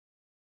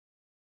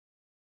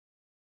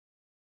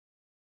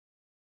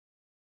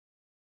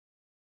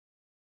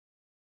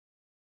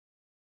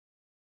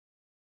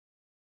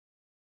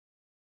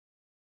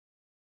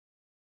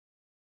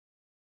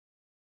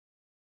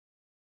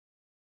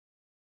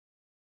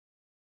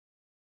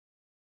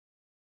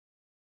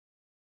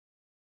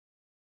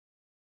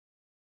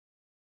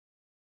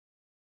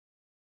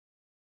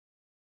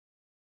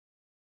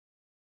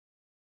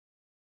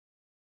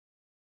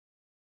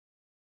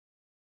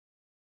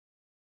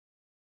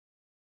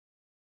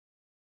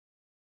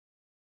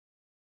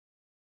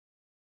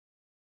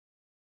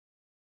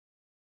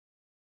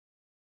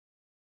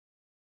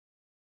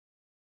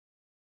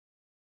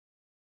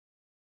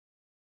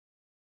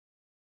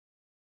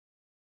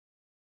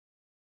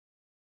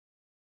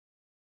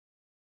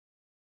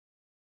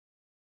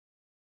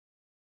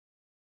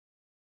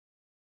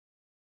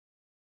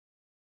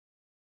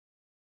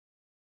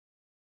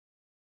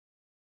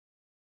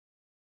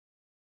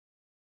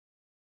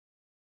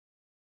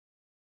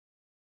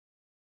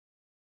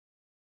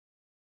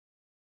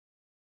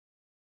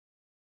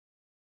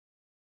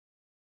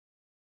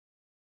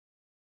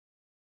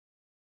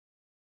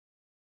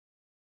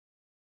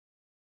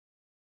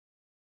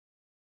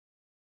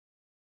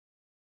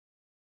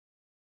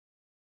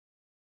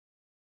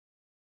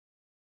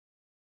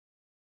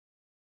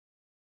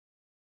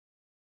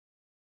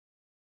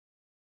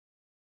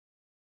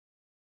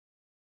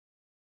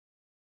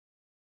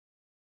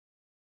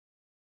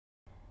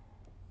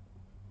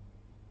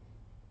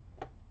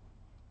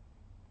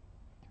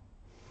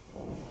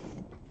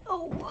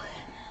go.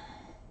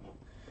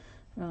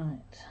 Right,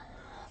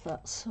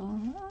 that's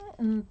alright,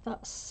 and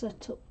that's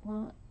set up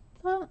like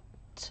that.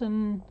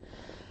 And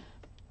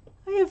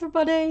hi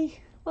everybody,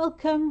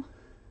 welcome.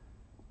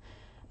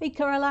 Hey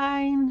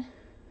Caroline,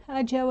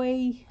 hi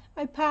Joey,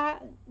 hi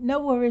Pat, no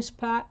worries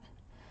Pat.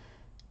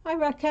 Hi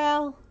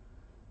Raquel,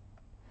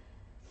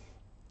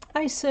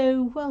 hi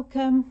Sue,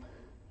 welcome.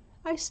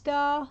 Hi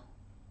Star,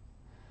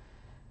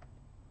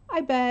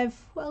 hi Bev,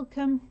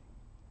 welcome.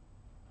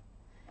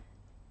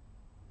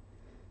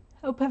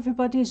 Hope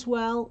everybody's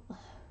well.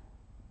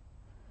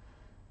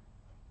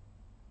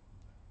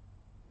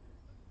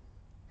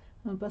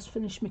 I best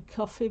finish my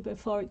coffee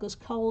before it goes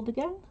cold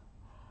again.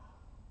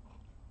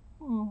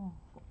 Oh,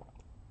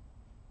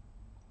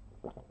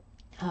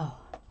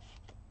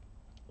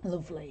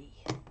 lovely.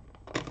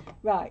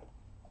 Right,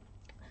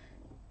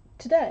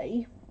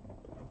 today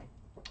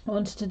I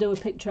wanted to do a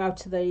picture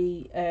out of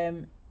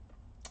the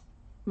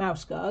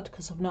mouse guard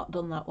because I've not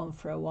done that one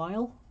for a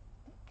while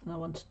and I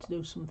wanted to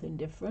do something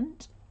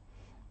different.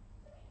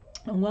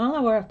 And while I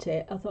were at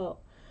it, I thought,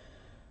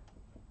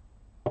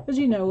 as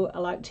you know, I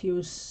like to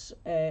use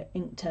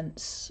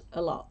Inktense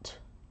a lot.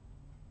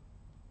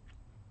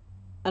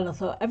 And I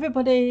thought,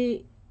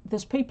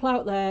 there's people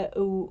out there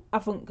who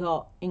haven't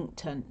got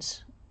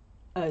Inktense.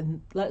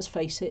 And let's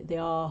face it, they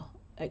are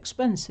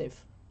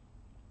expensive.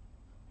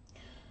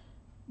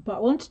 But I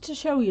wanted to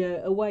show you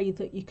a way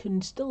that you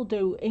can still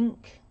do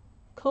ink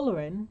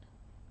colouring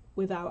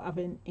without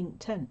having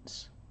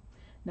Inktense.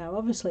 Now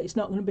obviously it's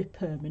not going to be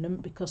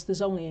permanent because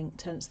there's only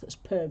Inktense that's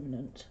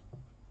permanent.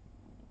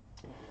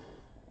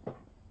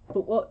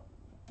 But what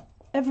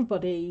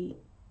everybody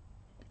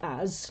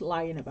has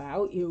lying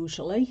about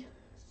usually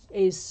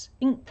is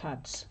ink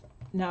pads.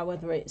 Now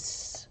whether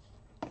it's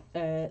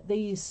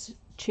these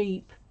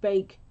cheap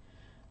big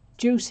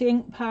juicy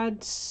ink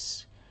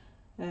pads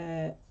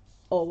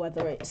or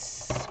whether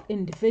it's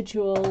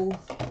individual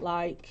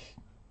like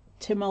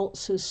Tim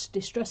Holtz's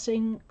Distress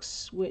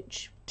Inks,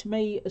 which to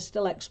me are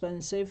still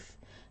expensive.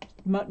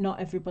 Not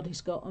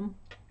everybody's got them.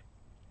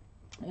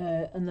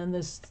 And then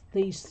there's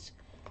these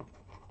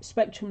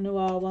Spectrum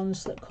Noir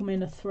ones that come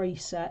in a 3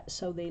 set,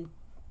 so they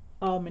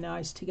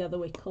harmonise together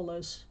with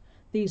colours.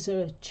 These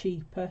are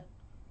cheaper,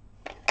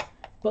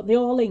 but they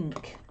all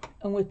ink,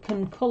 and we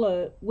can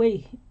colour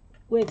with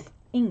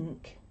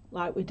ink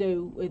like we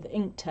do with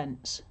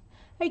Inktense.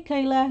 Hey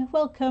Kayla,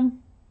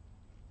 welcome.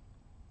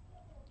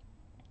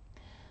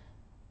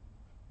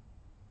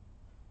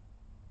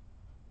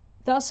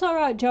 That's all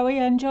right, Joey.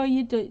 Enjoy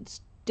your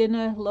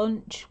dinner,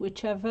 lunch,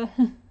 whichever.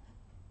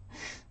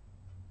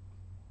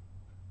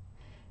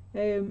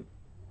 And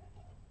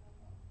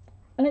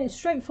it's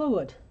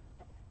straightforward.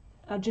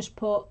 I just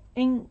put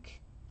ink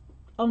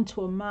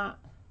onto a mat.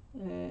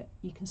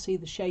 You can see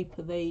the shape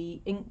of the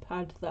ink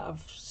pad that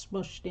I've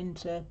smushed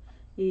into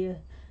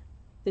here.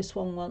 This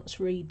one wants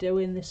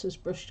redoing. This is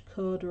brushed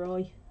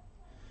corduroy.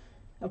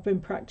 I've been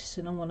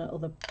practicing on one of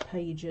other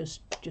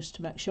pages just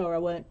to make sure I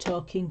weren't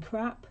talking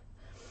crap.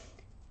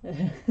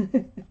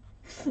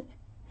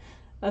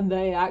 And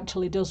they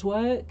actually does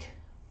work,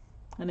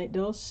 and it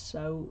does.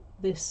 So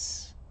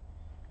this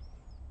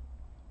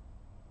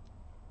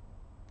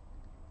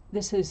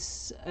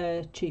is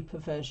a cheaper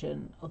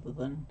version other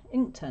than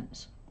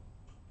Inktense.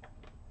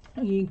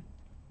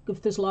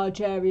 If there's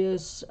large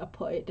areas, I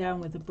put it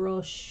down with a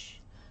brush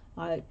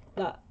like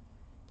that,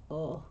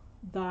 or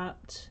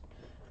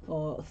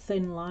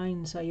thin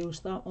lines, I use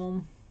that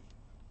one.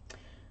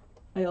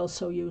 I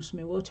also use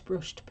my water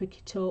brush to pick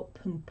it up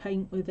and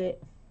paint with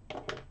it.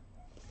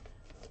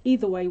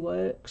 Either way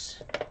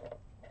works.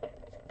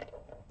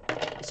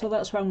 So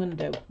that's what I'm going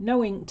to do.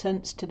 No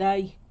Inktense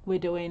today, we're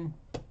doing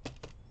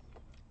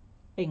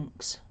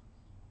inks.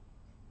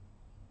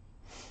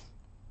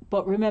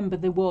 But remember,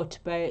 they're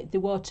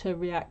water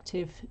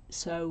reactive,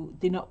 so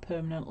they're not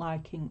permanent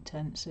like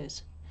Inktense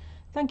is.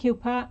 Thank you,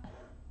 Pat.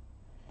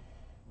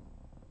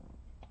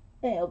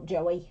 Hey up,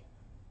 Joey.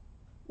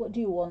 What do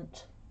you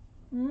want?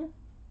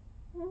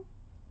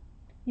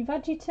 You've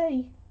had your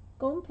tea.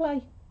 Go and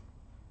play.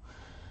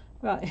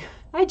 Right.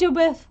 Hi,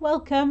 Jobeth.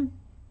 Welcome.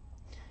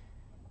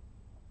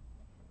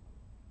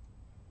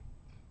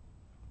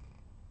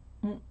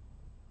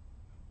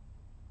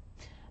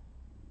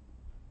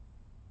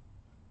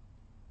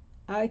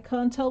 I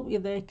can't help you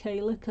there,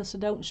 Kayla, because I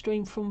don't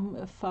stream from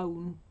a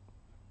phone.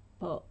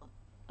 But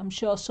I'm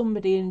sure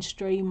somebody in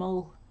stream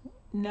will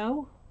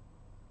know.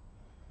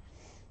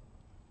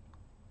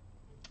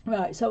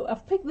 Right, so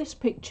I've picked this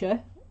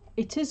picture.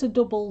 It is a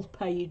double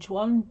page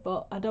one,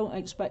 but I don't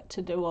expect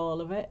to do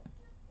all of it.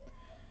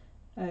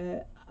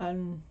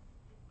 And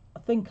I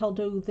think I'll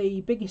do the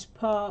biggest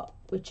part,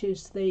 which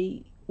is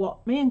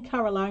what me and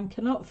Caroline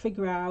cannot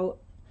figure out.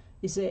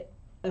 Is it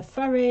a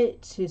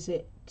ferret? Is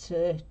it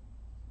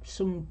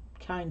some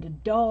kind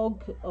of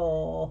dog?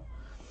 Or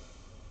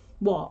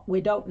what?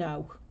 We don't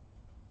know.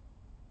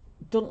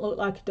 Doesn't look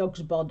like a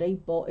dog's body,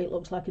 but it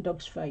looks like a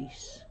dog's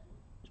face.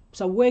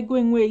 So we're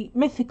going with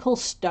mythical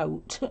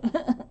stoat.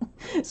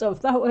 So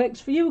if that works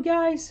for you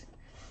guys,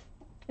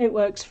 it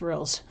works for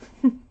us.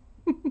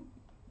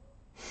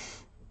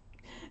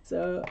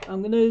 So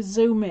I'm going to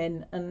zoom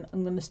in and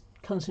I'm going to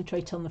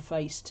concentrate on the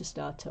face to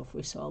start off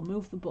with. So I'll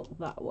move the book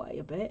that way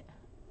a bit.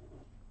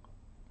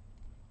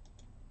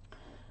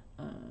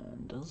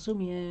 And I'll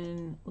zoom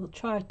in. We'll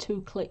try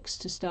 2 clicks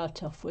to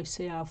start off with,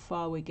 see how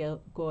far we go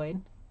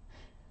going.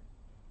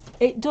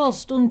 It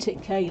does, doesn't it,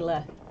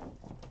 Kayla?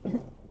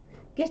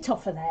 Get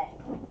off of there.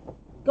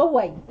 Go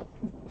away.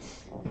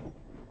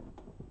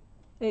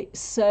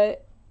 It's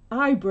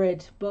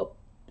hybrid, but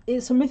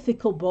it's a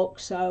mythical book,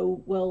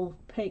 so we'll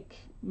pick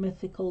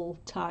mythical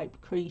type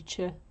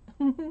creature.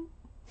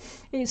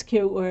 It's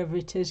cute wherever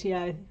it is.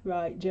 Yeah,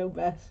 right, Joe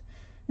Beth.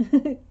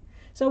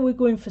 So we're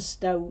going for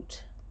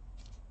stoat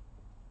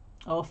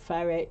or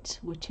ferret,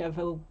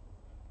 whichever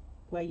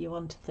way you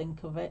want to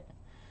think of it.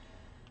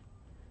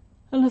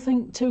 And I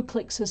think 2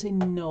 clicks is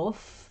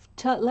enough.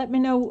 Let me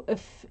know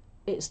if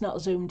it's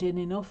not zoomed in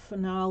enough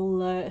and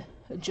I'll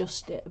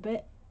adjust it a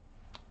bit.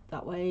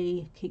 That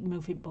way, keep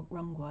moving book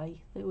wrong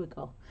way. There we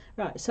go.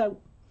 Right, so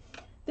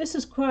this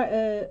is quite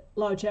a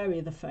large area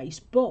of the face,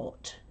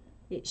 but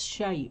it's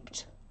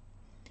shaped.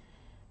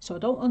 So I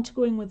don't want to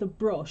go in with a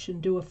brush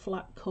and do a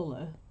flat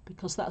colour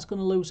because that's going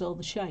to lose all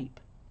the shape.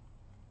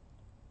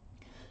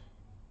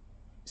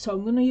 So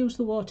I'm going to use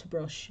the water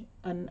brush,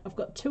 and I've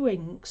got 2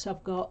 inks.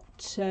 I've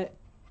got, at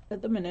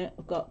the minute,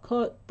 I've got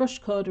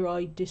brushed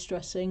corduroy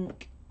distress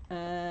ink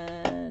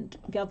and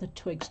gathered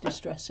twigs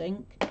distress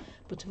ink.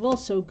 But I've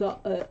also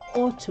got an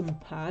autumn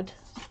pad.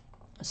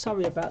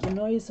 Sorry about the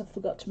noise, I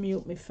forgot to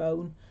mute my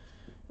phone.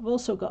 I've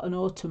also got an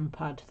autumn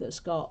pad that's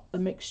got a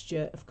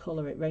mixture of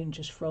colour. It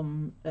ranges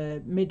from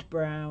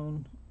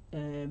mid-brown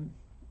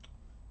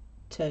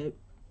to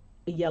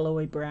a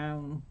yellowy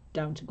brown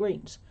down to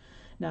greens.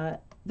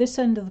 Now, this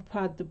end of the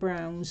pad, the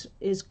browns,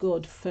 is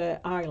good for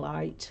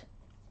highlight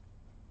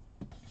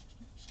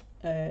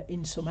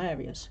in some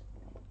areas.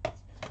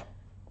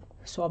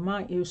 So I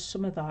might use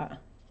some of that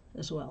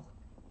as well.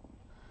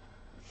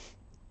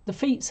 The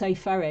feet say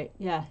ferret,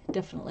 yeah,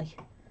 definitely.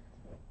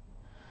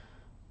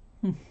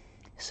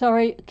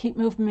 Sorry, I keep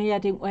moving my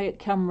head in way at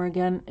camera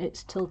again.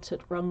 It's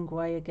tilted wrong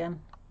way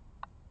again.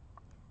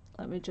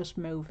 Let me just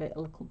move it a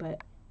little bit.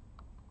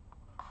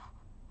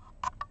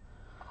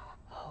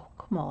 Oh,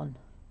 come on.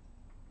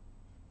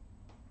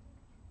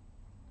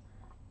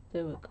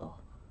 There we go.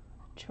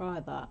 Try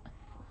that.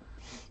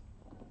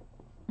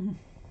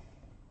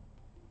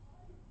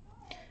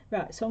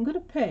 Right, so I'm going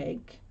to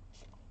pick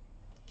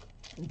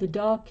the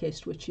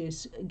darkest, which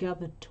is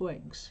gathered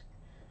twigs,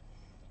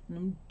 and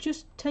I'm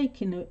just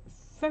taking a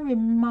very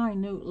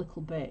minute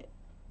little bit,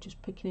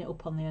 just picking it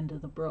up on the end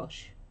of the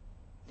brush,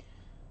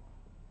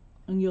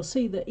 and you'll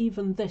see that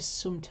even this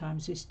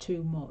sometimes is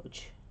too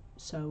much.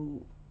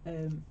 So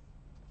if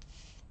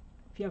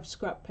you have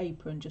scrap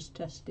paper and just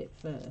test it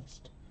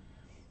first,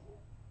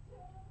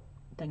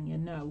 then you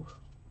know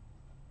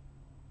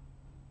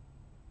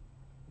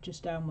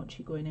just how much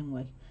you're going in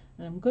with.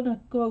 And I'm going to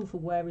go over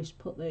where he's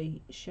put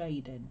the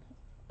shade in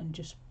and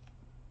just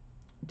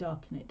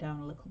darken it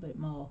down a little bit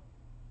more.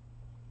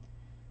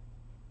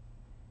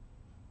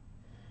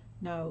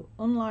 Now,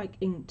 unlike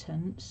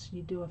Inktense,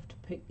 you do have to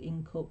pick the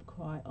ink up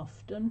quite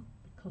often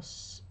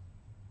because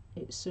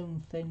it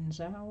soon thins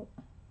out.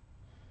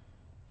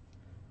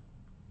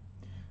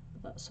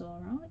 But that's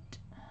alright.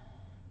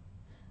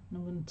 And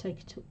I'm going to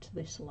take it up to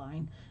this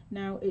line.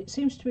 Now, it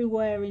seems to be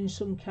wearing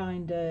some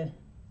kind of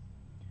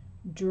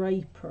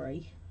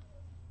drapery,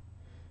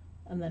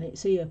 and then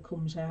its ear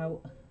comes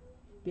out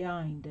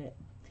behind it.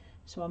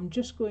 So I'm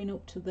just going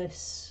up to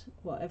this,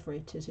 whatever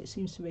it is, it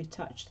seems to be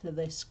attached to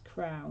this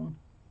crown.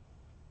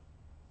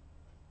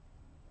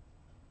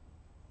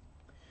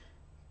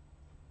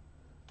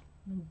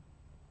 I'm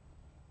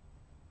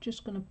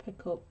just going to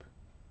pick up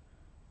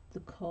the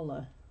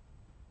colour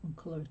and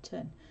colour it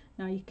in.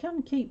 Now you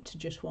can keep to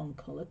just one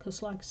colour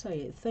because, like I say,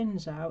 it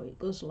thins out, it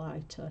goes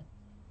lighter,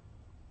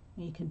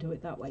 and you can do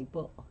it that way,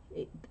 but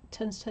it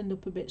tends to end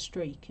up a bit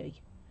streaky.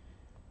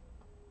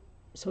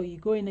 So you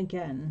go in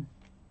again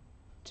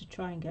to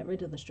try and get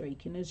rid of the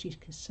streak, and as you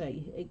can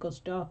see, it goes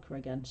darker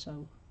again,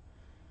 so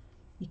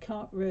you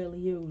can't really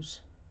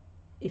use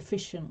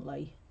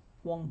efficiently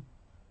one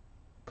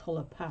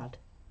colour pad.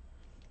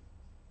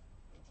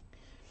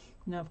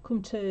 Now I've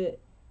come to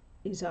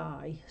his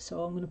eye,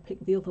 so I'm going to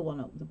pick the other one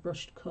up, the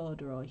brushed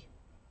corduroy.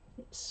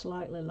 It's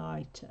slightly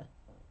lighter,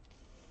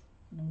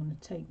 and I'm going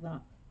to take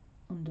that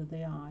under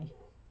the eye.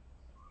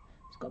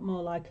 It's got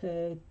more like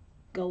a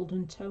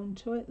golden tone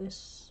to it,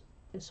 this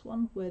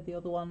one, where the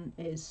other one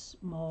is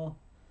more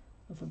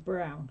of a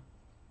brown,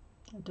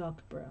 a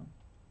darker brown.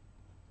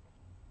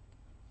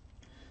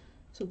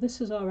 So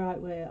this is alright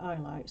where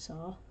highlights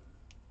are,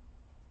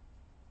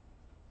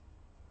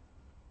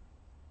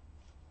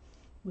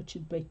 which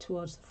would be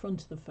towards the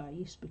front of the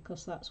face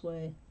because that's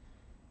where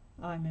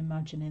I'm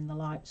imagining the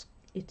light's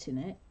hitting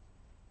it.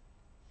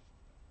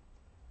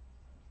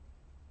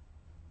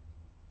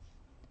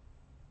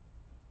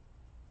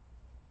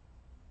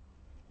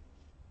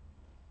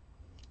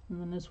 And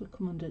then as we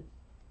come under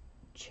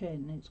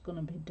chin, it's going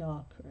to be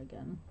darker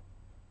again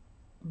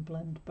and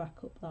blend back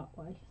up that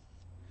way.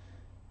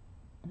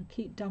 And I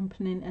keep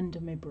dampening end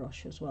of my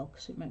brush as well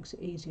because it makes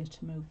it easier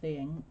to move the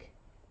ink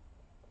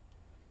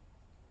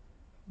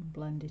and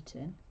blend it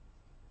in.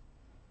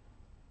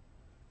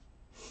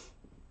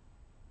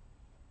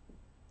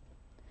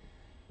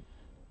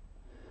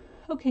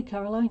 Okay,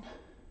 Caroline.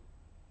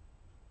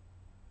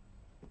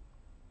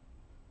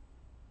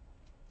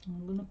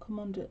 I'm going to come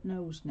under the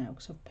nose now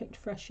because I've picked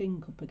fresh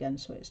ink up again,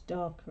 so it's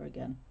darker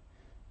again.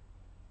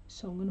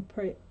 So I'm going to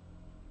put it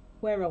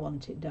where I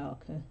want it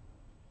darker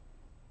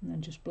and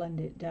then just blend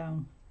it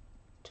down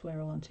to where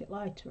I want it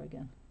lighter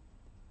again.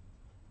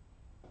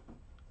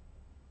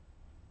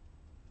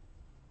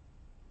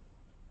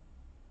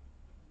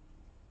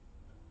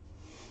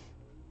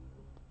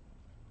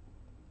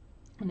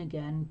 And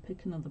again,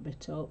 pick another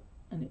bit up,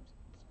 and it's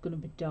going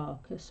to be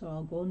darker, so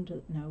I'll go under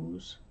the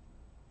nose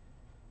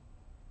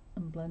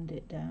and blend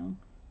it down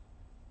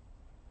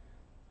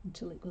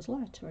until it goes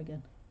lighter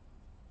again.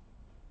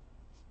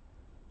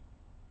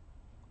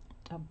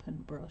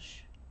 Dampen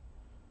brush.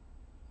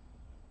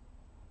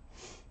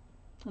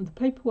 And the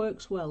paper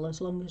works well as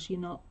long as you're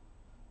not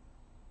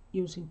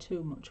using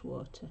too much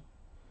water.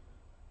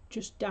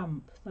 Just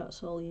damp,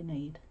 that's all you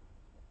need.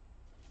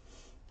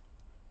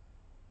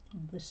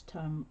 And this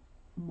time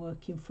I'm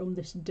working from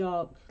this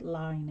dark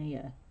line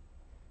here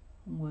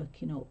and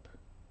working up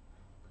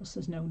because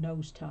there's no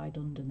nose tied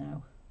under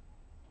now.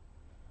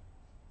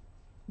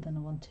 Then I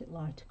want it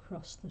light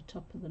across the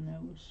top of the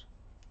nose.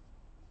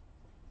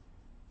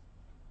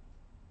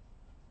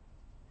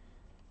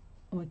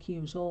 And we can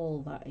use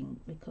all that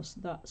ink because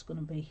that's going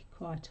to be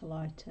quite a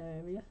light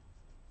area.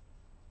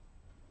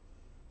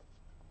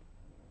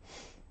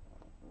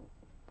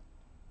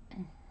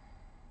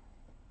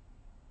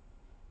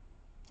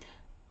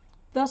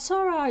 That's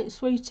alright,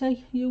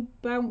 sweetie, you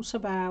bounce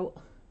about.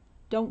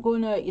 Don't go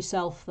and hurt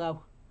yourself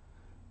though.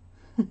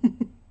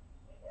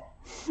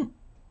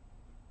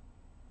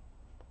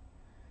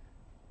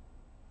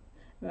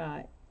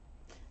 Right,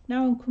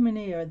 now I'm coming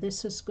here.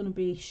 This is going to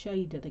be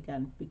shaded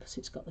again because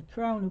it's got the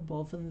crown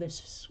above and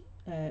this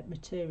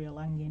material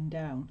hanging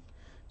down.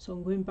 So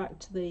I'm going back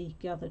to the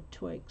gathered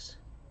twigs.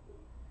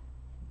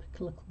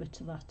 Pick a little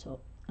bit of that up.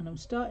 And I'm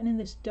starting in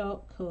this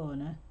dark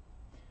corner.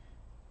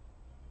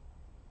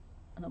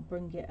 And I'll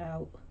bring it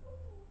out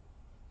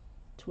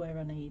to where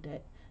I need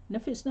it. And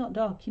if it's not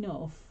dark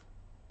enough,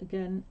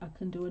 again, I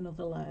can do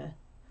another layer.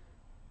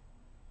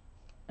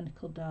 And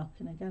it'll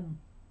darken again.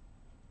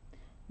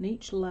 And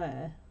each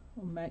layer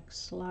will make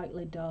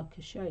slightly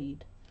darker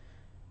shade.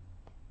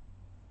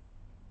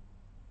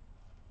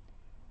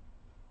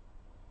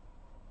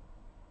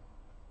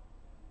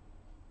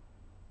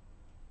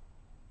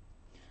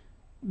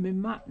 My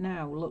mat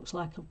now looks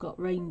like I've got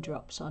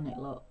raindrops on it,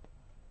 look.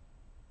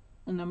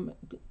 And I'm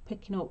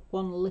picking up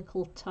one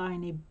little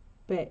tiny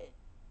bit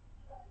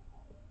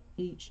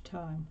each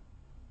time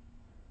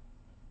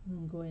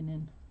and going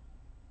in.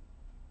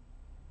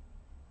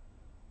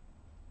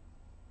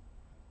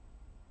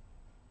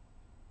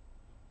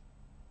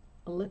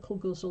 A little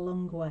goes a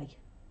long way.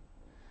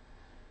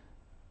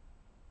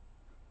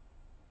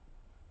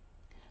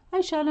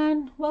 Hi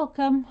Shannon,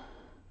 welcome.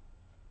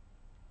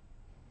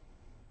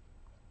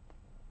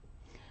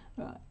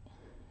 Right,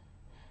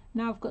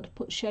 now I've got to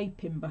put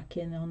shaping back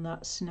in on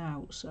that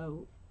snout,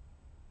 so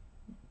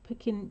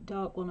picking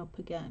dark one up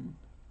again,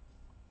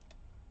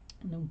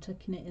 and I'm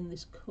taking it in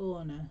this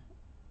corner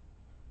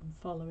and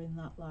following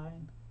that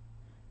line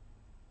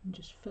and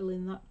just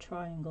filling that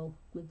triangle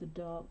with the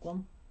dark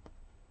one.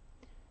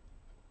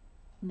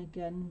 And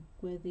again,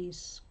 where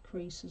these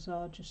creases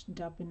are, just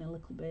dabbing a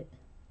little bit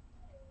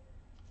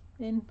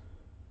in.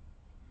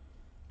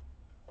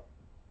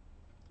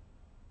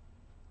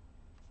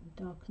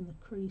 Darken the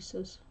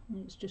creases,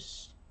 and it's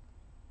just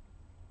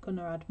going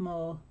to add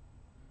more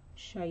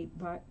shape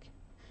back.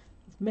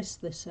 I've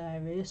missed this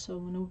area, so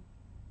I'm going to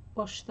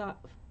wash that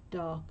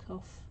dark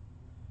off.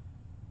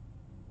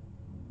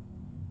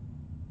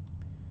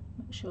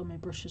 Make sure my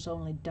brush is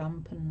only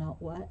damp and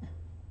not wet.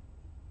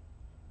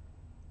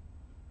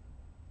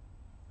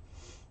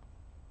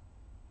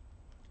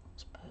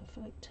 That's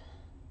perfect.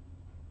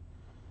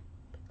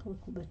 Pick a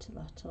little bit of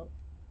that up.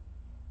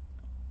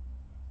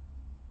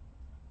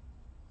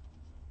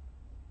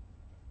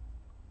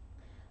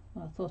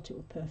 Well, I thought it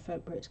was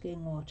perfect, but it's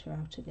getting water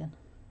out again.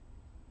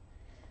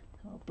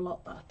 I'll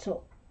blot that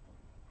up.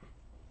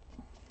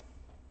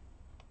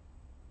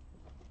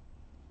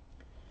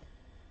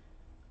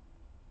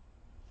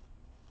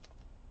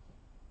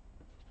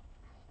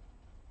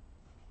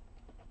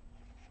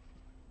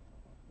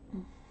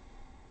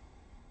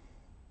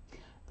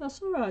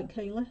 That's all right,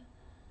 Kayla.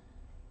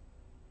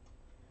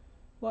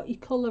 What are you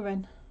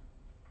colouring?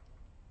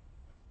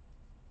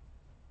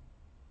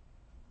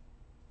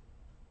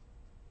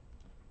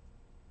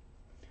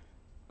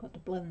 Got to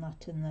blend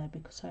that in there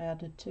because I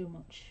added too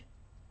much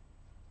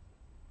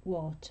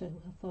water.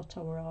 I thought I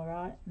were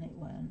alright and it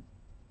weren't.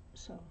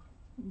 So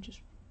I'm just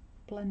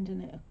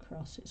blending it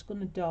across. It's going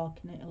to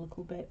darken it a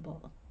little bit, but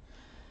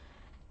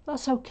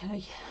that's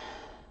okay.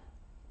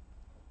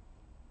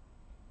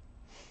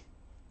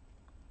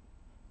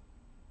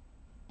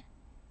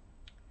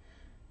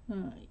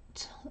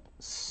 Right,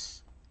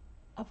 let's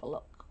have a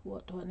look.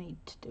 What do I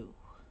need to do?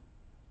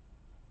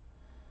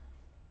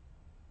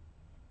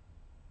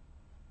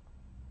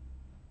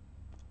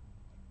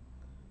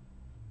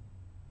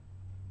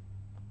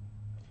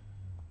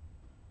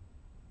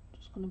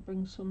 Just going to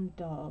bring some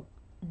dark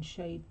and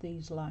shade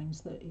these lines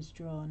that he's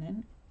drawn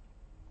in.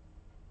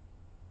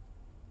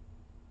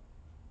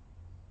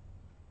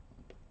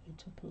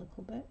 It up a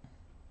little bit.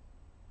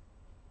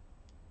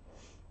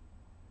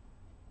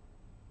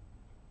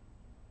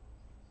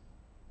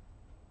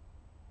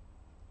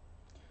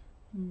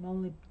 I'm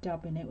only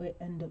dabbing it with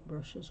end up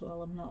brush as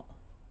well. I'm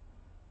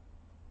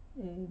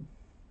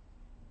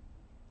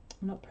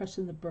not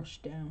pressing the brush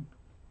down,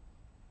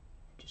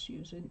 just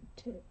using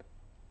tip.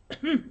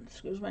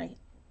 Excuse me.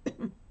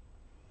 I'm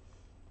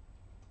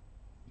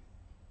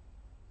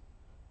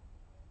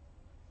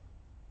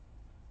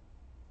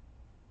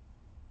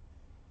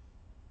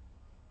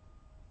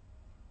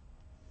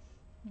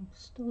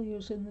still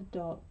using the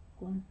dark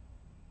one.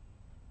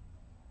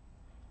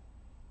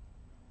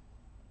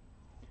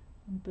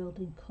 I'm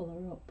building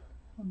colour up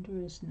under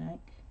his neck.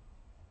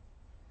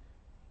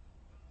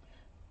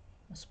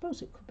 I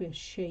suppose it could be a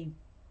she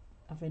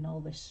having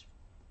all this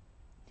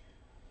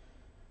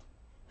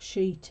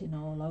sheeting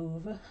all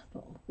over,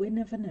 but we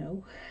never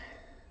know.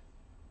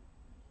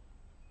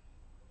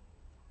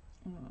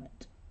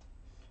 Right,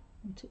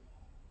 I want it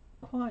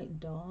quite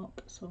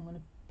dark, so I'm going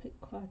to pick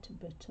quite a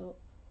bit up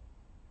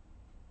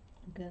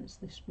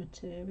against this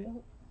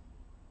material.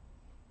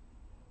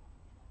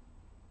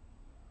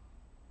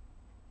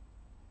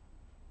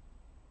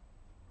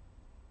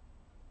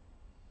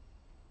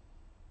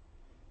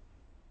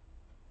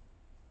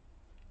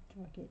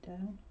 Drag it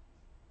down.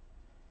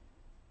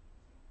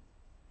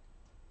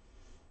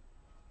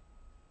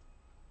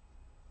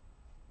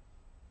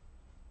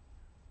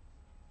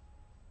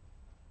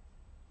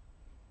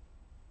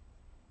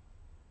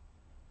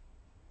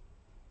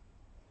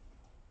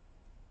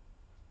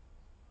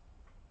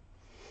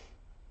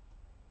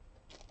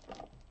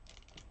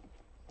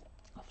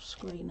 Off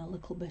screen a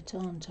little bit,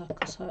 aren't I?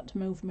 Because I had to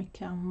move my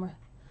camera.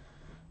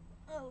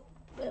 Oh,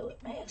 bear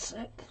with me a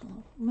sec.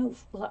 I'll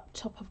move the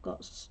laptop. I've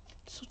got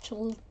such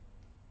a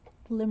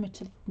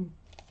limited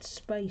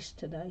space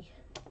today.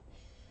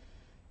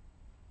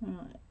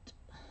 Right,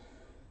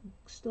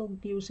 still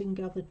using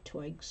gathered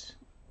twigs.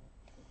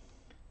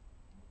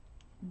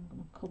 I'm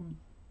going to come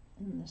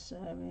in this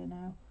area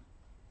now.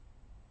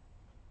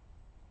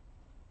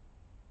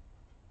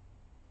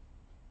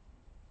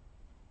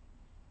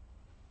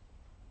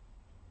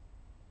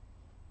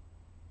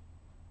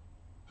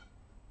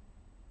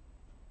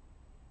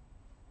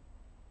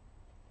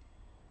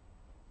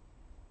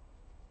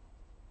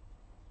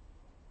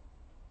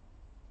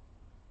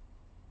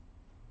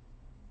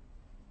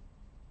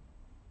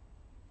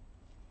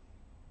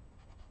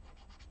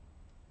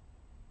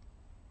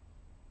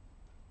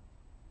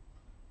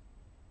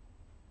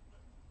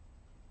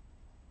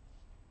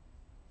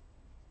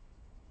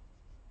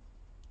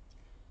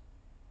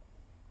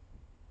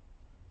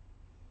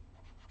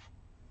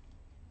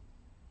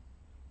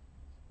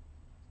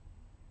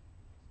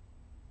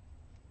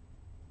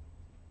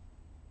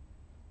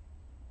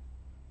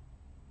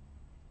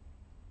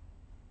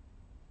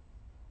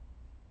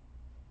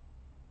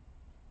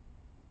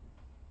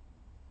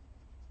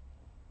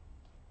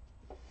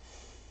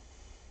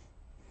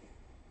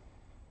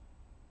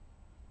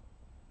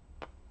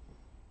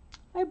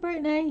 Hi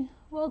Brittany,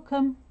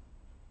 welcome.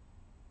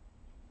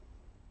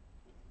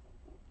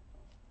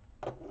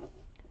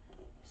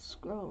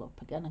 Scroll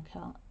up again, I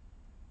can't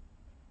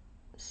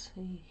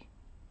see.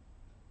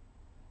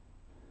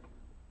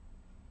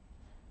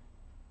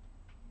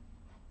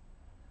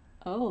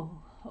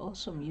 Oh,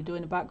 awesome, you're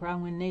doing a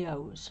background with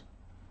Neos.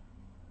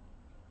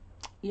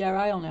 Yeah,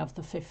 I only have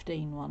the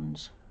 15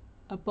 ones.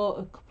 I bought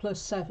a couple of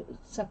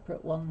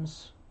separate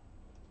ones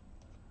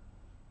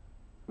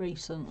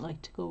recently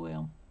to go with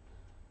them.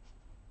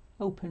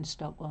 Open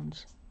stock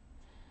ones.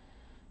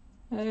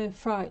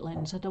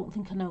 Frightlins, I don't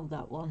think I know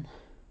that one.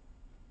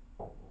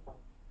 I'm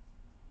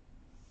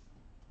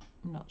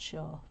not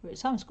sure, but it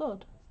sounds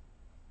good.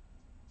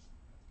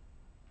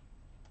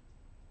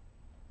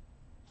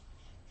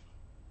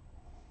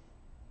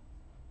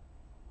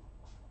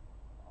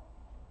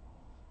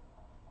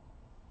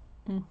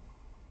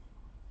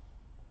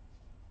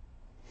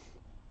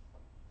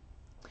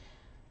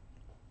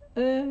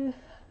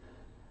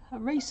 I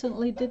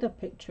recently did a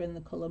picture in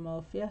the Colour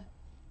Morphia.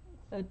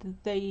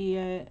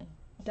 The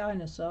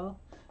dinosaur.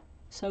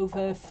 It's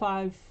over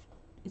 4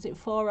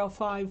 or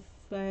 5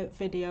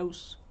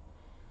 videos.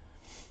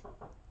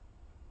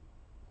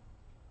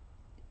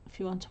 If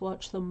you want to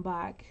watch them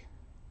back.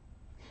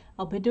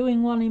 I'll be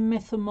doing one in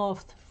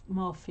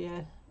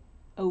Mythomorphia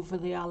over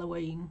the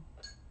Halloween.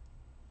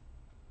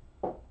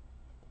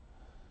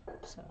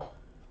 So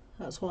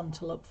that's one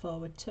to look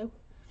forward to.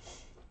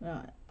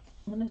 Right,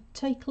 I'm going to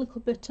take a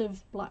little bit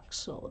of black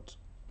soot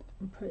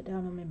and put it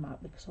down on my map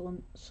because I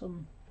want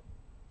some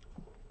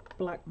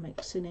black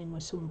mixing in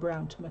with some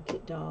brown to make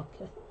it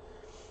darker.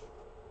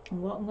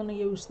 And what I'm going to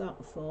use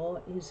that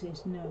for is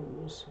his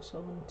nose. So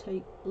I'm going to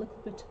take a little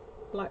bit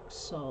of black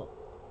salt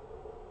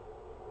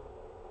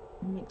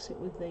and mix it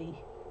with the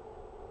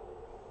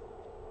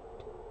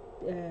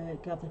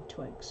gathered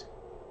twigs.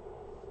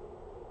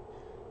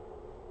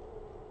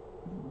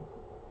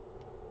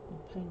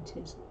 And paint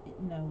his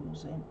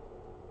nose in.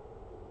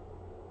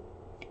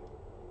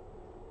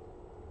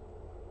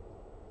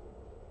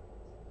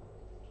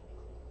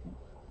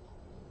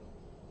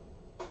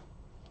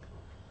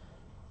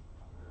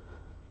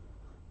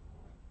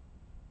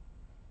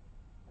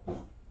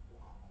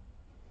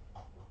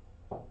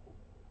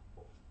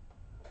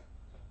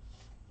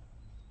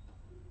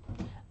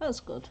 That's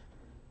good.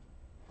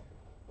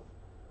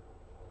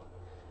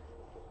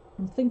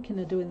 I'm thinking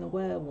of doing the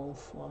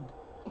werewolf one.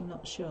 I'm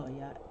not sure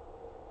yet,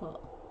 but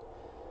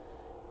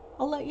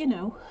I'll let you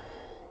know.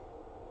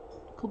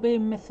 Could be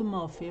in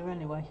Mythomorphia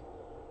anyway.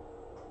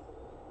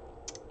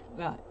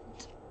 Right.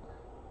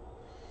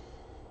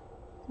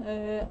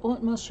 I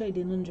want more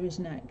shading under his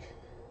neck.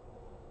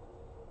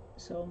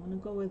 So I'm going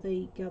to go with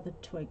the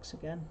gathered twigs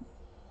again.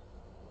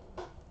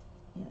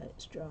 Yeah,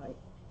 it's dry.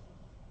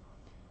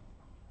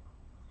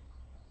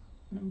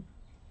 And I'm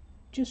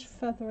just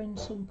feathering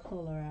some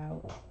colour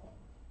out.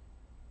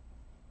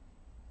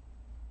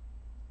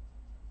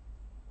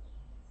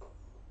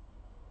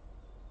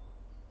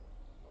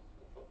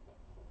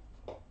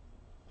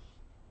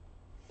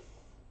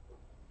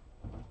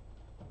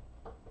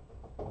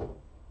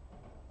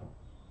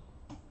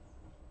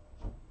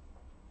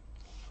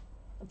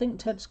 I think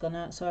Ted's gone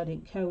outside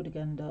in code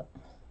again, Dot.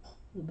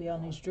 He'll be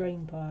on his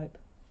drain pipe.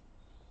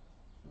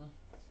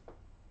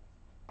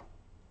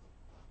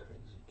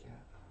 Crazy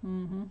cat.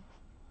 Mm-hmm.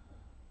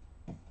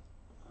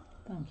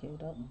 Thank you,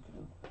 Dot.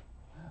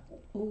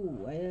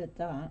 Oh, I heard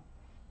that.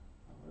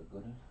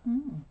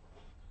 Mm.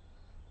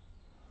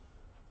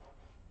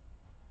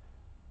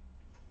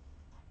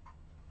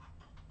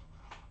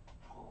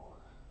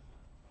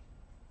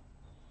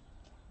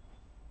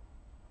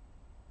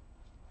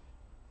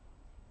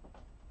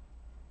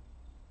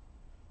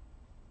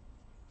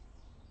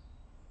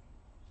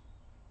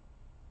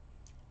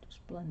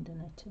 Just blending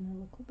it in a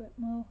little bit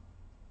more.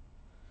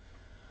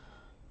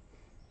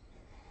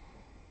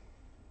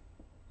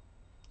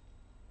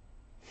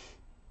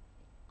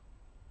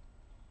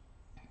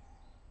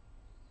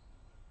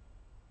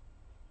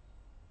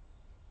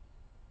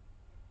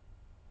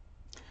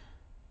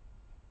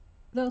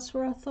 That's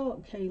where I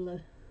thought,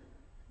 Kayla.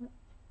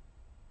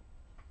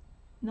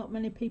 Not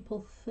many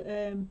people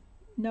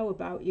know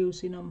about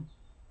using them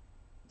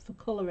for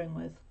colouring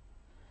with.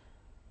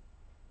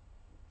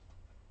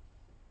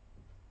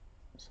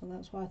 So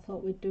that's why I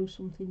thought we'd do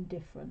something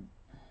different.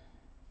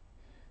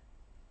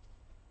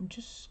 I'm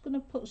just going to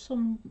put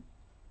some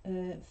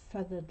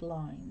feathered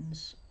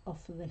lines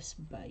off of this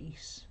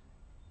base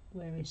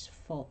where his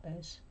foot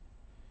is.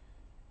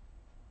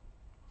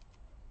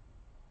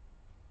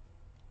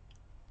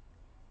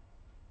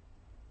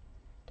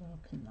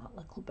 Darken that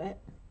a little bit.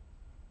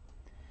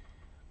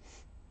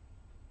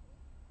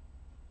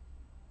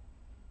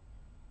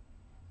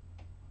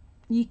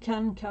 You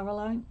can,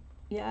 Caroline.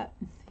 Yeah,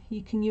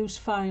 you can use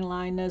fine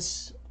line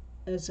as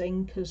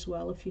ink as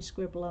well if you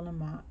scribble on a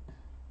mat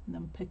and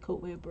then pick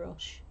up with a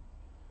brush.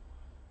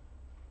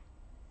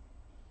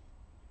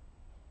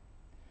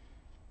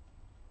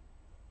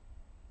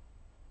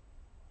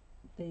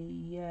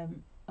 The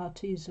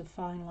Arteza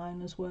fine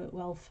liners work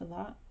well for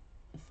that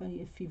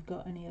if you've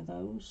got any of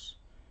those.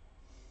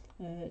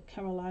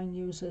 Caroline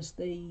uses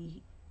the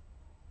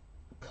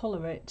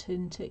Colour It,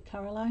 isn't it,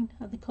 Caroline?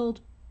 Are they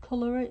called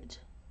Colour It,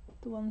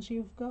 the ones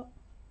you've got?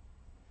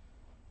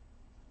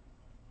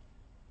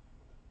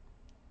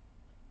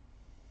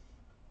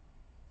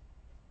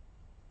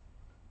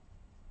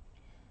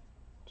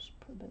 Just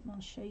put a bit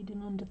more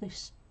shading under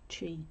this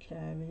cheek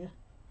area.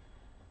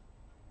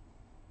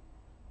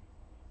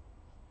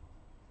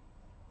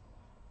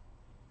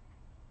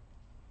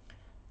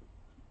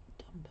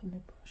 Dampen my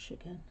brush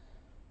again.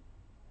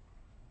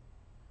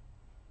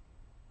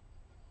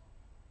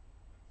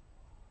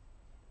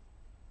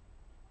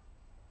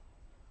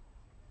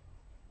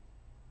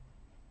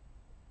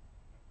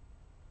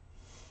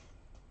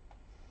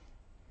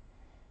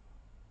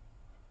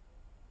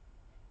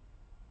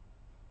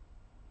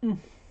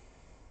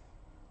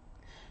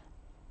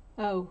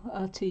 Oh,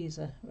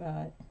 Arteza,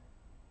 right.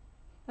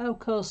 Oh, of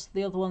course,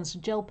 the other ones are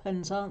gel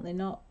pens, aren't they?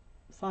 Not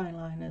fine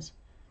liners.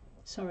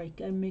 Sorry,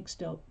 getting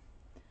mixed up.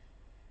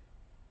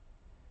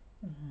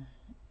 I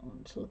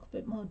want to look a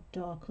bit more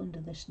dark under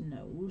this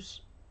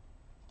nose.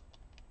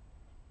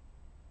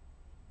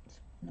 So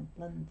I'm going to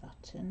blend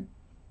that in.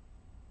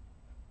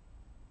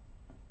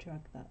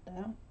 Drag that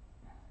down.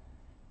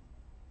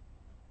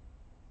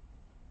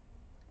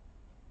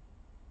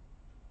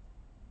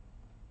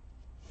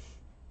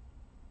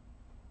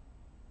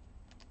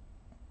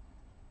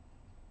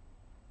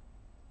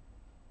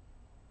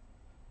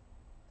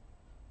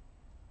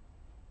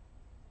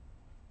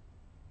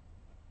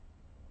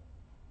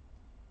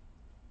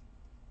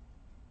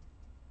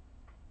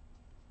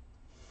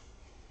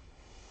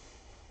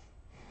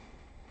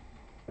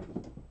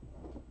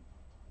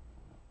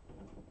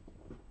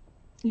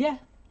 Yeah,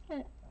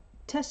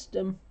 test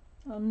them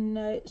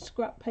on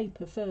scrap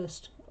paper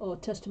first, or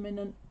test them in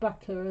the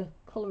back of a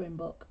colouring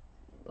book,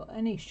 but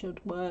any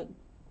should work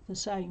the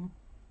same.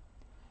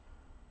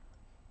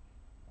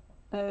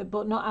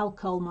 But not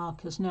alcohol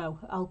markers, no.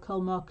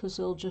 Alcohol markers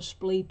will just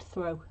bleed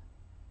through.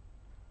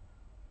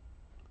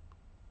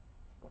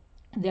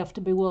 They have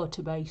to be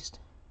water based.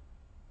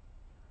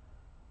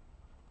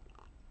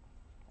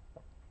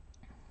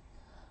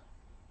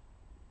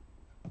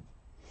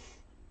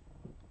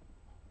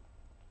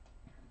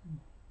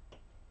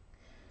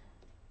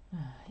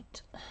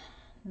 Right,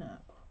 now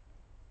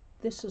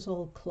this is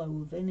all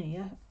clothing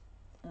here,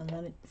 and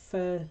then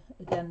fur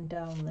again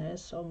down there,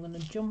 so I'm going to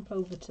jump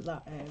over to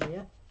that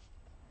area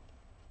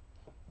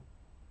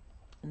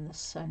in the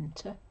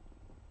centre.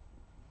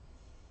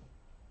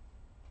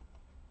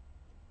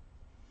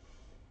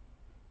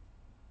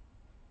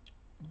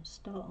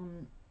 Start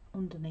on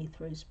underneath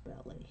his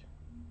belly.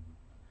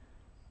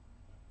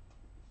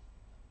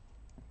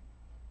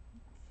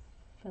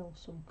 Fill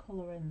some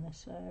colour in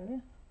this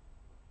area.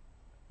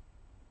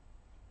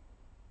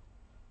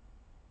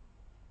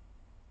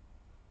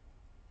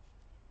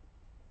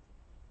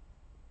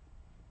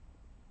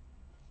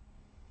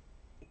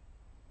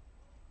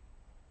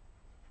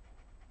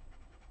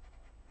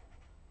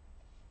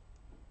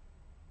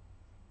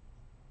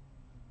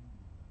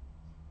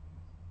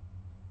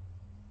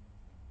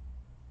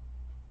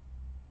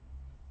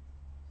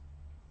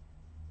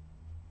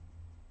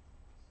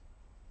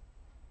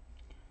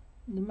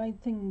 The main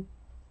thing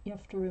you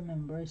have to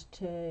remember is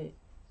to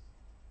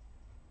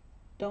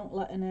don't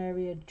let an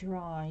area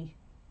dry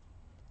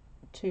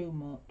too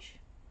much,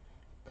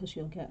 because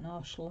you'll get an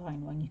harsh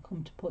line when you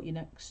come to put your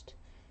next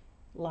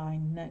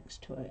line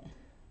next to it.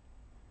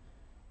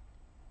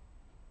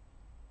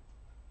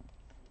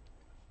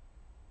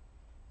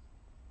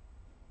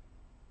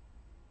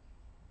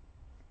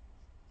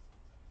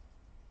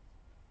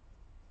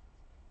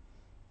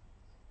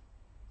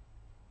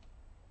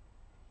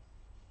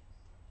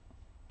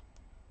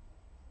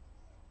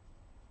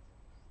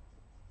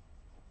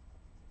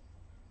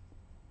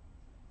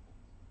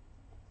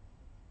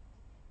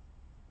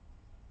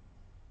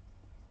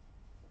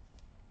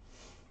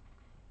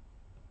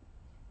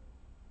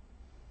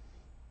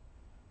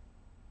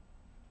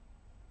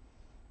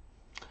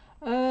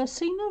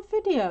 Seen a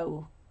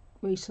video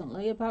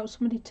recently about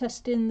somebody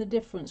testing the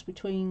difference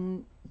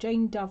between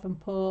Jane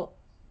Davenport,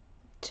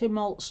 Tim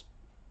Holtz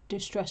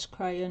Distress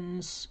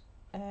Crayons,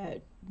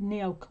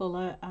 Neo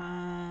Colour,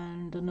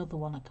 and another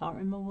one. I can't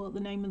remember what the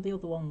name of the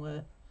other one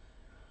were.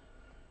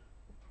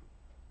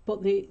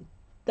 But they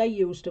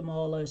used them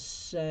all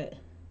as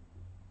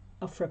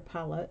off a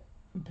palette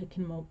and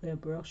picking them up with a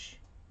brush.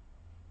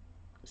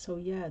 So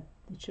yeah,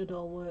 they should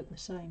all work the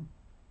same.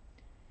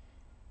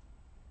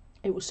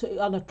 It was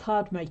on a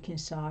card making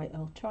site.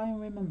 I'll try and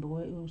remember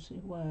where it was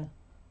while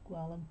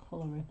I'm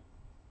colouring.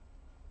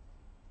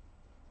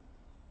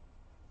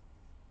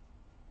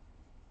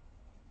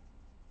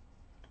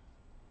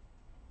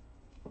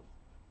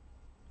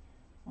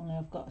 Only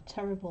I've got a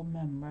terrible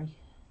memory,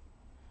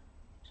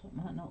 so it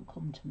might not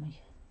come to me.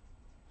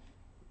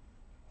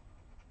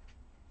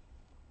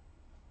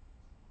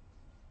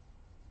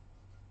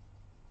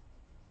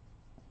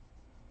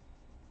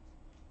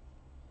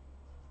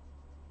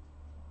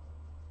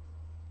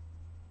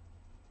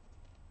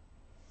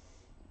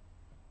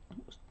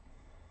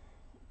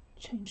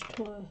 Change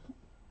to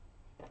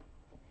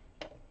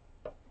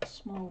a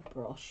small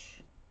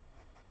brush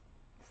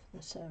for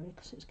this area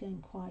because it's getting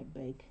quite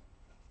big.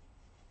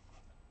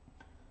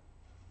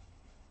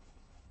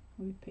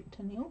 Have you picked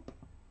any up?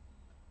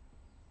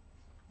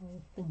 Or are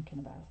you thinking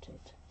about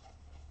it?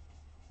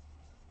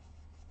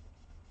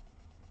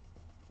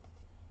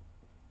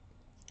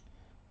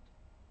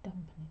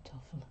 Dampen it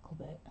off a little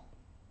bit.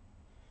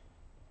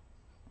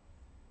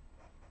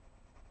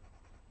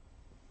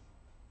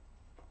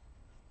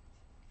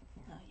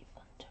 Now you've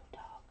gone too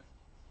dark.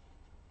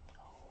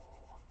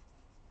 Oh,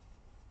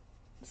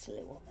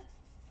 silly woman.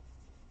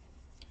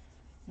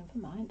 Never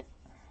mind.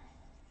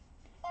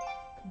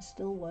 Can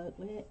still work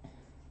with it.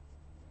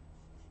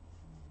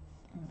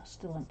 And I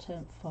still haven't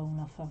turned the phone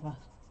off, have I?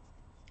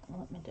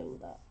 Let me do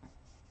that.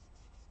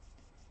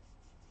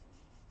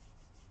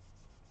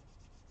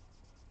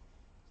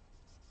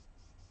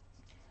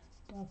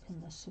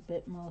 Darken this a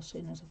bit more,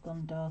 seeing as I've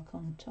gone dark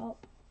on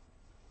top.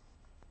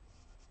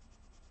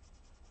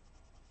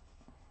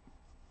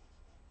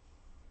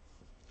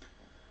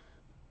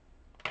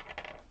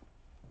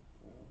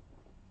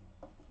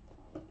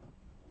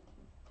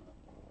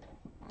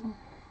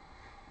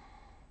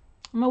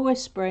 Am I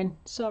whispering?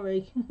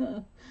 Sorry.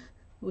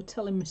 We're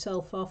telling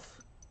myself off.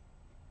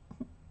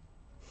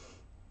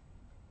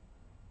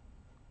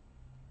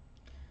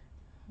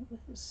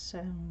 Where's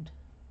sound?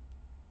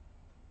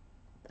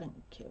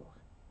 Thank you.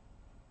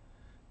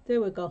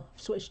 There we go.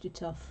 I've switched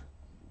it off.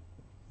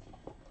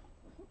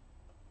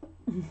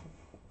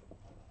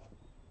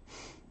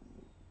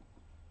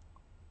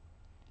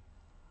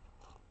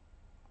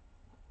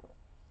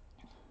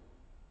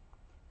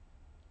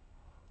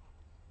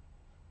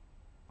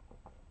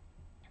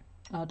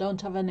 I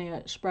don't have any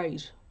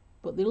sprays,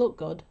 but they look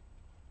good.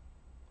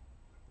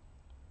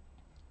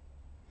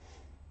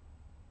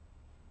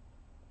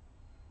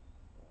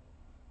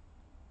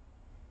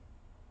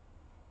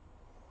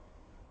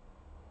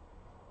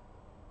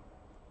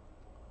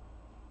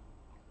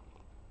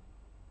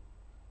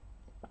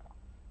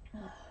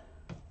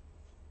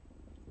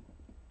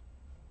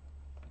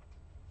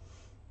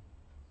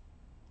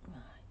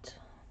 Right,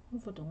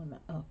 what have I done with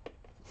that? Oh.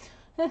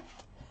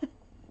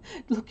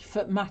 Looking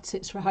for Matt,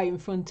 it's right in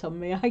front of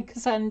me. Hi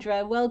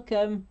Cassandra,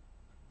 welcome.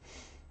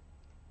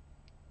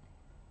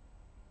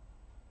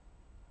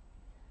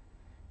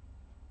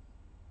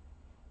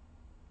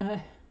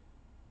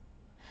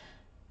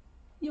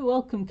 You're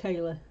welcome,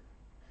 Kayla.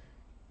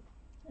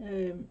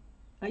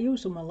 I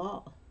use them a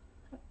lot.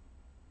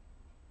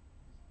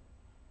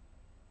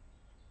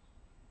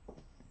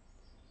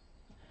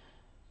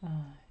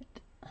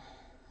 Right.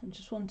 I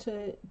just want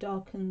to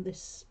darken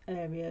this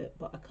area,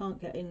 but I can't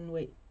get in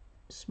with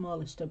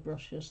smallest of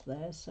brushes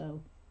there,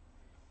 so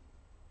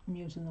I'm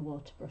using the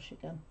water brush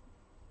again.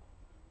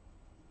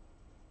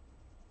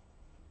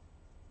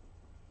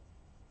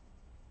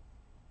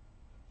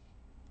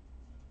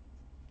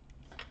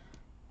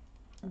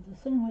 And the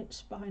thing with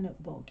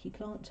spine-up book, you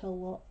can't tell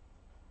what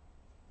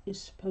is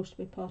supposed to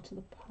be part of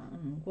the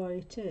pattern, where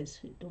it is.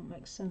 It don't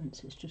make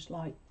sense. It's just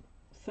like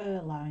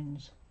fur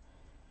lines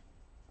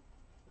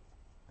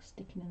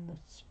sticking in the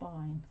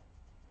spine.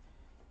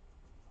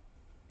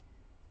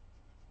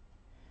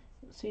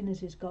 But seeing as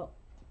he's got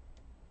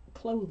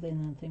clothing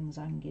and things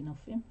hanging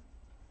off him,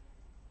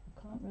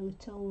 I can't really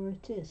tell where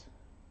it is.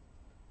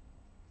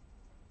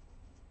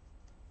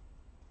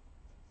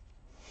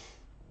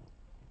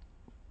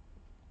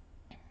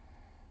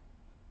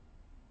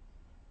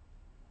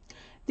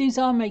 These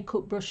are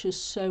makeup brushes,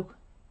 so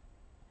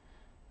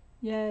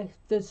yeah,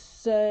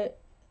 there's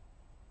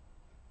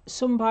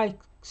some by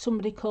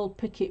somebody called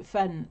Picket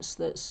Fence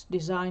that's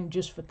designed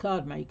just for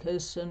card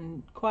makers,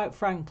 and quite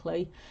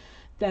frankly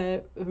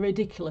they're a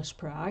ridiculous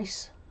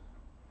price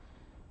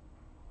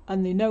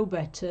and they know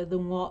better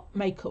than what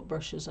makeup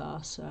brushes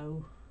are,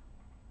 so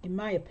in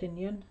my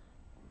opinion,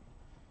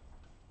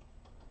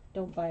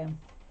 don't buy them.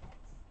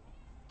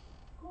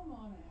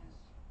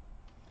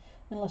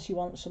 Unless you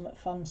want something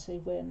fancy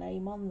with a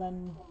name on,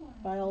 then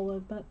by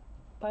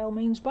all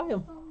means buy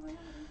them.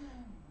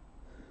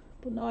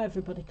 But not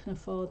everybody can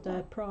afford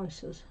their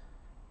prices.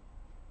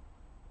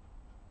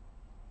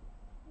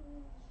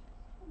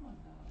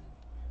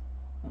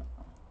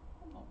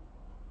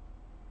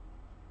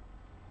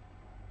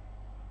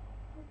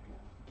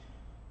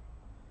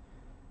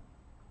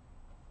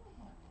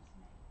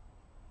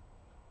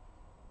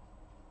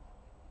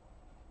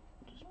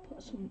 Just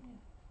put some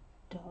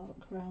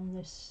dark around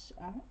this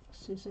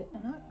axe. Is it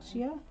an axe?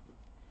 Yeah.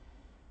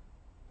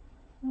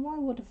 Now why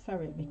would a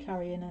ferret be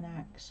carrying an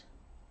axe?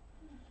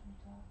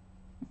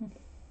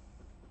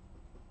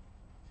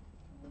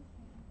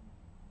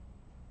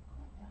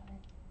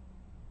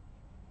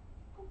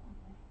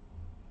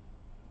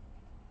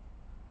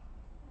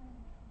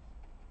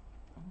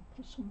 I'll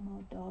put some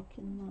more dark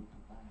in that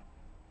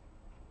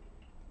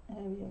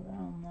area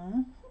around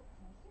there.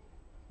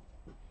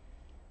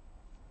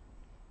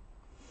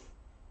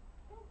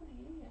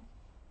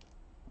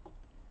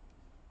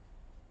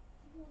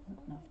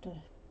 I'll have to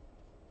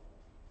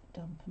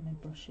dampen my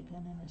brush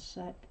again in a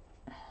sec.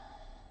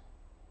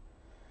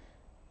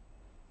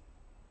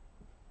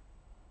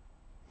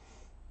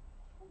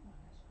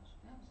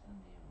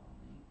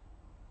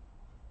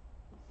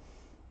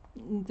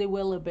 They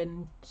will have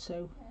been,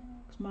 so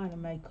because mine are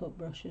makeup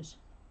brushes.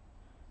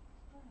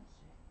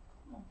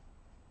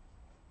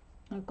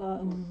 I got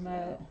them.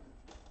 Where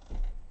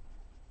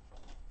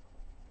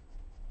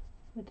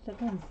did I get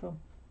them from?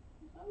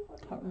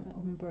 Can't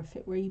remember if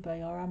it were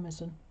eBay or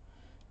Amazon,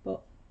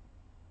 but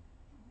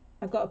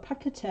I got a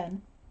pack of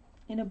 10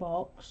 in a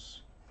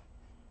box,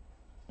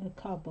 a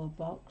cardboard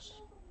box,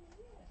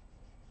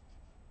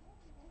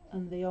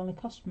 and they only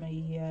cost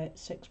me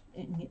 £6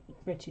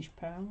 British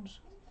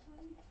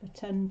for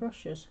 10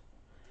 brushes.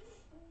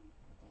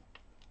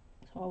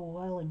 So I was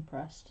well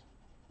impressed,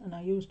 and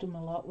I used them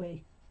a lot with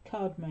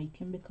card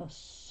making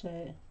because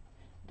I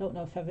don't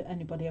know if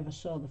anybody ever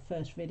saw the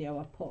first video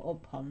I put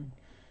up on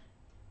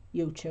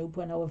YouTube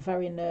when I was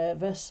very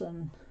nervous,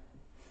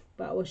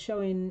 but I was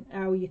showing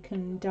how you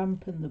can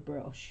dampen the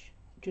brush,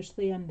 just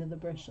the end of the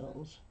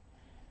bristles,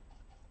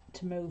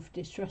 to move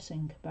distress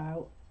ink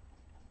about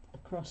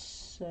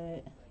across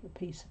the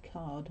piece of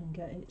card and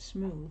get it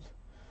smooth.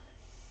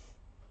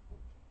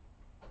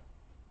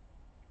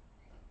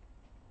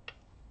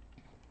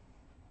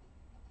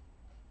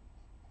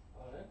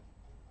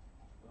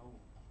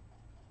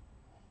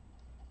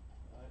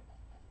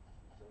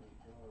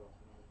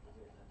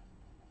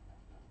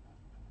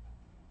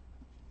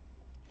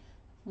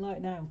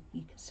 Like now,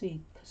 you can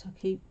see, because I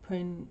keep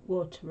putting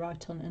water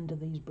right on the end of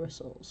these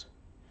bristles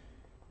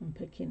and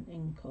picking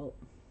ink up,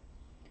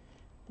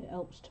 it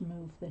helps to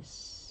move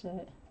this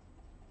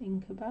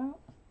ink about.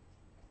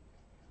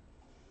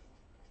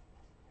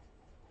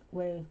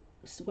 When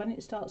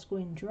it starts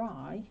going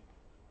dry,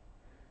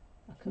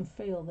 I can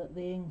feel that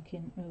the ink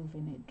isn't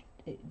moving,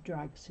 it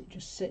drags, it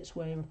just sits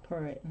where I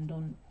put it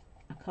and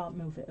I can't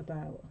move it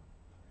about.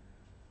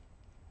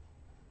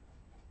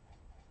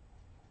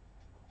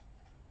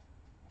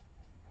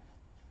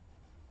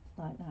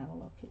 Like now,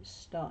 look, it's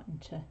starting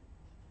to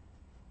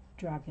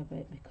drag a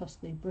bit because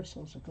the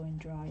bristles are going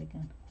dry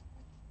again.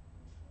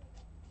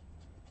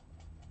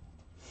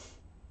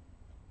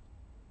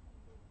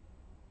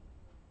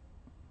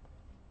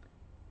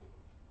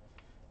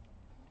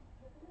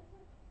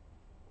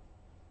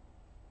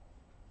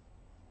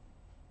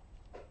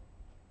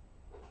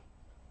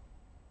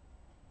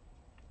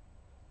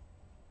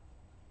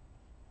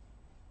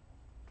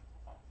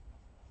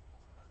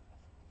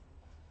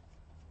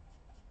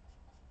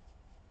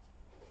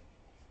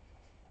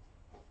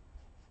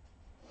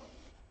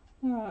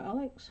 Alright,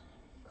 Alex.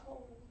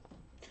 Cold.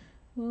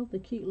 Well, they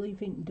keep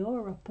leaving the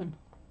door open.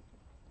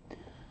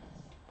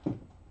 I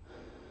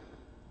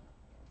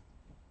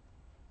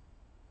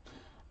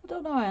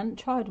don't know, I haven't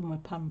tried them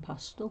with pan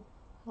pastel.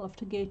 I'll have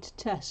to go to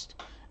test.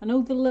 I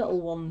know the little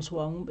ones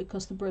won't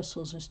because the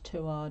bristles is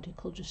too hard.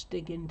 It'll just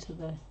dig into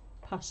the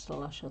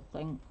pastel, I should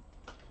think.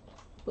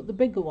 But the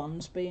bigger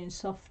ones, being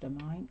softer,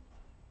 might.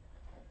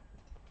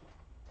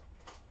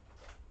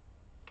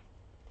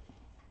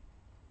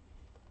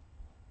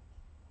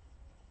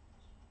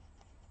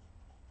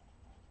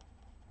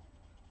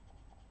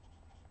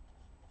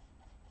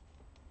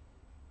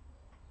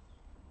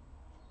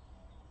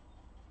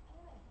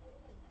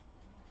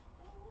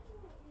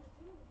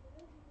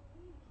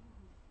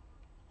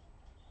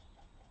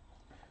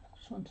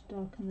 Just want to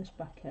darken this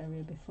back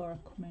area before I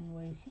come in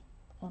with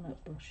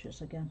on-it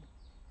brushes again.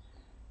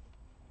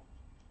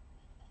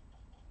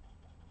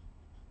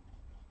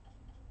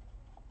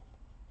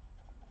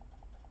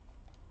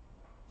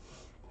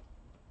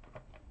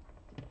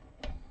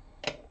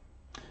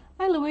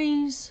 Hi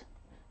Louise,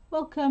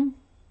 welcome.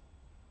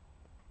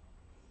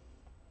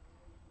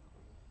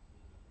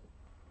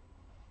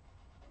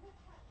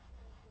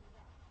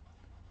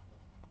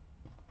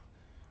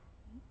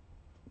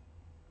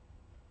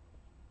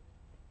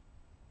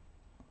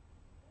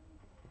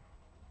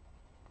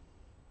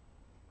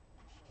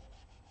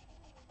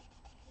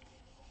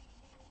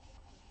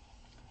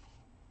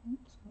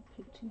 Oops, not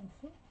picked enough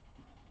up.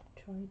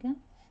 Try again.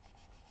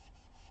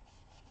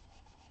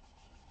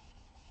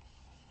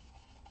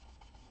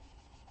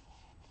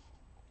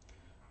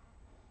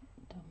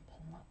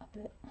 Dampen that a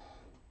bit.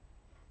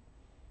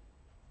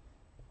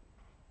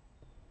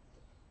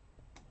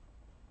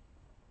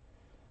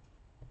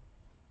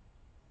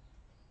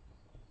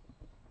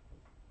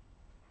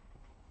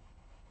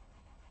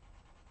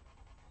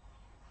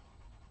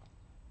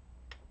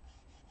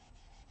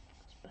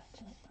 It's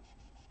better.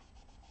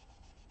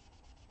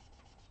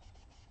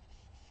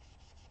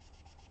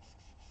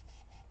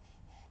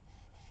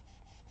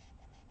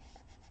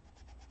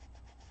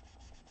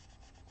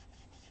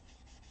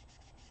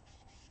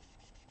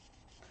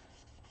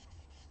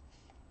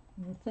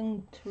 The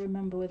thing to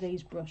remember with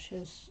these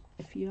brushes,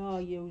 if you are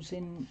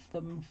using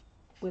them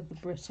with the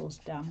bristles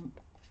damp,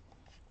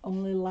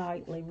 only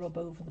lightly rub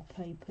over the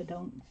paper,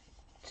 don't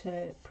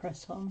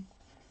press on,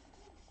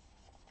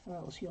 or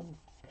else you'll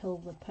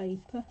pill the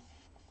paper.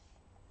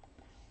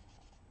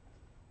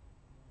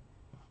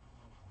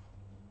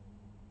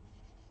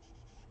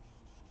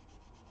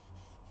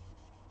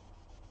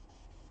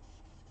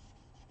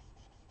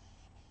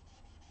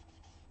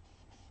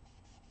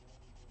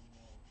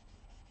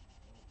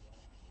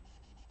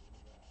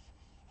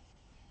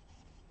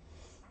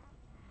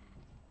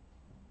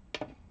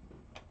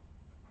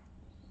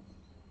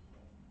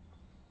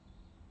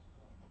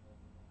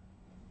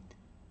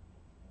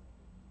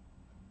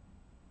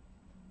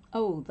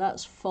 Oh,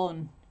 that's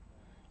fun.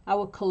 I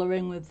was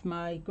colouring with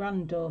my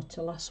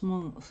granddaughter last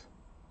month.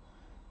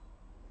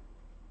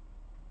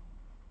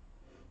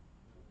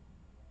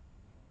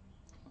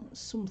 It's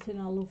something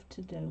I love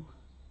to do.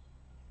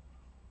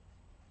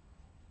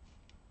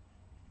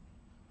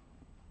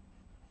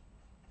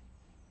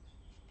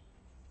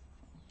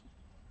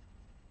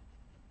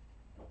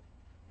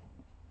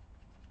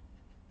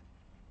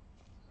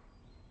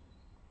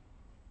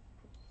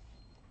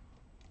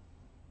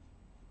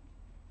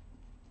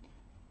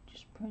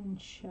 Just bring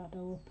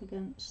shadow up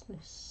against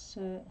this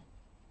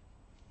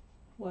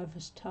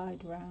whatever's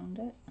tied round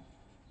it.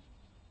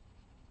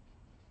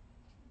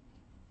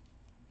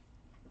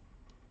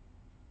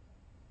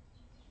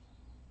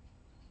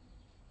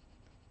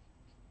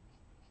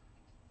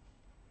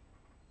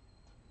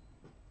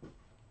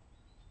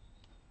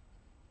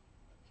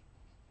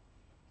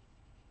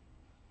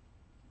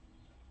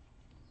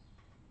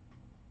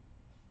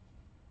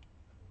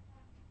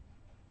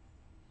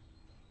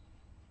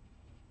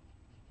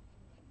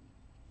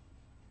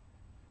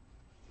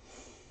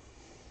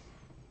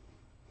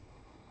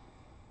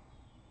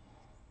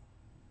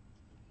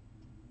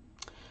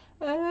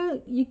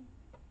 You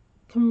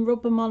can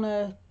rub them on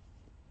a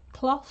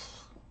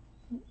cloth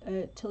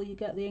till you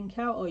get the ink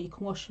out, or you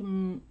can wash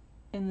them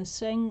in the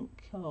sink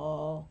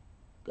or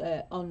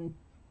on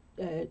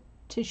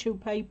tissue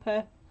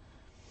paper.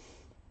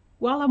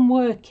 While I'm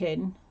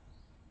working,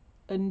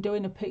 and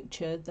doing a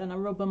picture, then I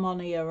rub them on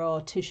here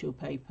or tissue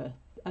paper.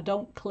 I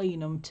don't clean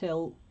them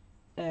till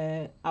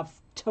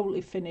I've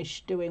totally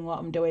finished doing what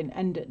I'm doing,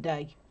 end of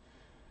day.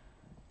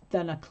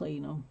 Then I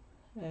clean them.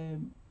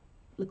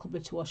 Little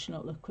bit of washing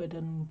up liquid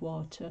and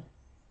water.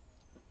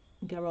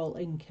 Get all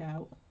ink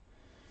out.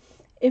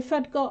 If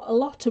I'd got a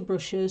lot of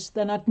brushes,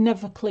 then I'd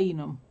never clean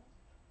them.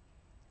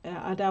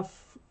 I'd have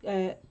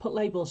put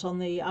labels on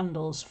the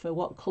handles for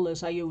what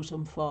colours I use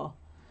them for.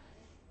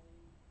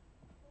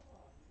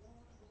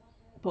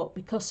 But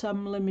because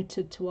I'm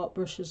limited to what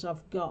brushes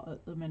I've got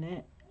at the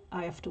minute,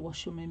 I have to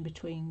wash them in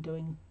between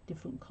doing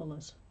different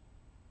colours.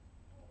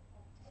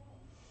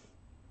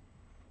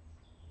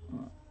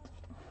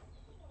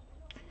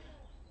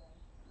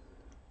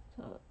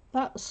 So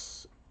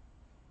that's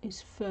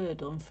his fur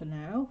done for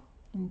now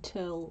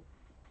until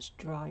it's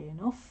dry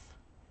enough.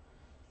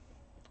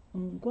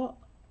 And what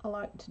I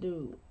like to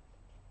do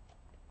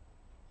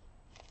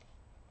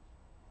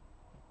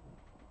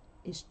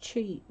is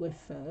cheat with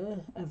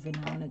fur every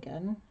now and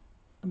again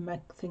and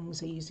make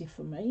things easy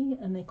for me,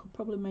 and they could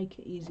probably make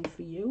it easy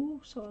for you,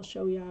 so I'll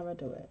show you how I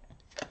do it.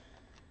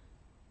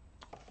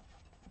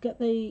 Get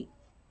the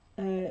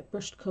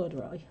brushed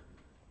corduroy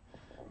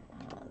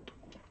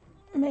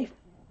and my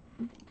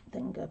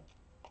finger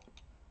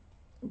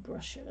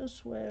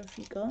brushes. Where have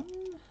you gone?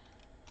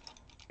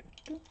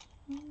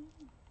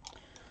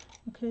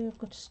 Okay, I've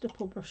got a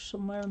stipple brush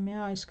somewhere and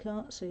my eyes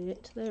can't see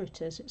it. There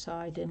it is, it's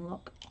hiding,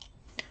 look.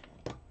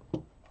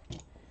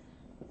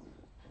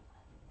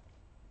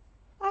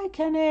 Hi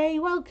Kenny,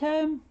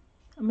 welcome.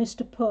 And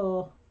Mr.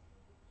 Paw.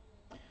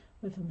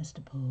 With a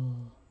Mr. Paw.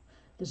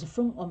 There's a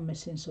front one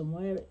missing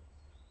somewhere.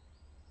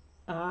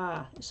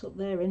 Ah, it's up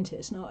there, isn't it?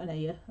 It's not an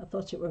ear. I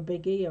thought it were a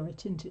big ear,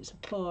 isn't it? It's a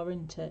paw,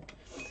 isn't it?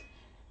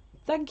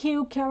 Thank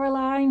you,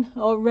 Caroline,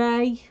 or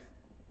Ray.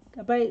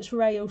 I bet it's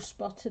Ray who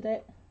spotted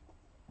it.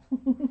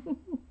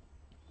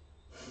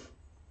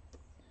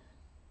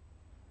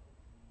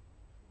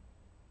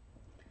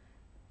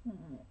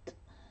 Right.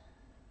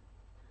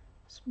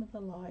 Some of the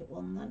light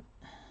one then.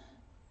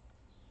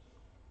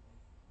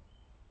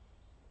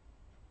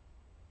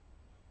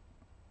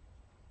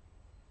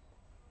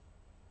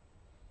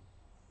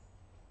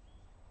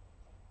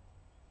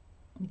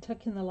 I'm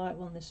taking the light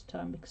one this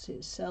time because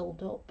it's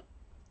celled up,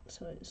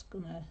 so it's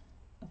gonna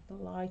have the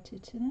light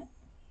in it.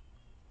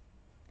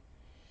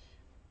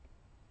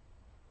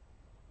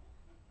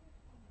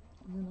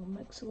 And then I'll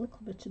mix a little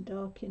bit of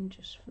dark in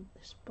just for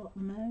this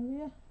bottom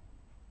area.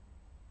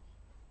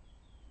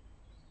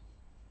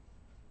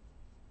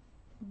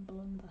 And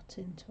blend that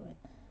into it.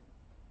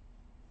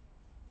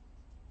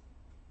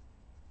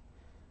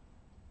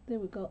 There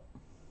we go.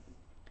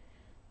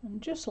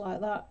 And just like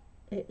that,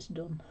 it's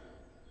done.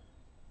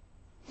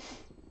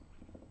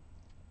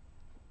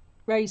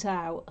 Ray's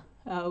out.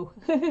 Oh,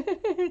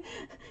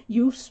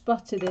 you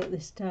spotted it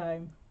this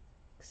time.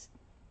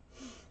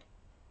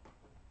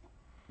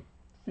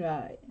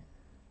 Right.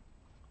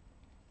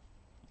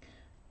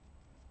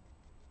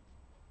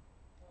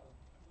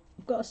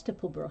 I've got a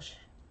stipple brush.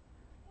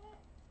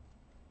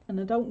 And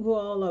I don't go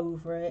all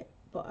over it,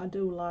 but I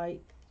do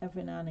like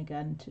every now and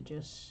again to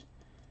just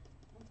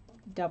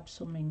dab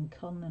some ink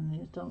on, and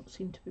you don't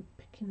seem to be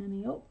picking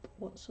any up.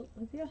 What's up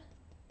with you?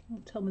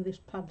 Don't tell me this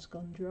pad's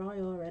gone dry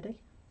already.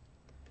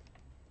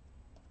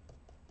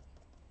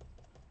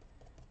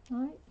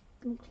 Right,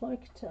 looks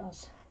like it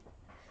has.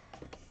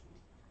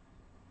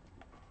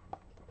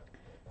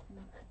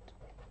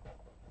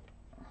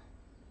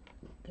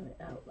 Get it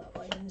out that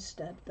way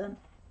instead then.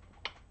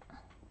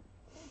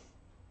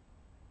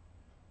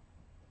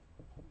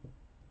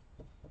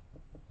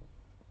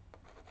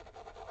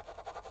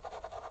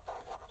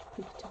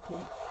 Just pick it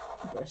up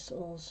in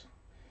bristles,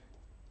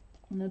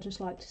 and I just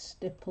like to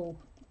stipple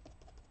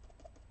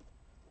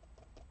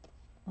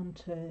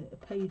onto a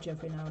page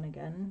every now and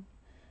again,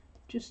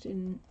 just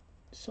in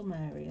some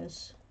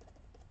areas.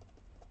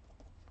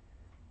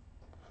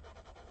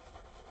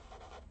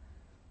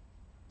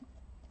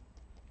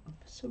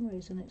 For some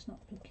reason it's not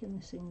picking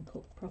this ink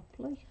up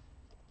properly.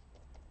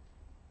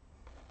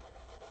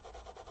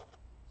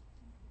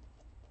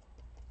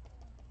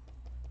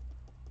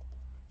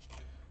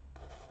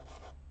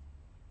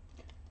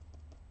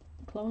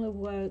 You can only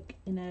work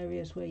in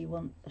areas where you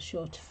want a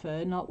shorter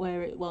fur, not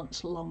where it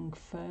wants long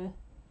fur.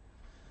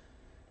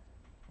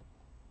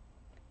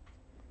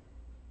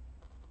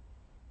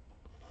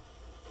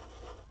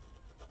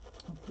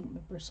 I think my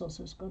bristles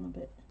has gone a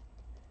bit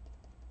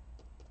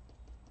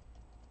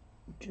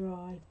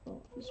dry, but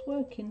it's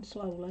working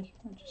slowly.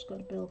 I've just got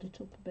to build it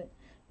up a bit.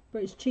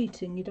 But it's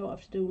cheating, you don't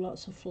have to do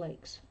lots of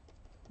flicks.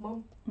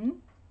 Mum?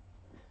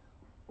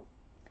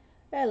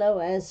 Hello,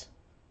 Ez.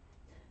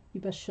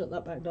 You best shut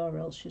that back door or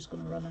else she's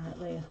going to run out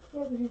there.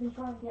 Yeah, because you've been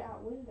trying to get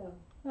out the window.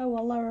 Oh,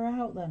 well, let her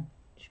out then.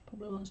 She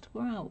probably wants to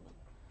go out.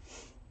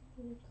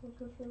 Talk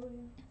her through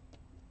here.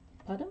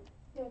 Pardon?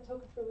 Yeah,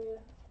 talk her through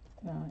here.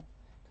 Right.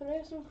 Can I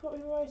have some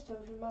Corduroy stuff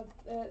in my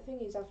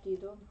thingies after you're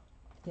done?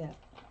 Yeah.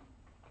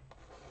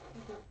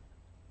 Okay.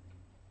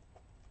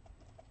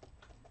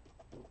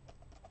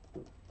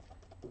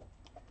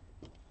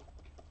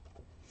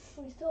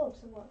 We still have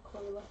some like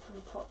colour left in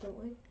the pot,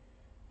 don't we?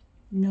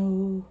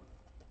 No.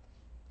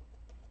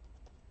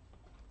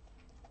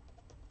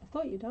 I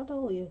thought you'd had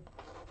all your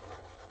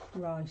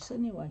rice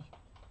anyway.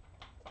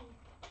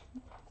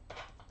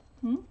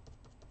 Hmm?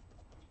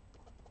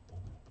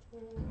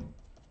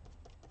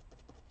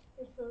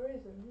 If there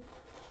isn't,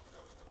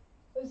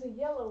 there's a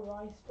yellow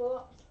rice,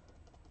 but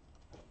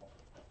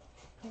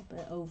A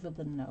bit over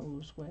the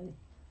nose way.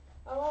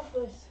 I'll have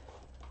this.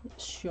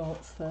 It's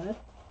short fur.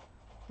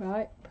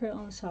 Right, put it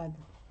on the side.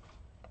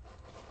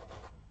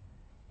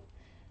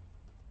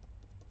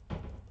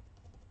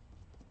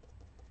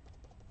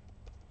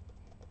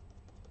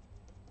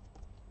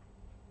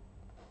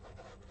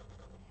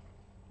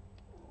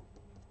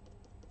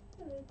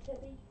 Hello,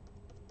 Teddy.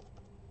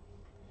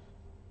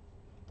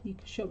 You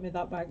can shut me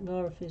that back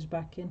door if he's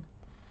back in.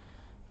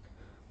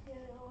 Yeah,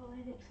 all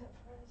in except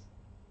for us.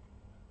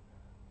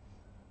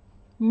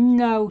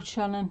 No,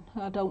 Shannon,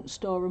 I don't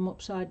store them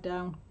upside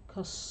down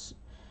because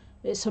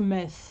it's a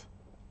myth.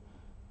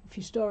 If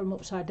you store them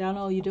upside down,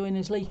 all you're doing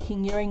is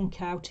leaking your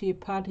ink out of your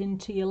pad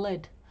into your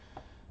lid.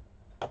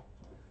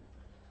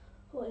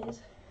 What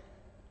is?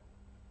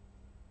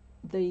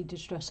 The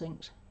distress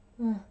inks.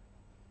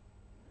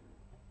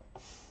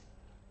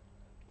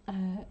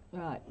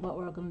 Right, what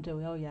were I going to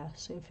do? Oh yeah,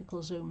 see if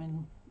it'll zoom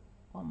in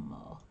one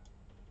more.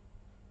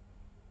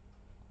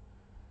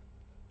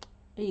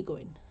 Are you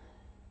going?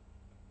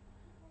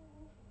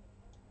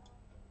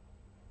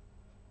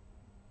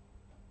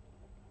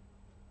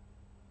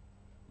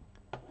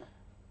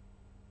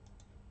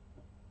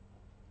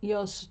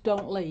 Yours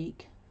don't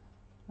leak?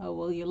 Oh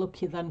well, you're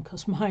lucky then,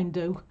 because mine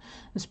do,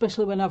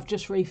 especially when I've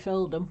just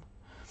refilled them.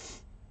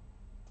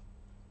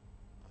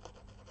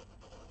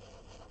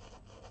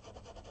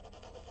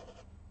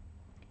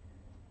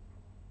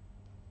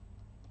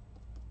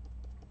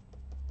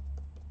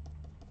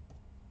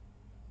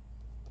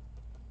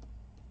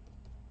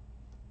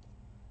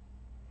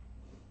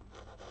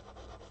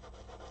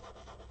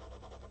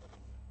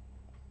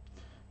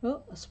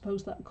 Oh, I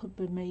suppose that could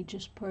be me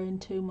just pouring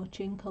too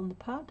much ink on the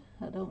pad.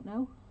 I don't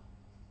know.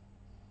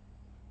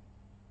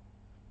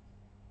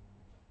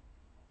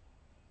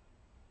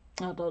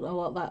 I don't know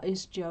what that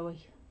is,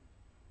 Joey.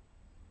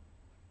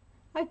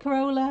 Hi,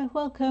 Corolla.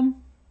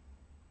 Welcome.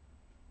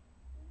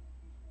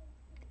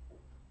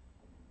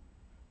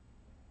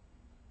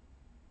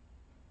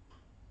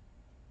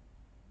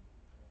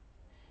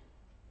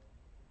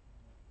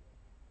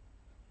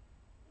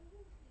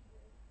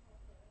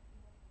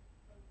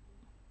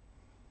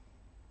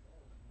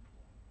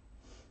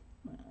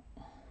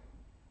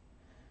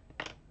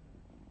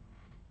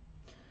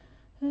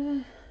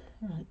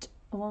 Right,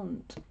 I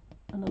want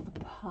another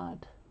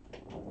pad.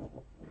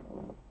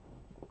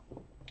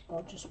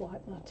 I'll just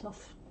wipe that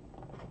off.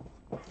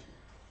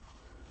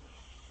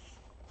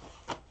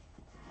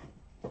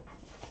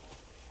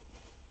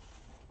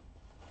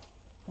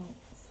 Oh,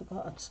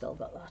 forgot I'd still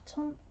got that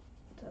on.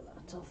 Take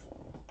that off.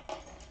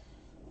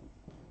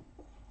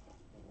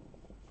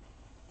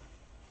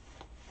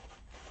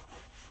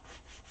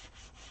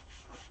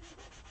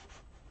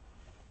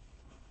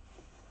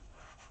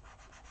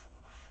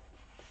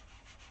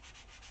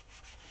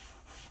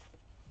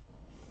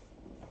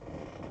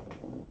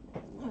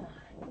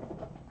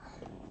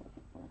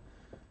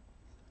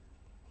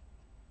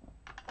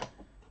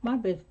 My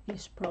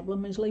biggest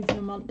problem is leaving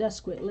them on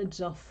desk with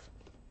lids off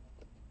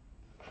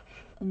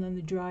and then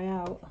they dry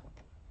out.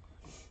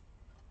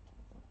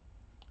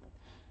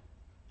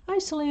 Hi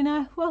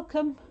Selena,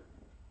 welcome.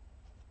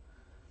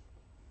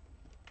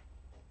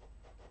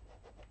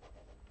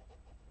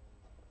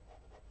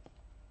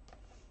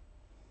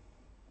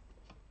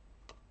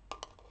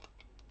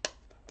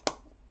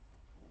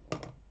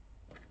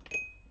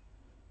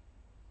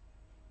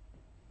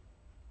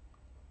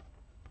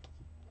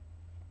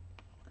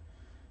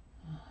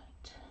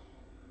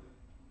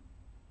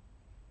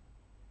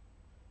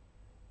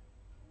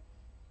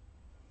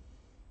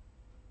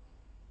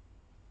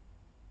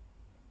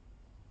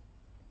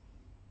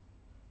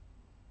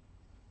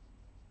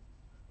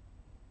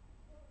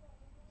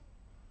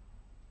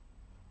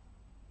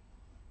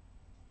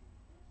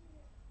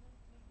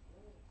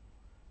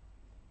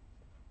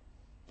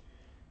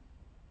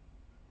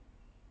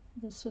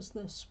 This is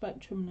the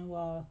Spectrum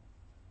Noir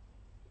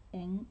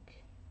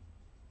ink.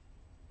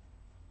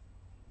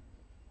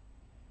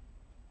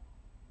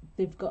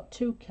 They've got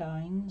two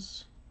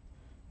kinds.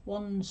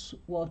 One's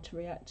water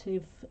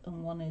reactive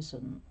and one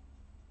isn't.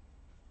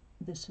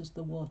 This is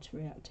the water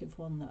reactive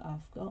one that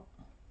I've got.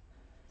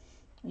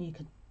 And you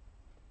can,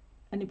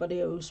 anybody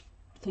who's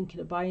thinking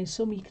of buying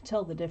some, you can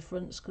tell the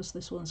difference because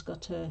this one's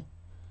got a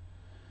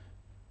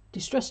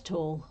distress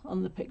tool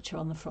on the picture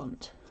on the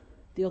front.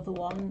 The other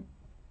one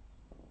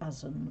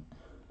hasn't.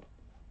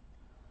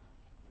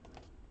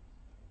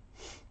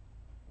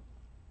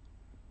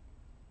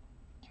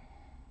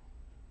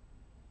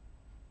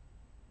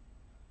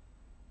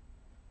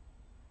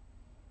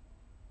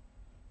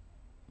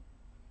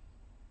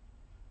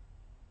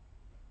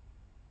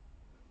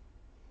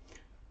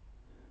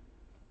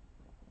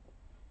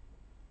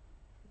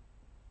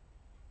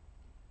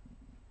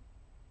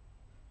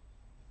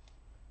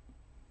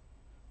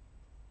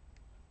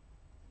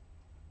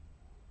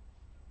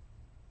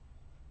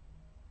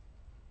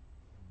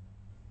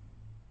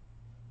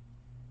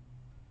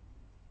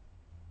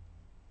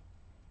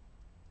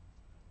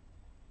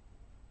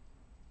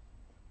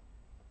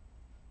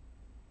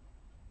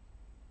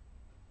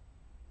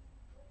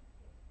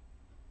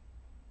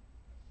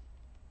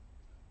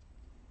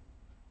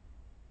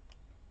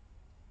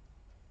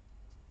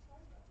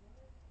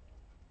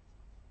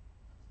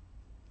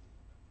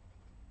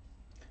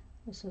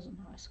 This is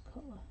a nice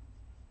colour.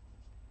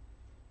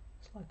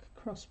 It's like a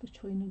cross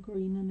between a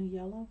green and a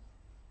yellow.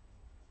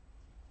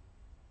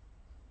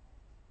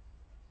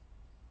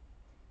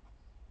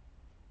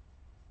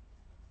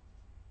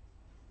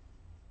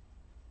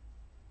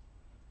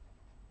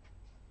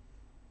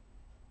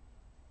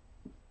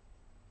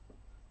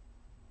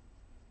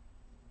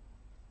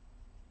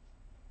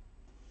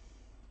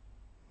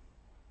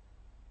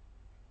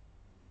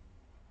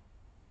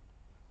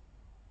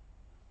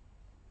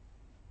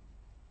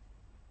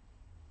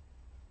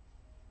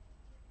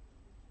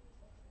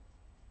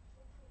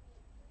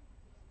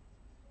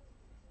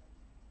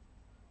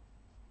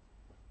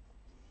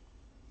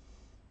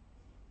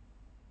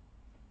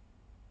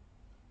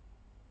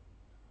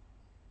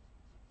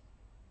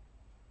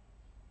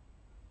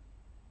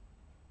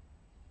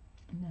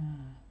 No,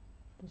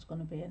 there's going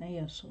to be an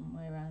ear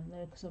somewhere around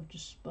there because I've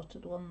just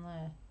spotted one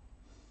there.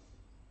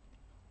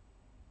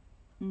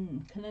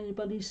 Can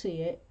anybody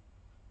see it?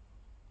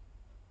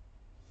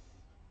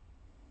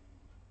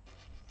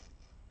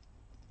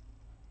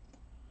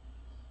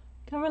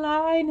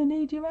 Caroline, I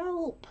need your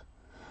help.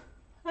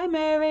 Hi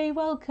Mary,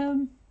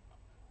 welcome.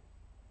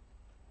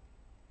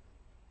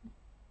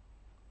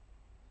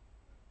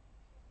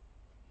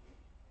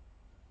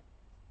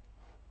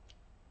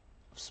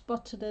 I've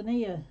spotted an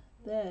ear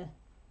there,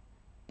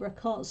 but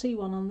I can't see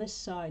one on this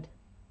side.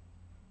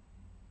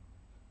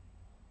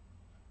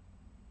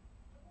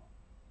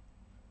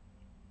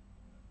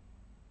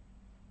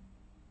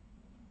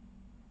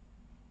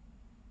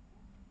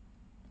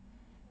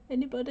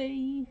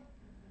 Anybody?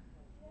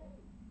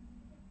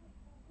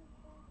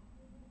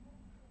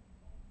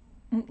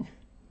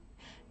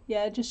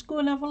 Yeah, just go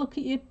and have a look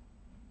at your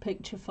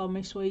picture for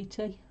me,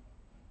 sweetie.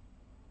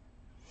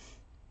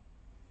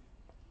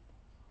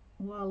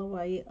 While I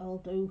wait, I'll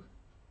do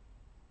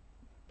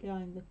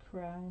behind the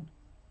crown.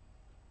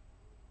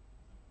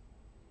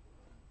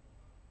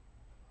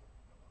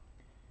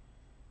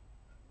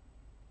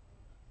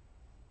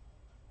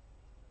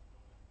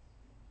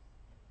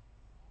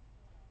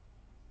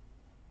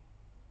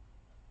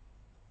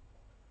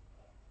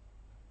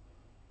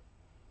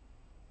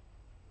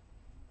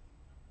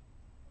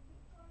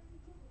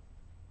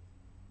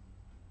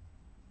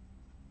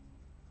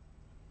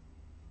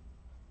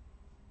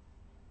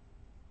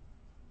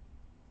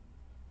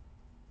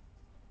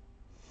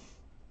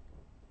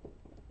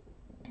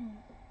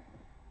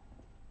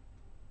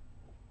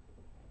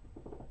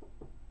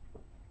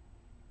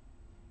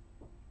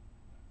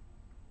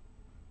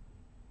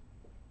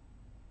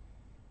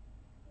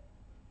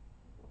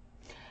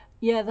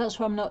 Yeah, that's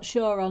what I'm not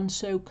sure on,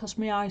 Sue, because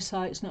my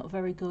eyesight's not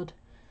very good.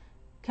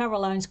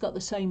 Caroline's got the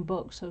same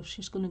book, so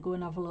she's going to go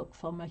and have a look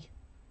for me.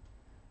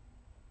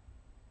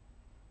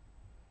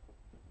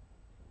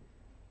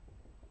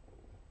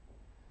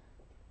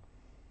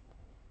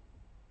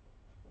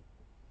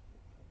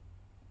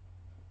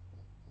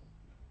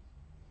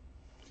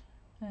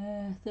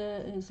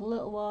 There is a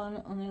little one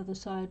on the other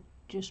side,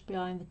 just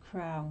behind the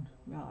crown.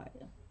 Right.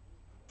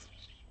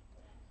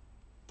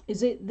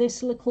 Is it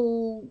this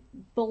little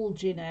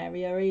bulging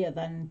area here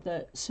then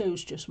that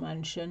Sue's just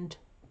mentioned?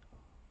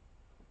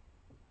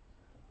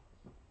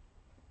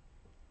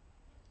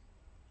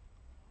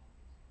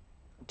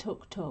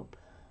 Tucked up.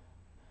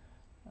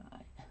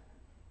 Right.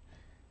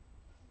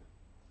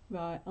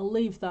 Right, I'll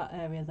leave that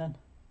area then.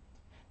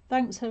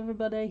 Thanks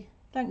everybody.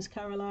 Thanks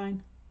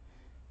Caroline.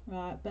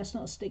 Right, best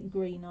not stick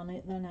green on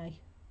it then, eh?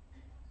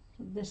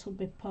 So this will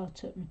be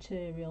part of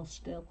material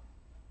still.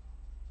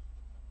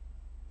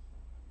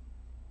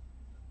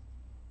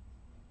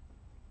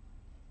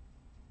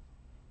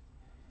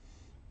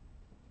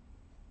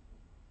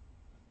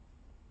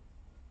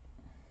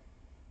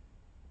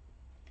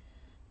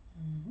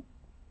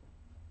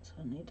 So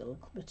I need a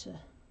little bit of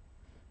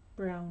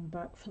brown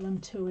back for them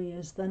two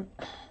ears then.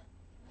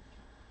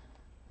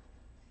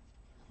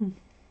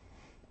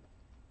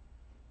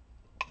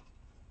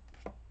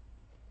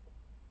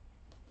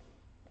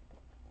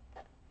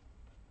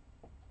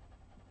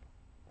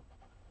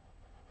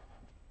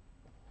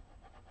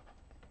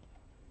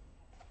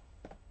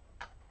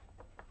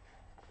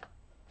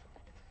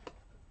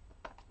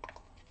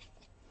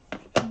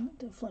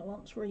 Definitely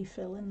wants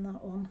refilling,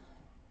 that one.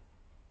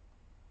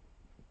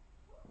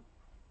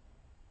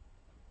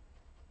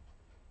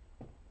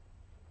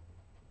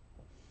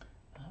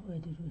 Where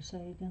did we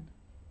say again?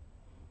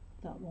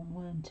 That one,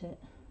 weren't it?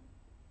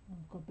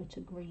 I've got a bit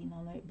of green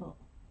on it, but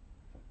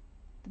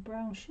the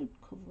brown should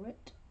cover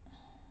it.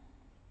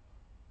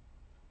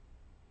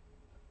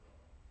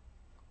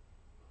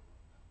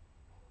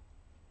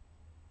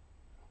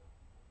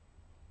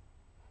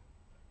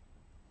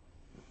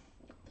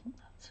 I think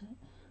that's it.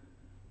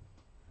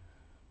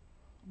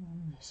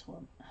 And this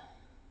one.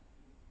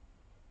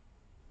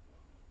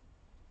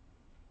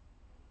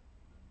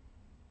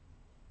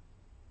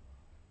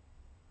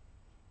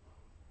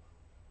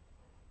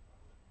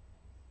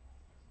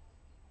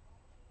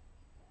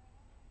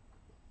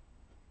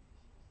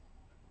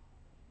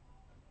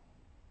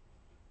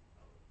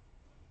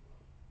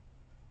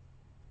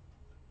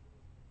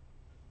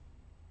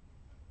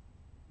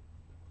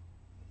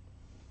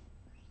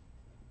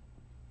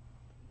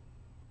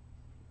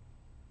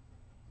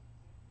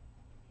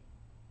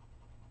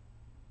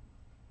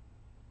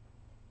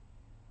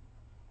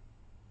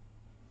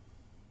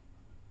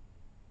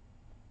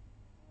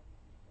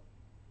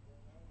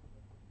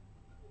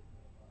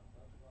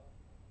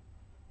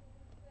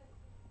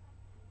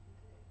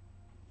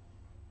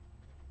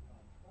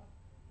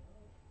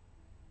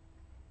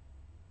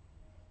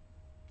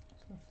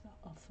 rough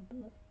that off a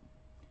bit.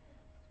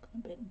 It's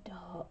gone a bit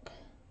dark.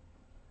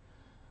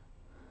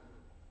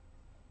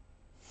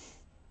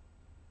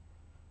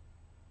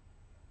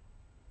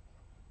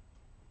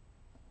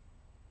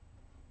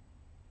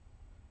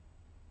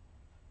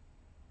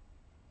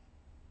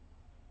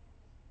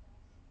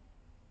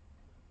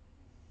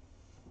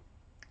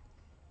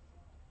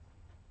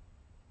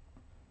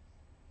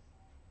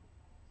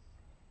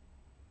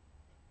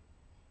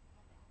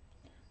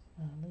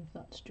 I'll leave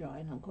that to dry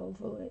and I'll go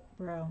over it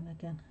brown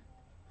again.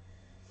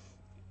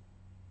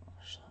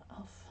 Wash that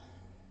off.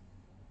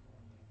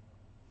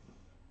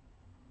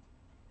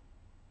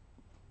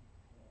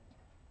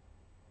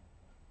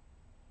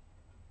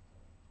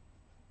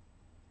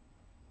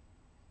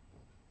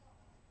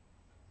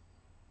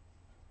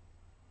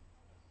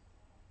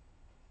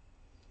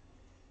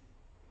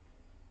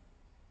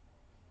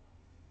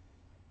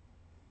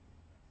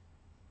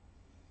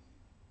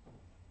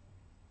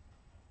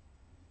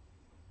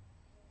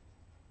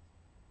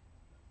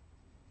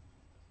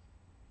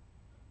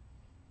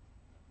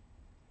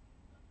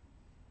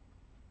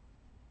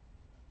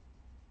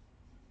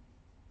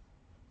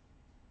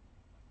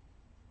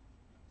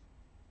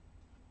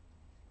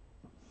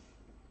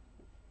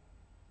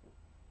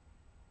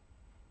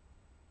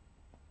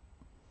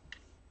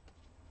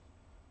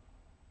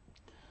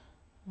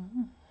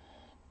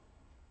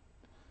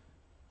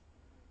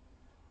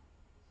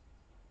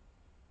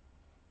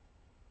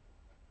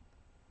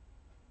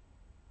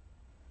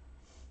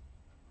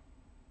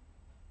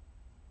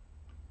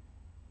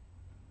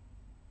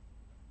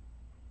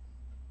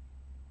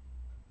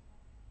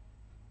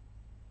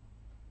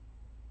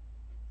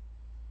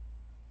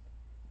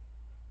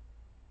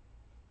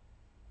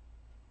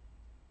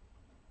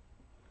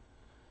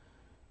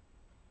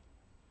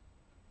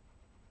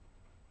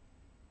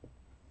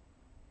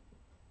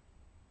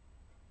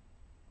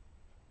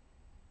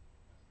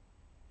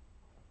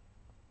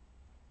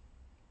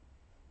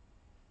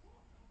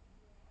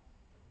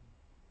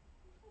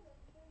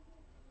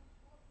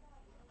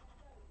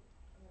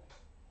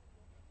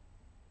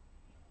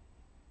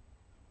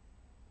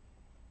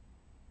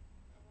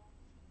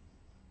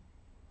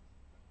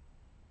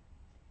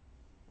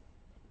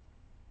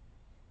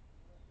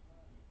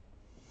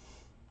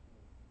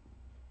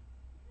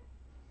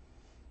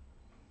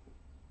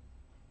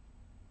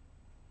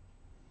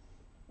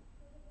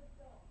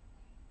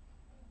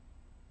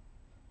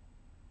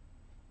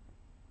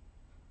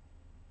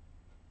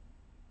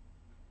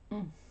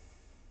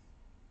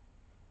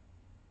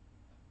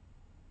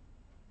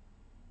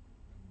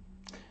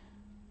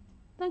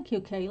 Thank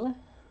you, Kayla.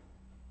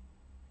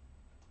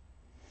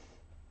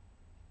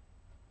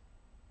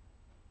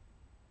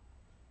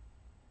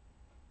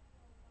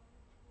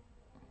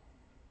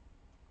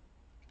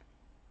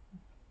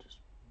 Just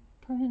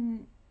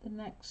print the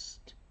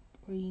next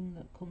green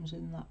that comes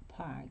in that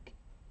pack,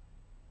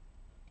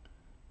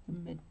 the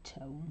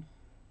mid-tone,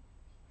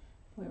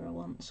 where I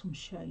want some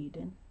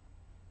shading.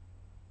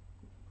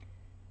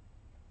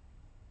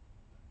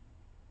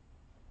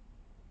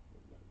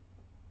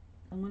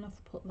 I'm going to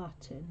have to put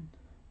that in.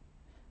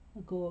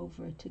 I'll go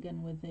over it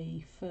again with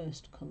the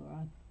first colour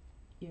I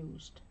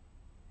used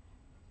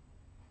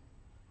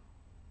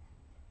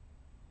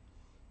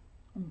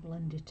and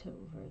blend it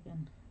over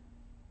again.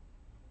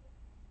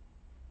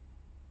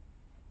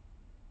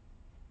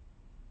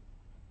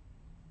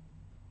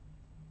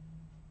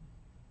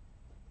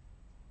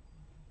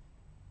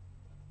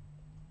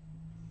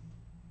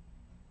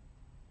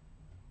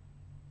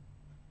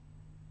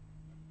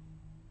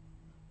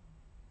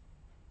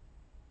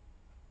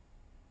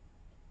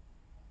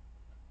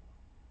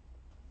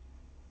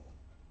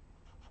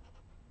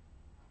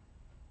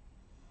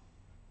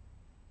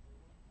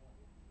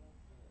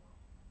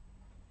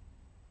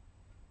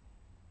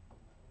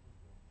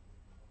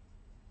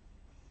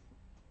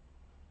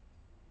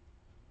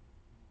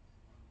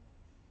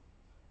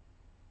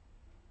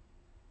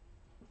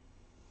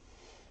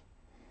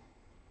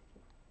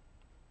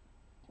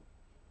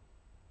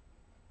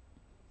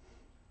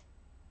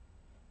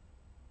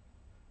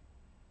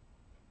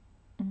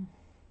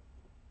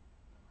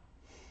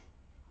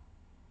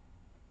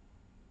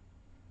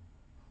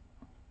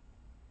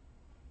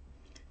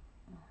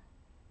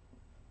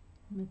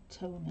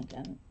 Mid-tone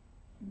again.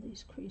 And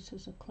these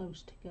creases are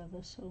close together,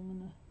 so I'm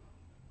going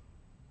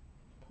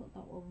to put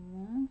that one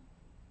there.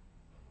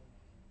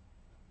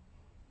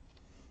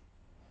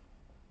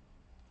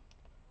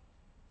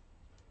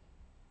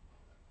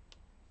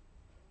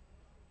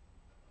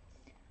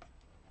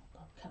 I've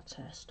got cat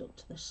hair stuck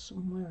to this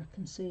somewhere. I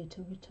can see it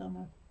every time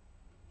I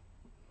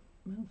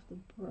move the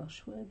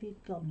brush. Where have you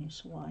gone, you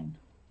swine?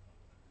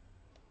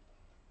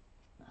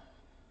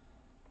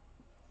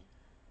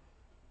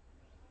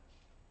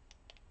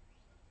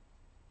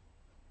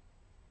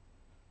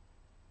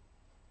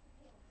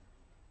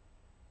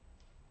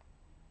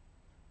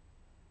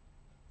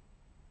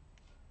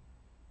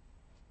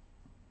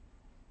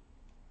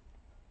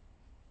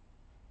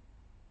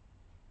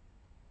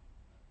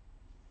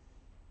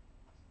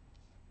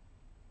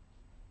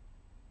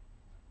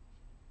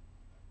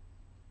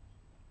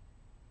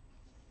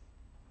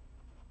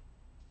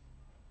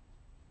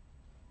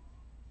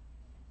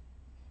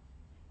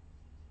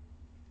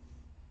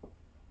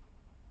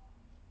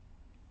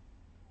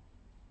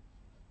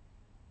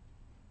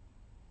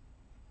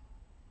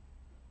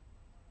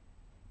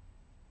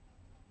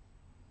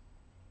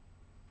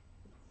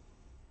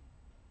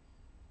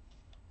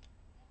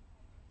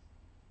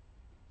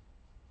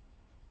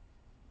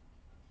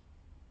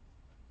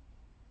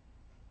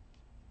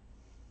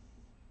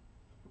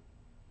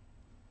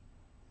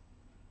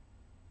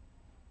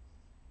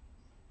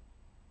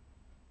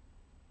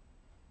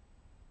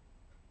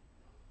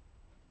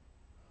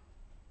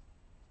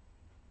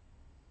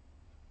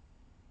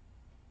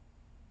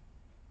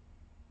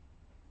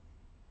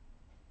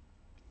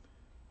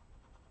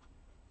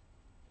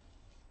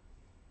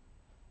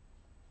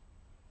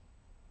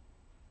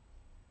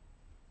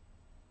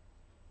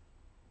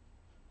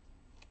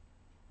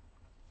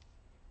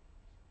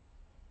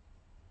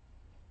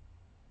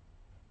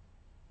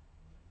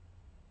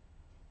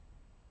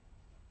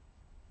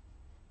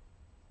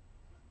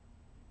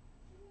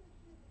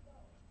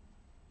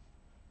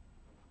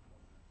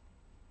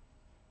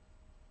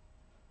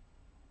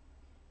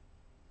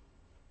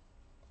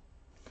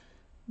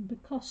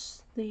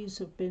 Because these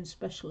have been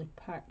specially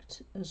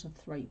packed as a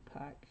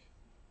 3-pack,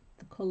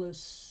 the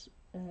colours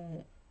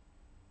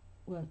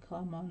work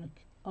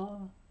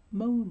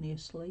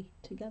harmoniously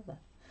together.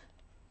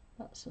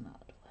 That's an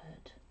odd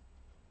word.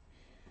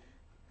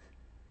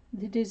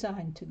 They're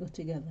designed to go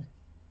together.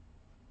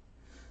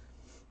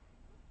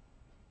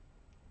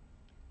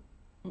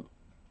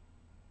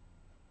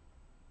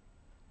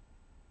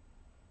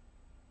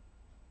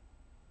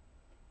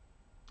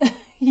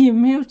 You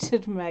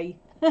muted me.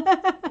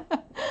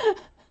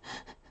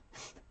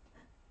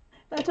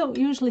 I don't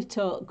usually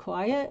talk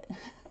quiet.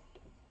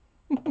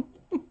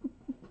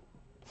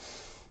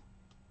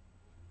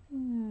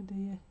 Oh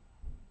dear.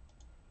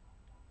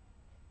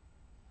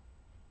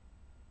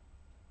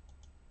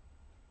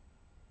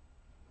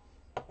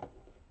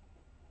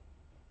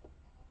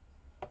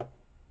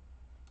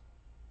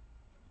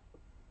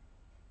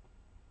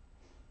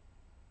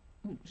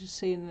 I'm just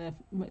seeing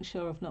make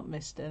sure I've not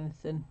missed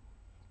anything.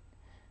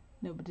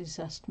 Nobody's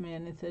asked me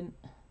anything.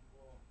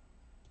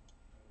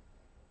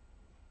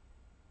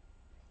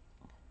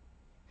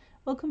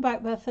 Welcome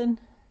back, Bethan.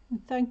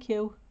 Thank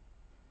you.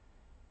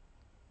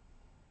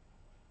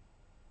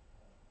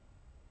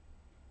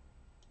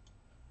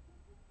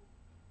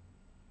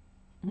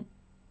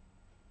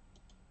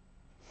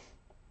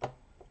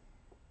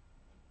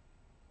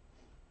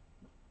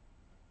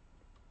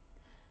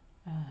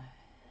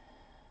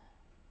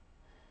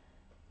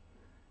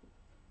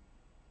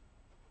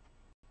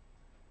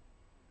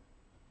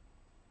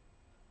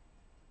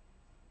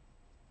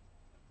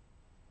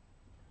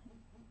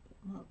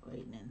 More green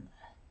in there.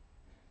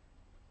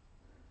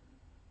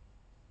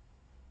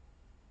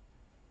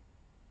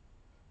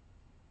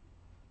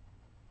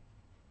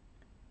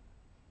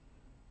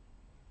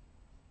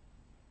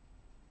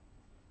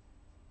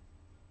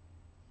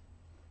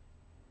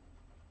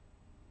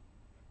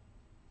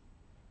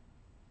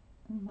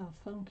 My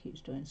phone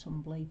keeps doing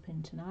some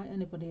bleeping tonight.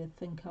 Anybody would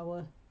think I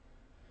were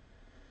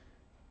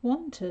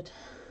wanted.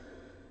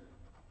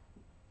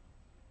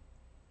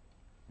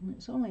 And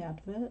it's only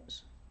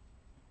adverts.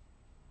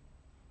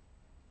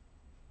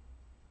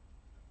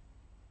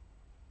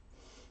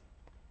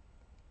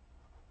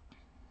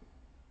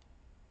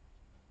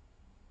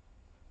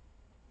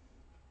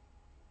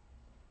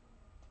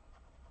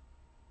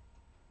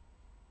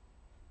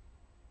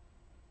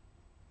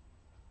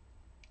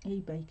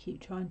 eBay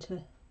keep trying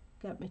to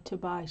get me to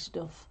buy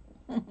stuff.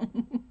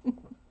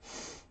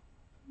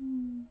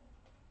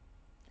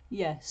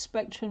 Yeah,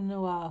 Spectrum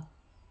Noir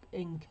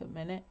ink a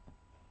minute.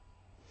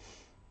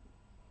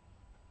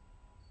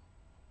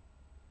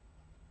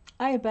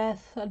 Hi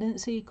Beth, I didn't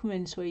see you come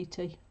in,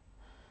 sweetie.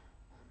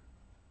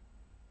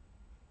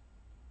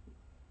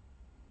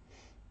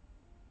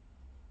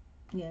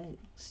 Yeah,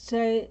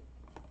 so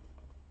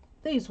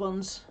these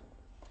ones,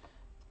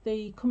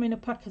 they come in a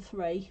pack of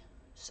 3,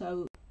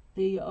 so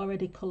they're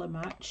already colour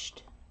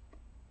matched,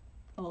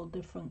 all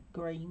different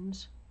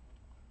greens.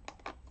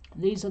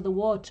 These are the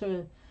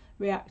water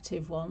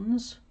reactive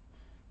ones.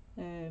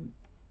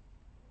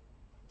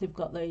 They've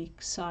got the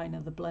sign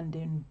of the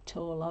blending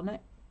tool on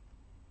it.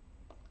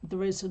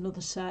 There is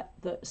another set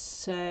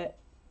that's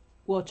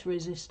water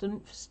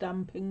resistant for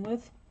stamping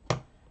with,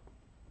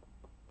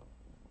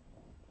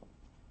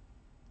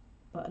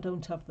 but I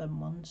don't have them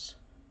ones.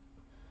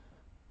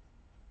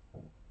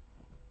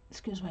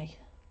 Excuse me.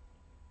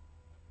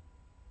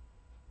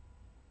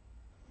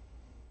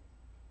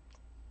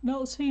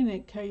 Not seen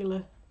it,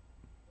 Kayla.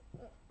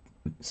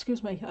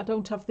 Excuse me, I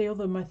don't have the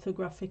other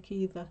methographic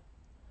either.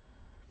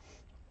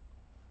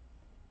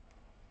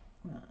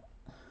 Right.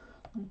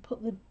 I'm going to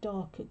put the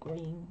darker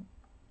green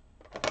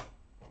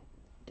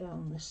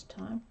down this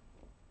time.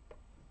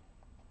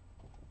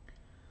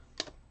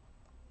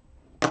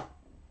 I'm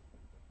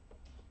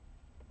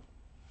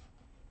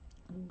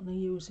going to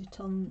use it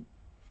on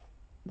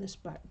this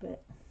back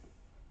bit.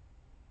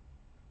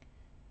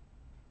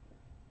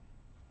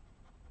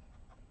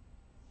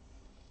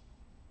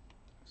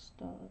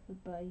 Start at the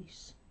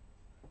base.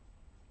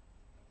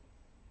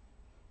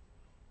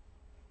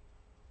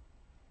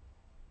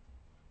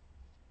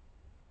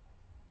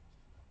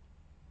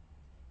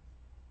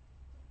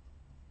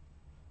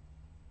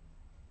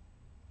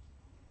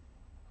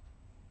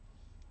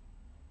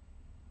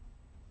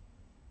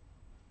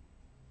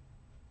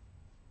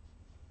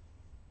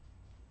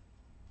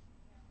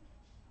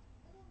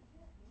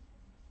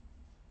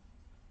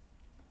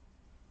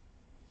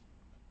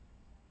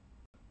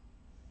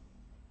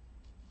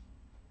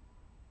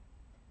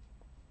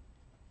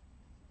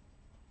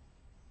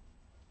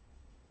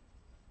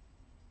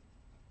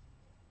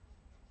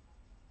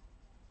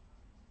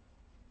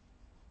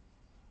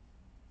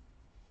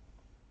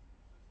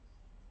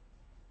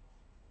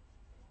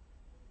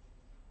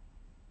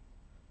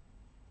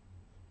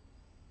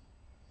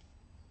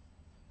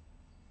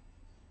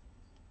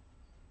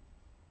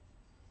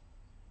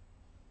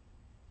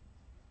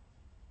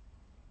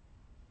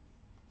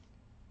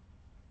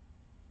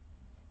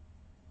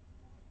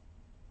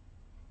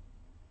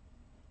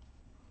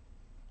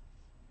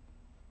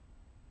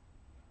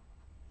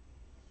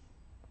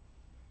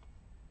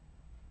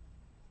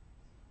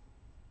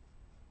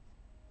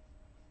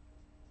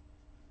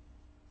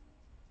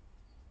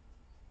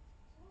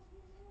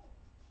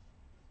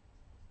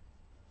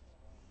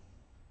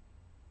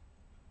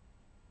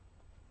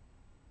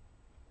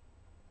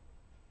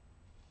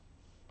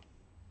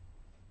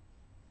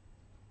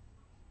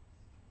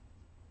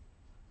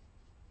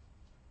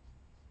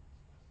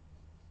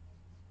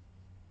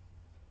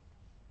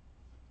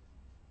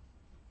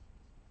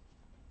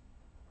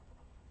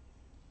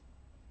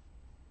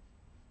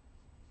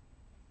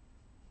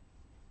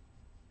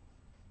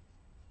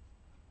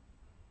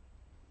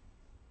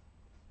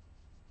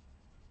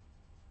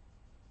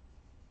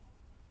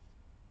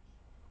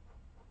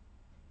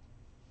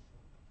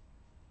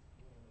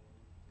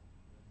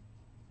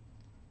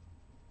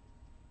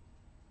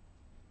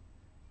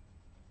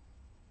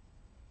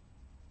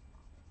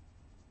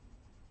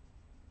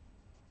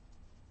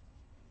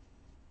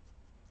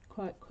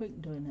 quite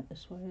quick doing it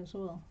this way as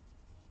well.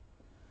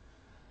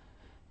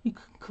 You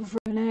can cover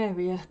an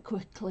area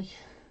quickly.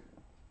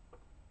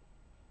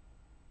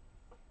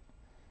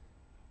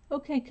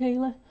 Okay,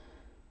 Kayla.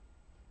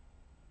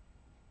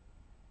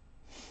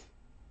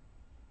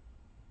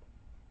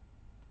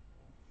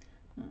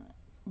 Right,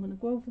 I'm going to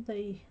go over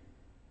the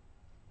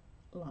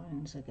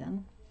lines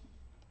again,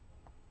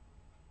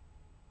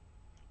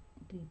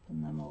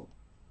 deepen them up.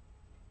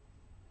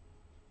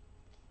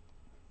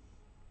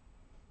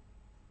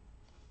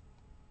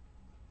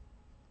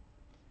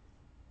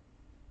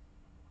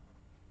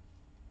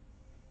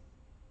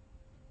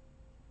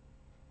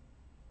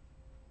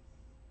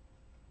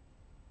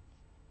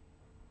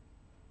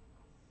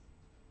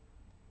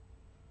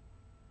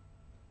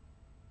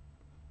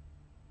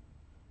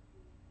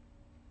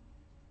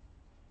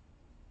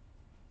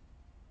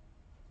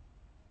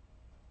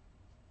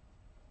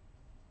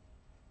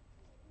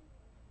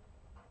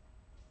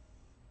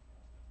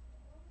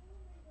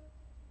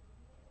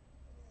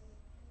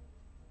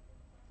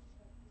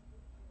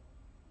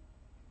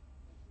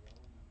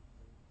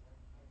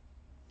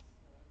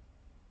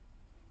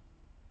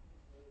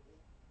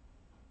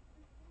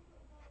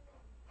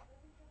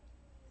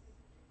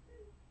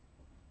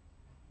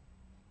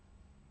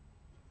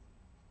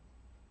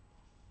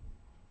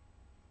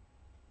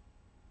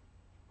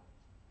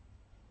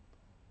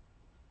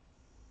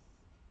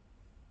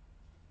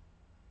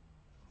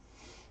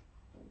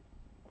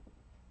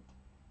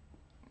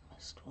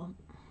 Missed one.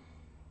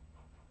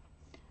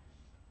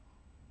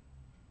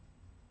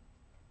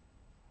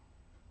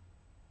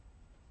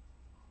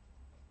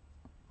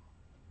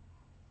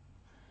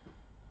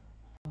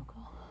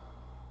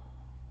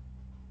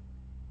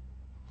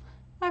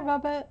 Hi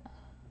Robert,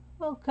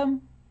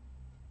 welcome.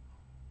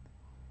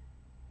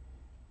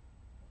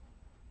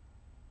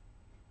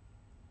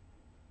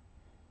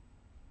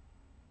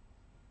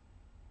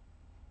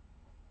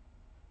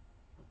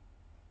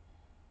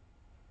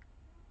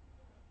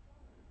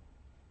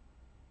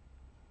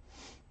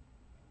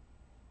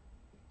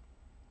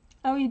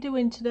 How are you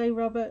doing today,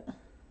 Robert?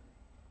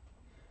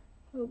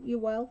 Hope you're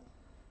well.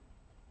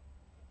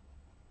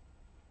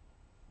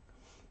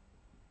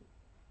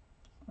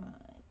 Right,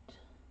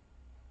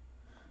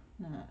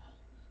 now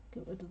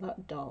get rid of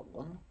that dark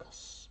one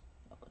because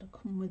I'm going to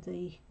come with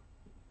the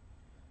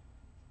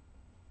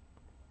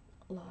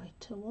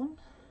lighter one.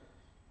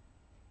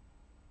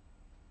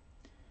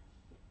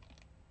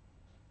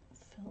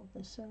 Fill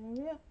this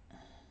area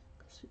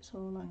because it's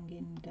all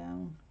hanging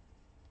down.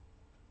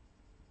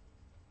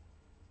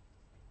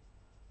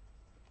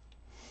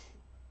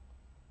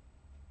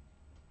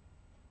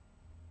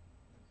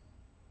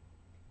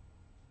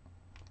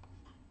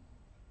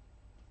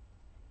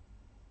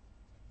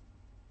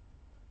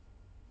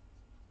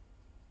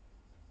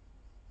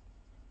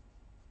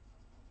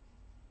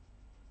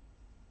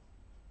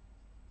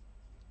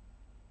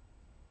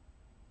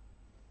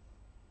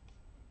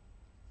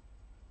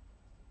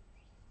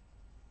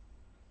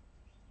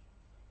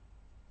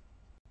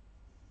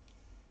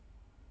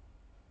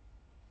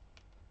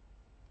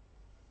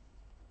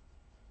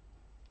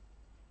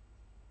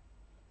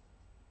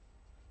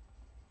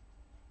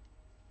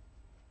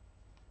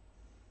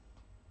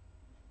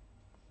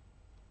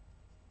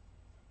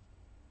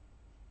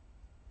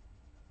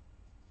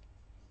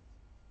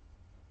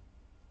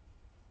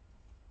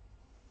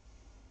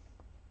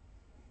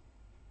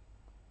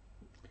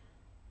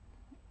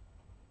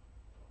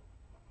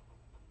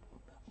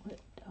 Bit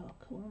darker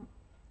one.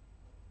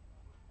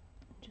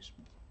 Just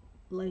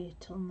lay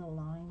it on the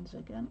lines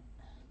again.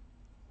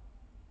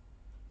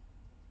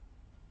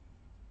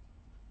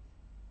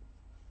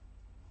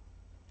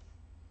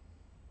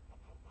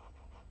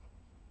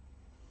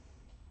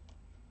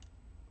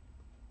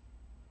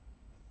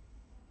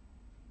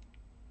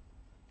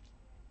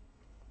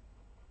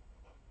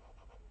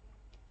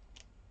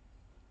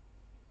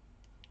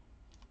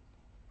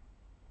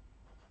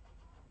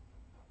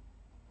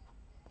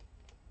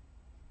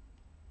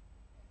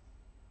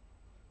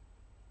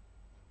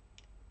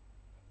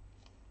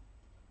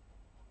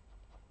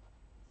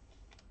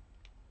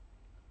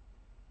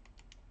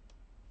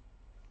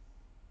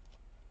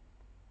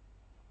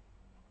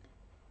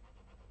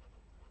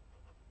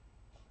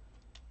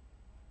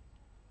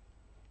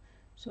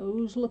 So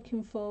who's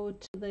looking forward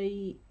to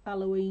the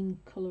Halloween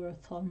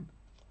colour-a-thon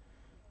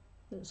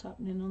that's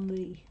happening on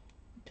the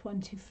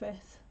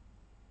 25th?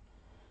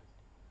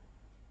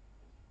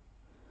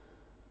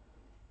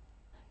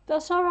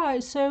 That's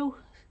alright, so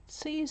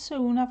see you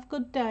soon, have a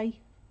good day.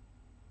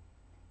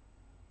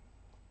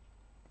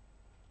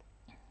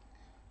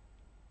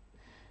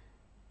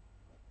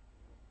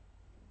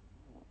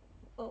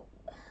 Oh.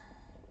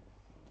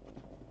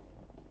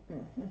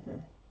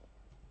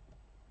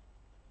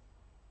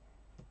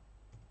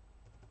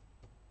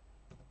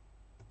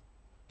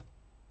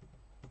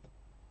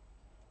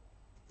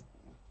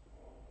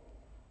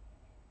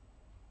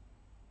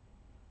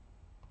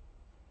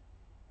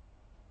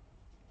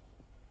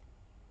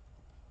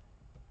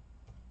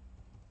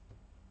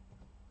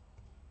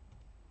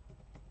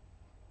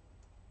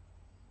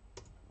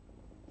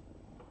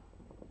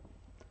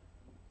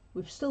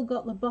 We've still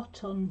got the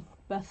bot on,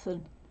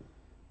 Bethan.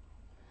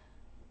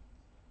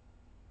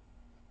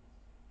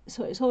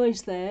 So it's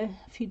always there.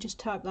 If you just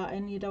type that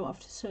in, you don't have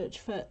to search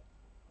for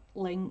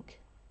link.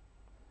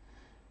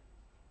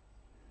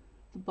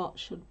 The bot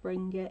should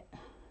bring it.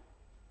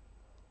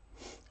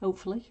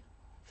 Hopefully,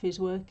 if he's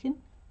working.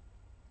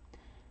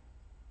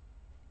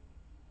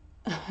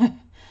 Have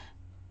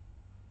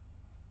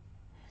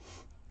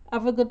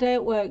a good day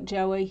at work,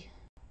 Joey.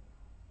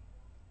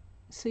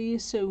 See you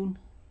soon.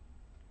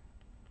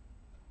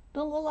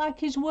 Don't look like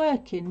he's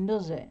working,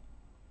 does it?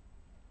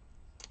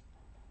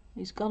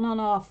 He's gone on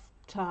half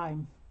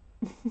time.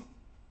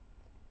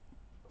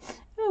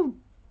 Oh,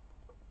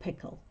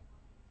 pickle.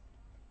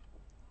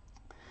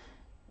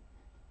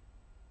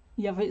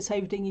 You have it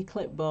saved in your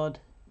clipboard.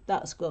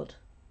 That's good.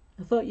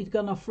 I thought you'd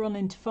gone off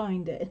running to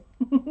find it.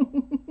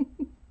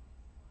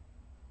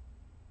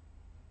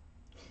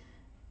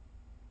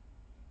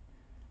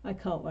 I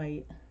can't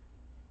wait.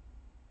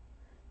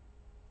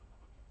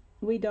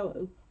 We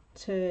don't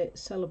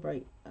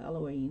celebrate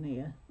Halloween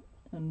here,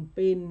 and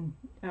being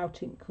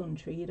out in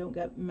country, you don't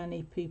get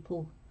many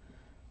people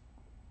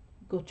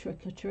go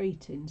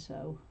trick-or-treating,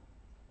 so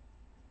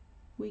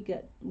we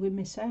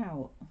miss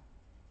out.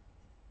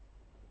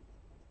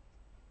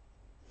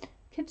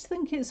 Kids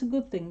think it's a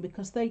good thing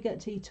because they get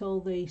to eat all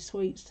the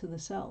sweets to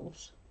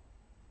themselves.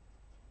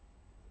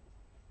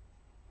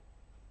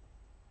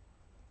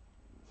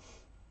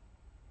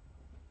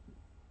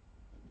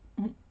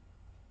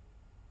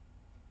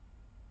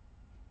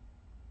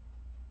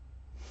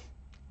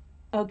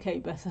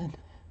 Okay, Bethan.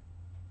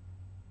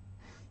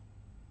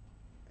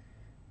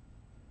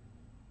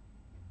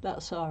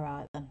 That's all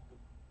right then.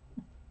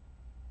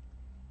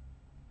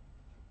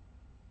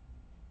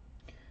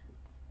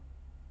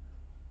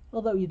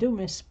 Although you do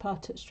miss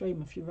part of the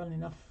stream if you're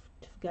running off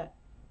to forget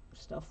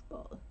stuff,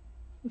 but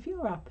if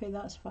you're happy,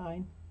 that's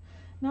fine.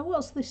 Now,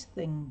 what's this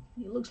thing?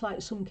 It looks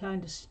like some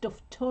kind of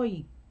stuffed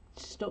toy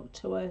stuck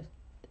to a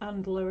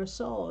handle or a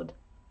sword.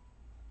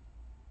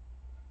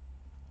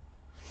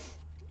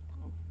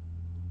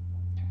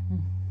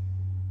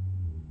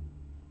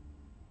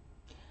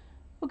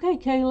 Okay,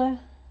 Kayla,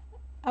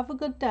 have a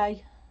good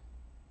day.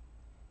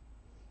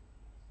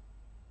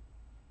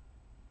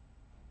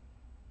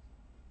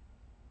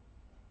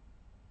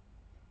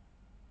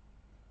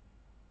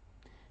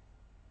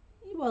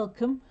 You're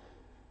welcome.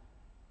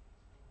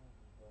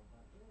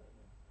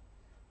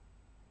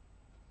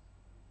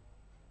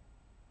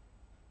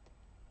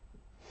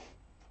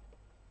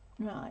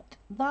 Right,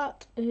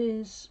 that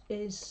is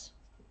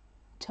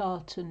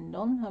tartan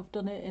done. I've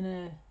done it in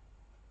a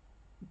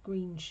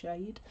green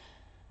shade.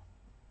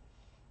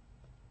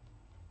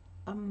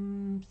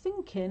 I'm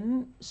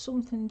thinking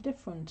something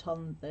different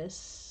on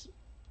this.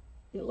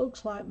 It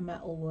looks like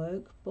metal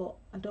work, but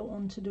I don't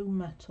want to do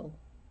metal.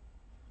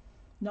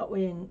 Not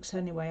with inks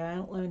anyway. I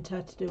haven't learned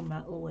how to do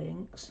metal with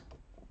inks.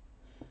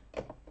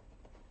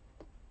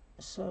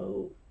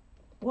 So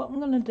what I'm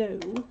going to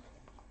do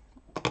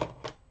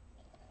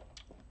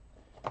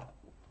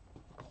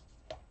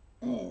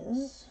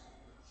is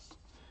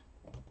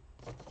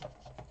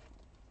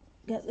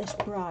get this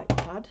bright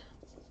pad,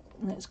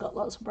 and it's got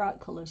lots of bright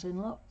colours in,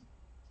 look.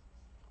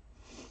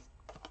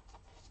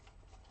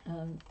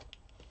 And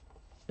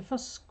if I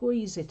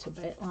squeeze it a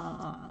bit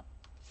like that,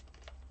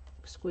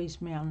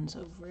 squeeze my hands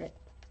over it,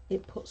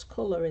 it puts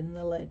colour in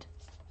the lid.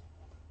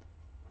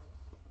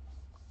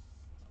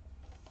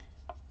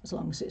 As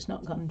long as it's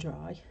not gone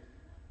dry,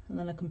 and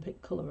then I can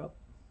pick colour up.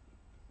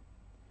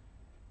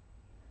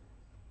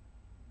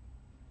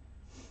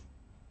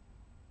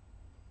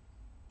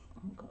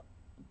 I've got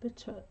a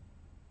bit of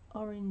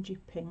orangey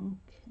pink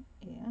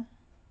here.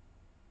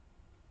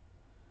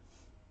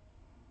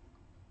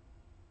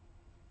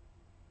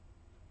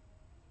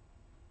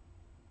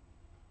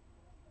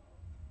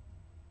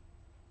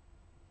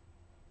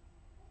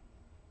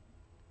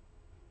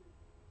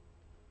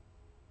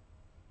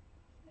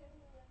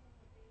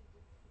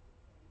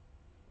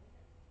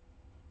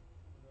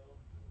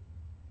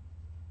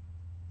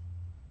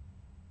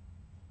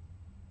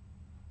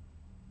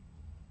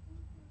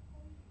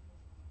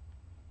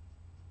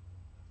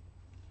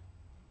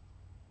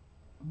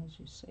 As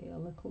you see, a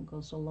little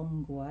goes a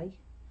long way,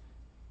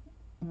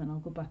 and then I'll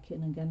go back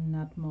in again and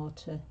add more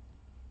to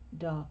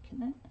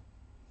darken it.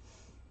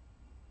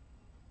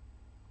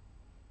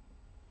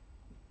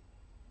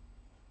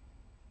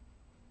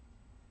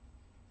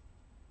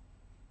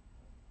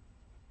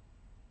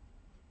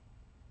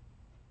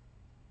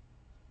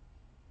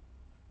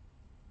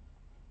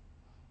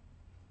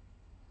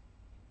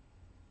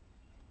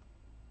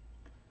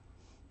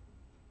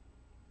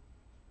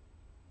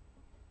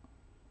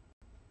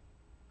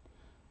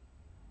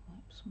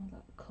 Some of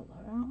that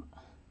colour out,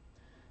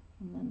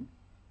 and then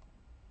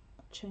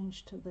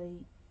change to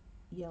the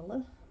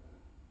yellow,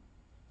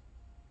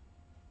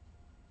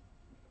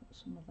 put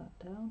some of that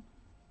down,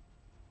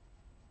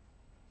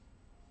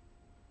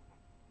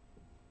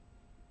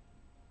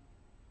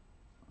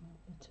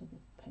 a bit of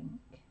the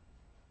pink.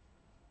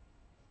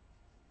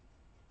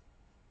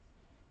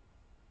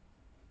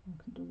 I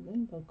do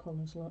rainbow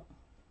colours, look,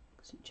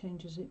 because it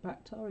changes it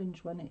back to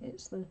orange when it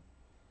hits the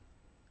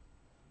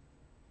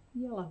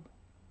yellow.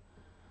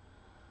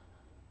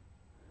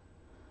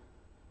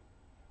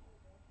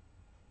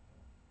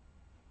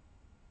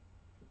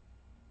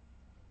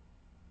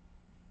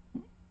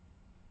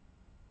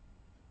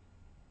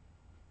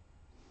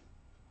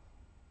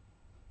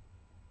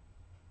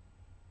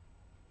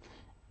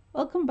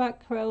 Welcome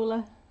back,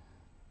 Corolla.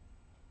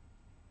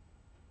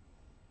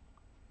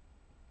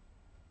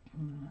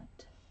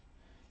 Right.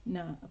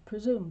 Now, I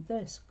presume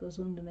this goes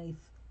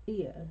underneath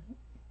here,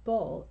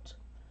 but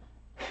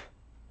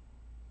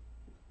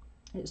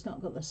it's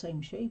not got the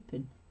same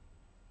shaping.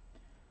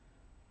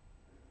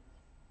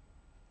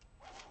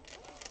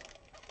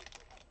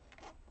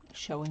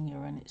 Showing you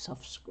when it's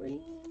off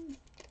screen.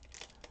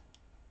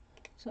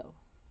 So,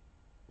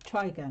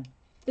 try again.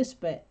 This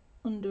bit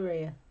under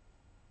here,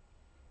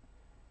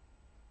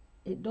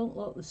 it don't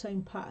look the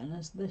same pattern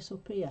as this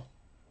up here,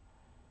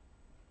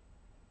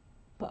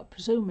 but I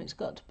presume it's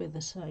got to be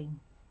the same,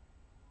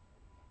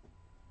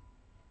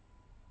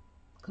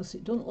 because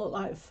it doesn't look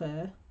like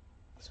fur,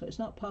 so it's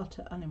not part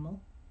of animal,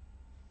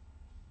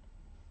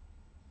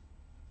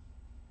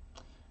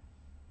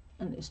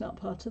 and it's not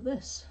part of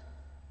this,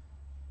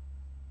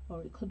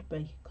 or it could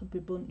be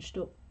bunched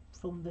up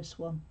from this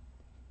one.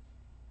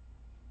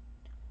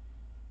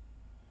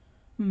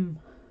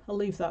 I'll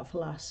leave that for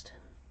last.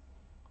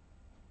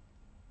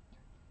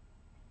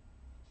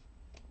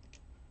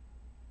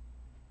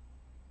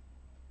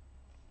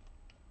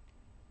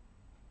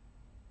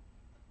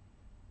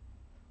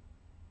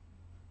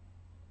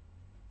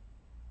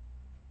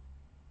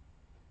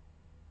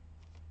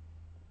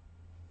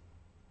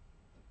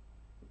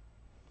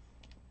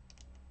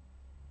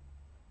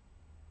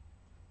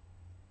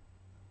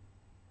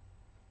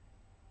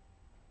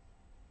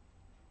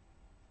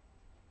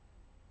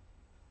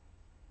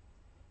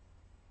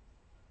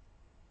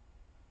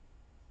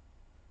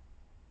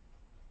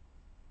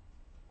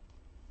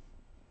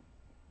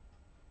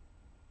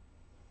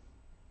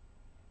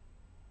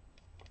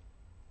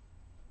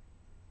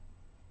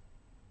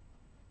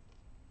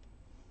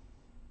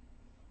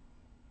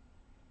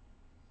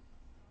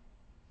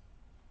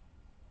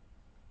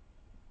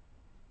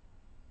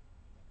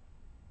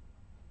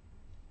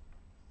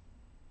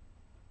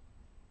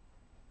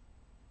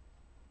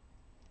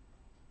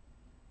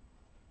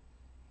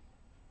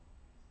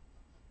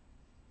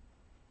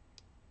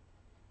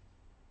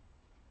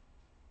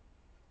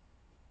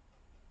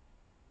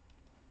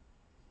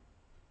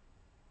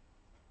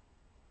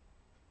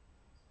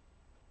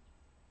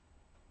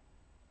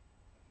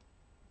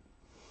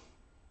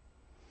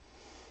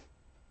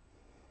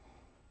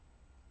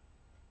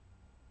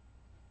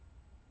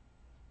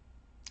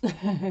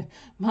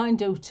 Mine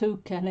do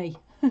too, Kenny.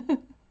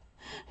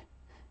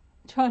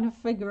 Trying to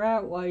figure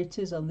out why it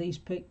is on these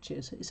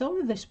pictures. It's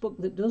only this book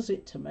that does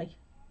it to me.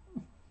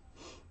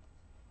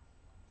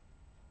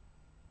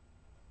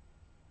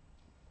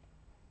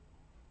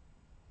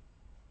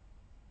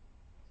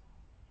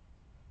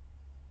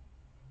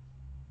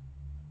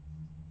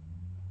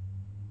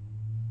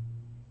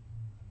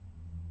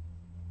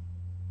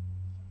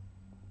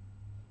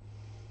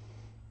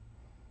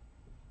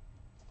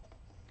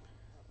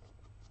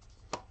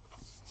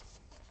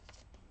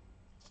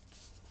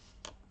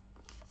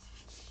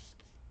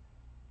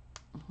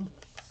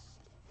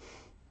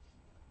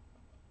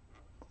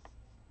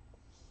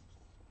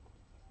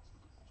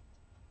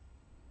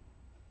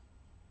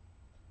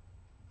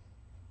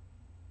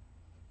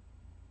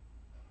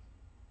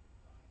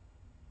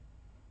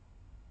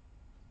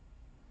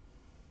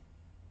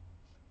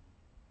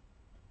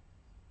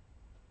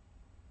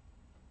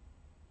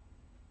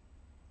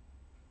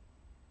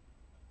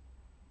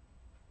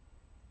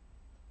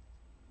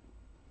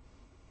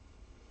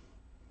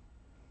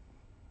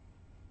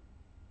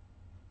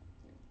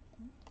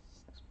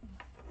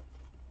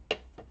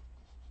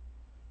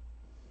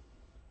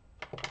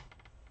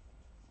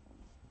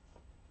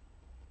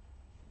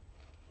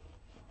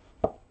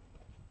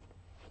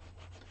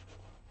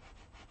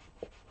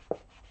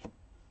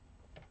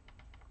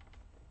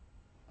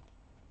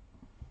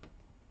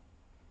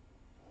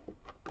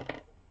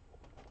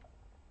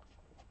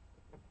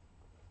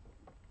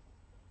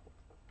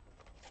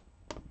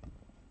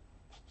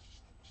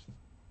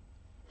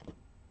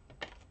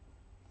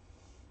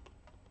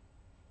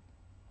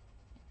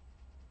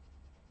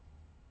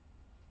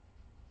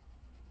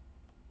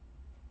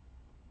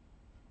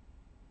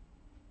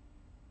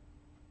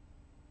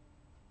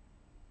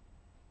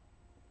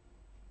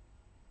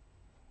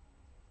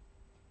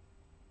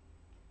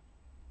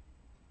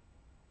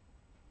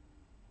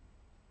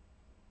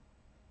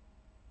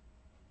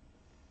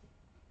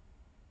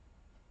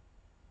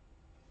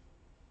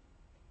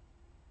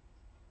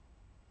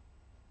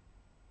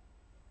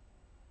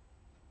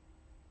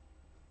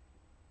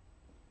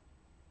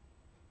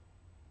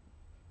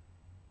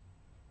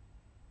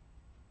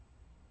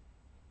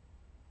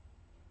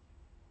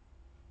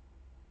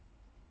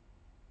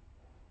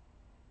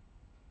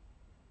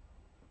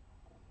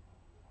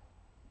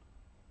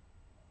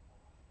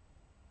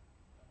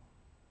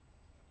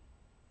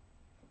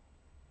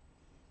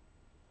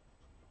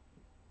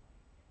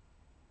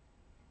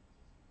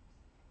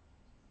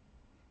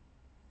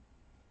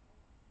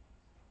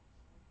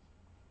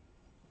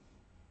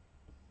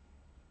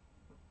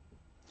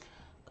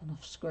 Gone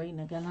off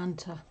screen again,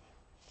 haven't I?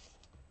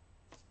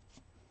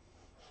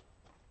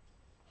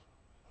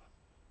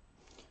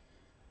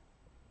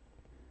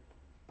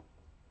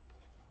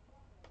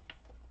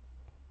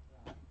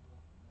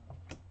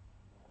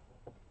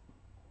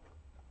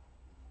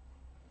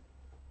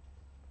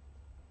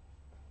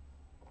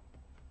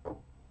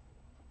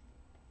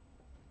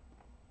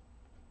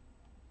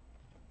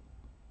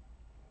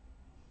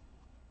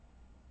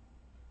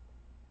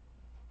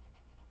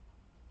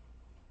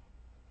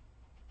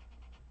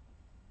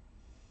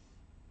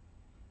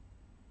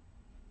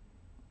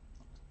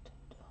 Too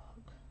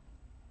dark.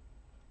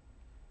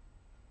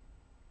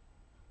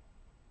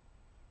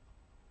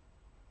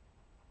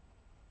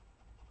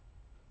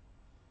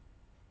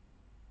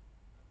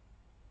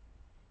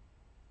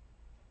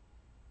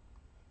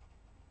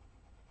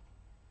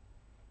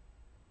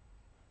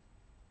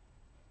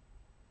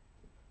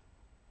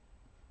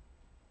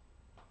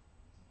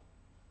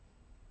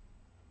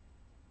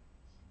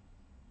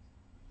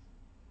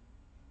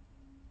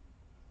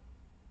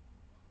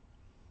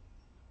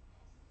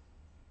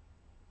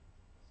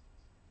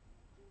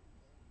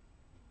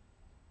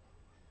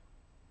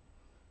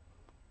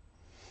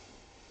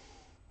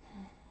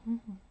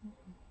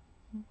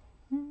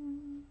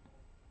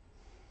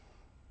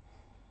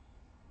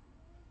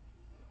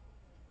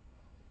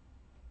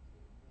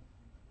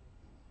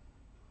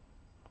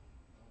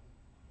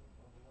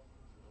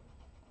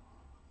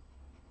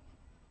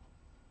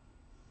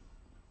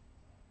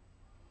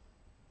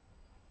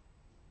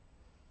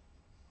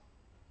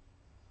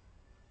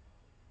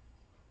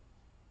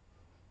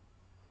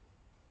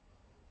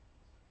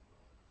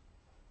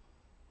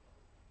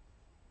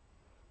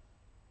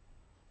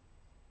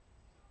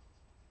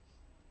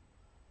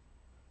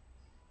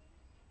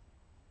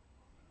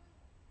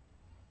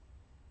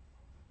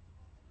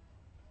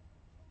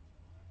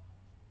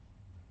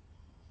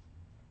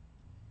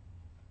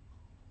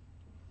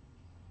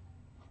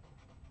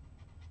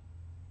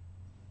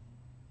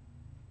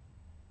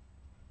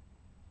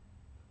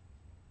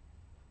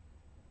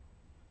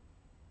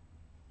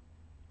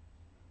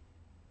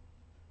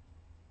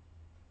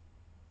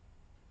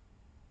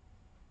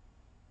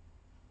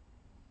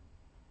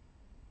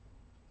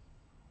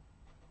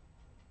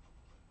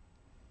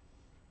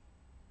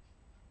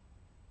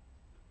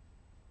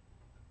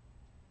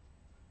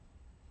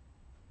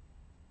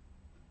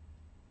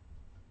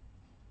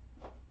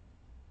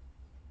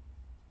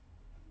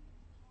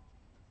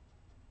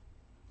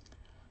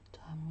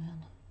 Time we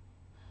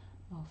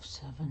on?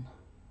 7:30.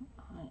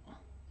 Right.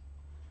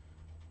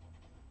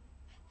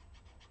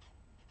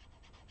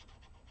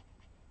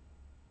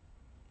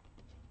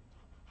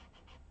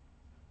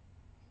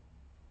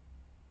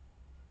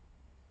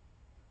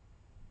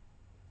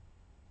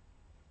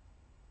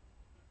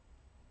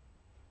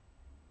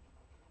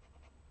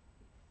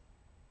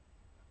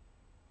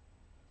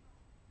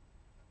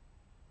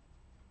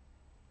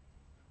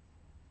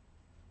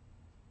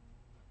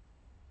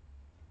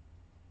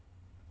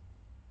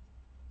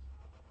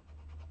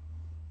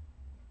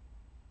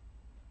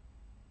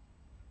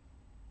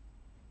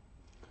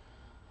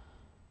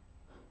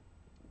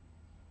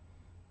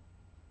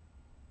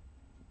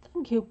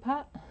 Thank you,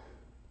 Pat.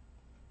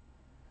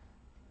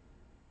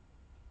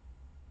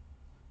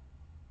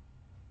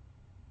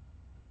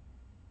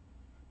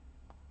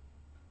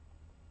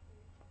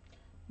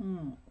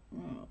 No.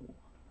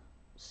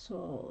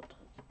 Sword.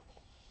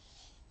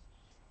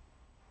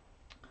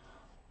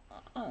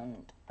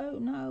 And oh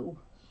no,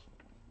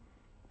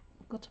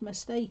 I've got a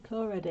mistake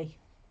already.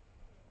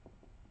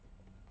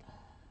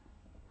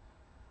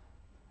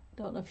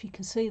 Don't know if you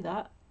can see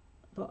that,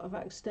 but I've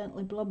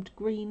accidentally blobbed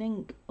green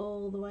ink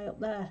all the way up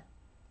there.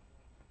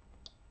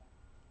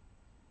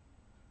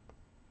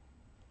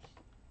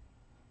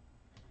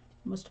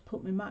 Must have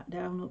put my mat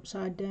down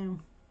upside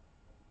down.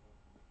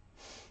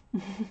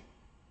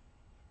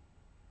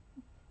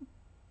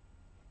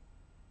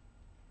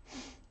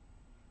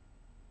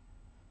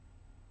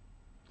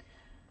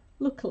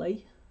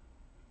 Luckily,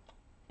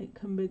 it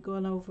can be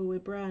gone over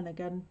with brown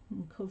again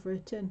and cover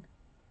it in.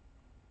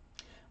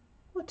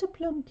 What a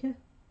plunker.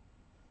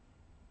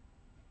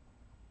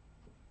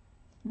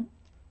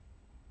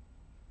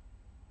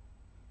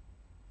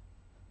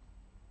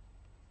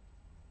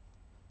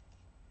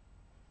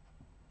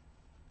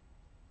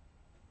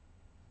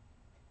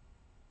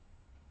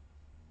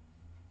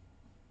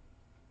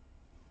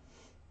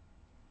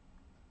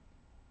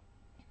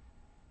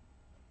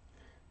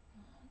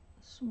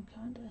 Some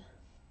kind of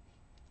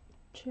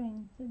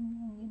chain thing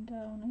hanging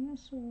down here,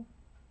 so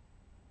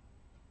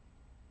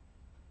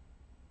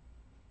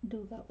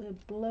do that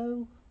with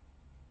blue.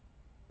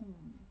 I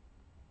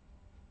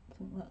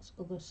think that's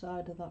the other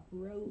side of that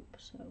rope,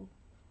 so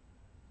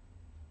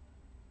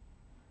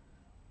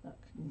that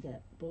can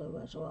get blue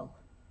as well.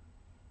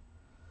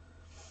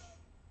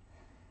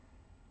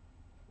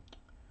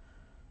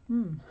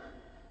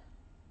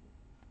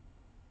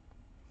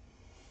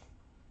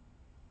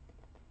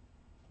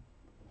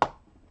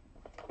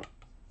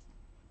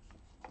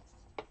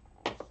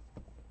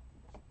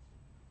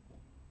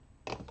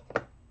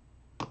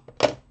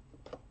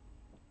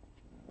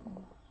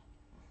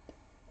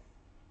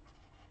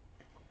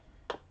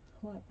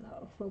 wipe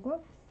that off over.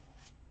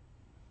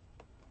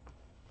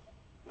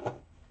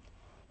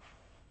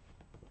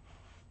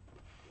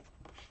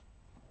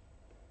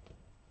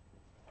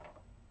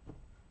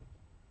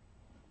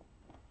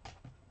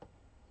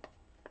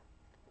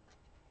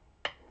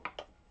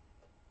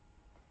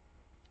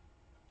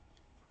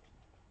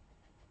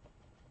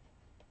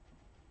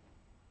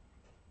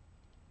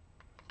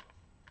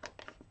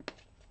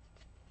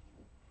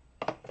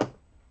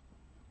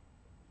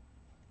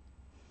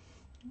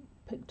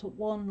 Picked up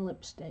one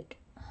lipstick.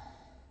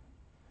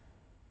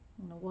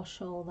 I'm going to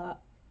wash all that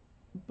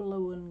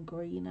blue and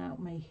green out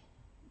my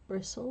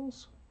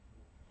bristles.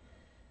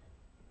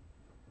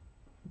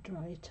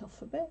 Dry it off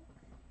a bit.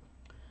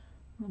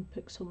 And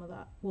pick some of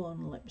that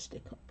one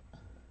lipstick up.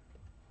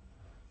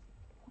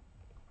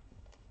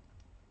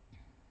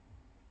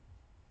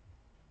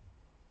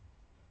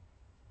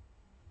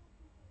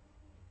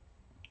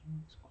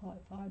 It's quite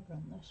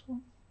vibrant, this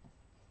one.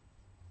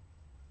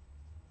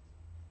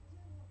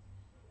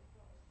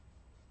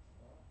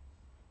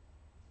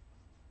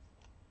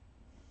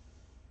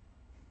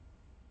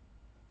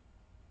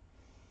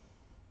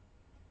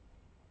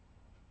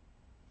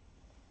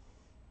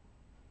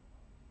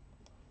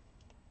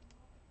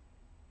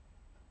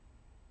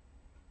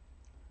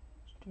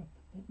 Drop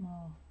a bit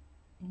more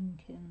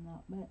ink in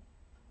that bit.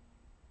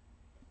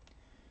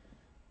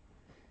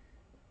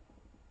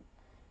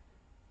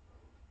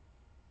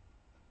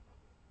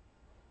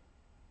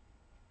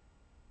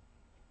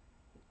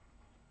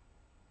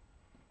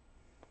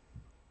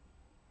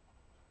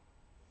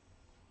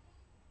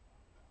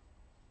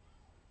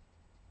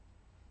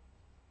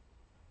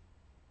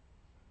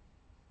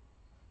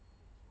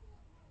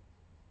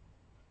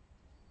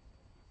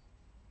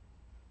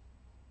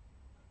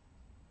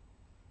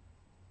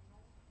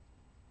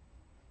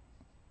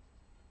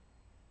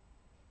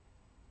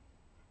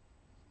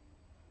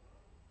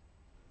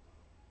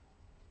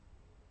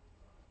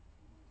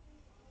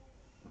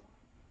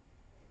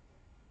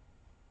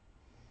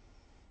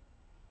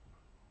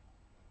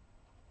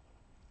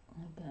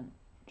 Again,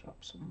 drop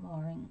some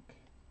more ink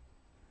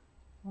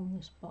on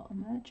this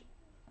bottom edge.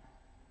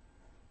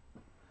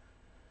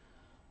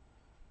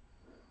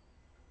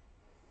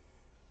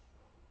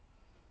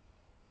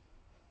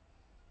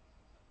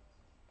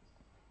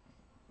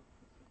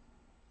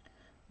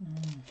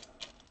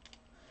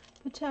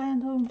 But I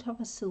don't have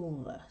a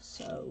silver,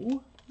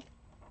 so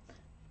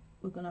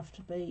we're going to have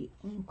to be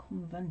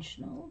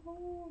unconventional.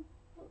 Oh,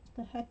 what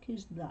the heck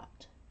is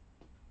that?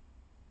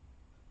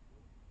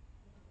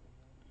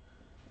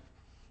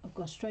 I've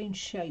got a strange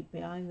shape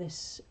behind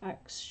this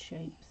axe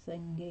shape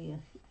thing here.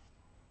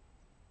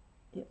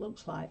 It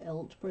looks like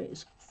hilt, but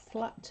it's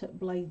flat at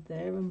blade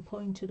there and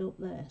pointed up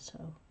there,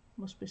 so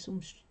must be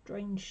some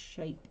strange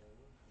shape.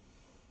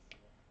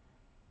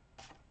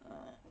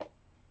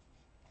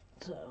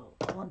 So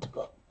I want to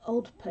got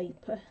old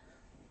paper.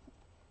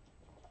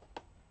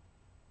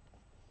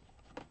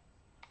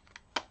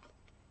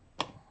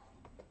 A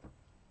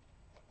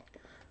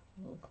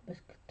little bit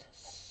of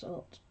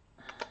salt.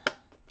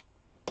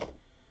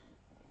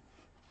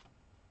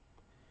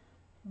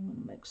 I'm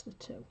going to mix the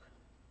two.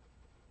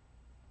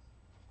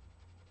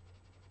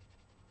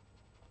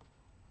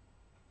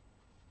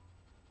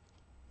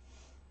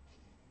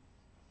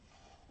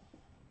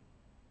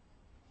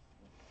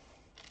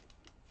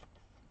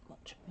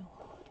 Much more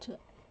water.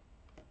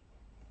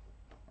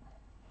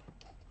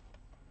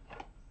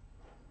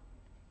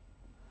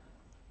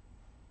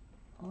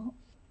 Oh,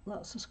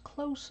 that's as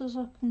close as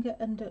I can get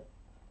and a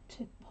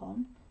tip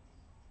on.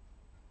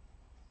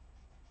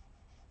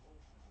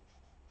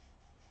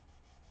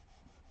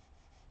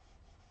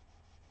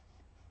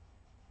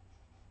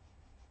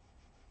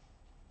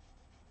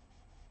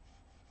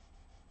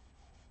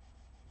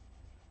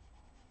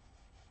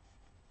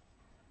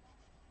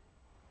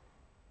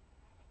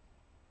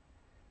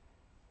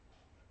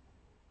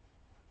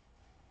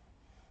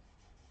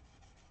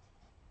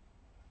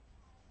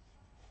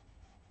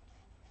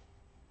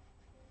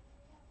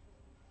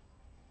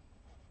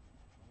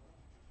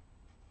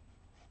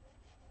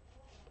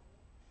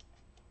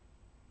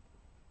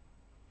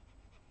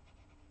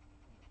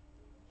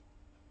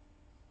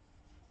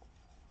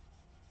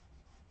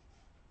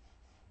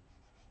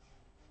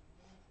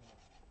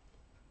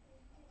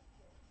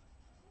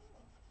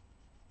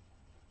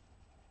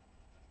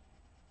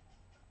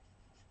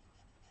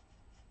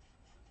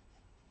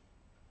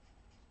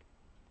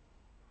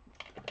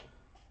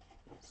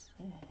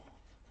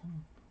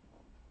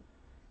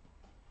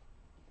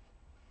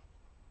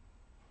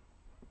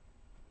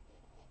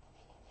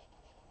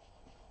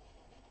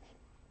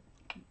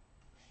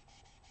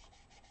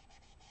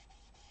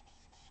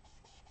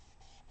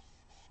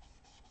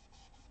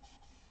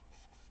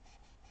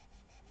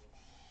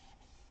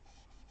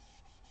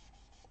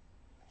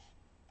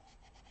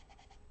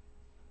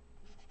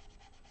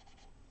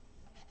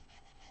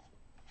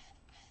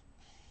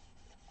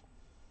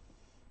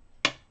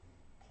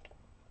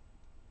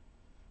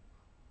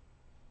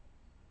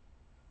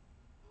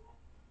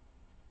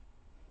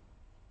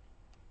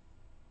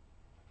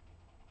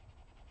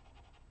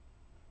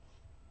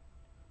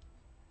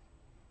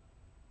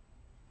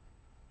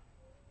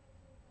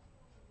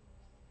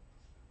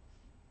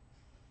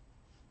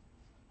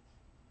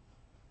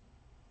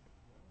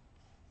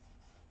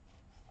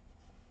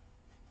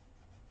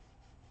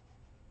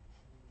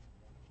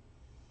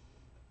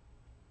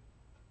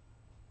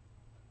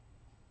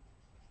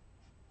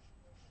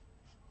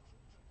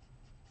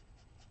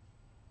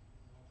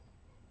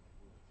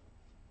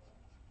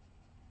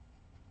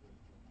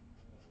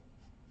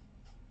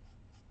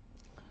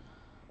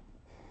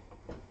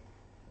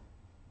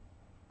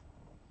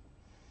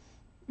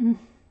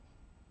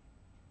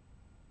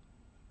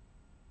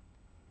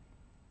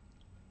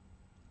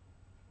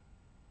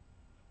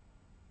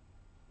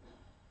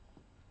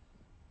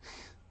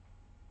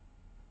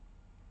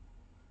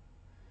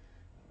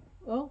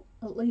 Well,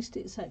 at least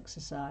it's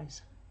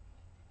exercise.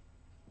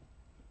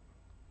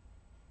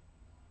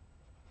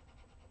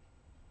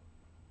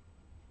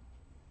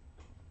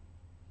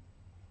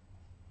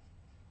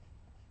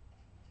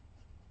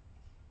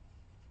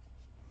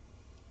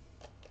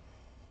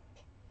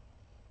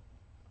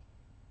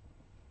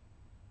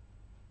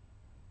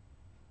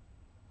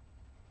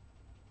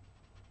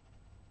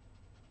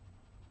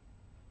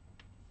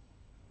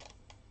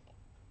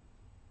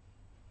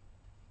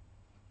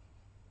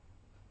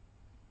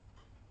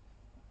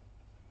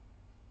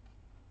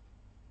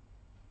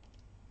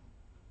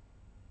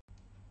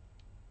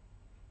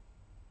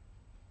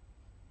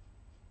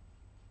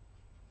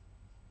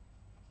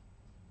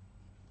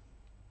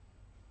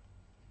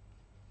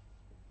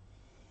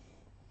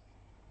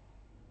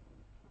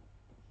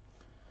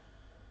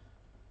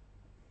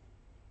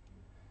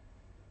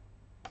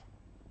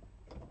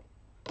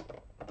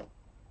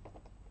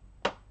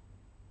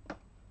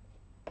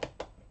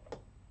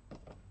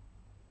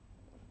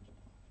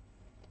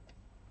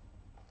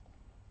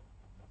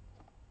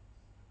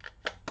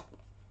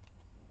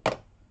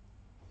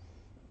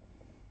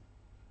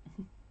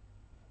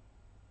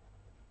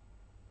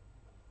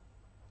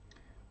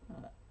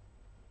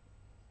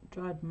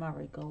 Dried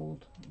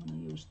marigold. I'm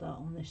going to use that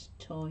on this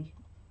toy.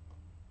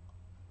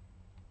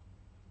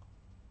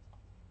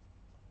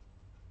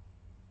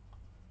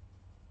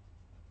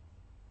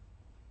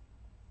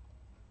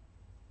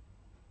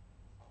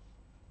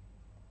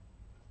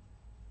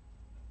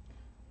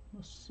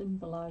 Must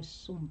symbolise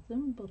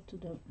something, but I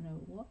don't know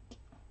what.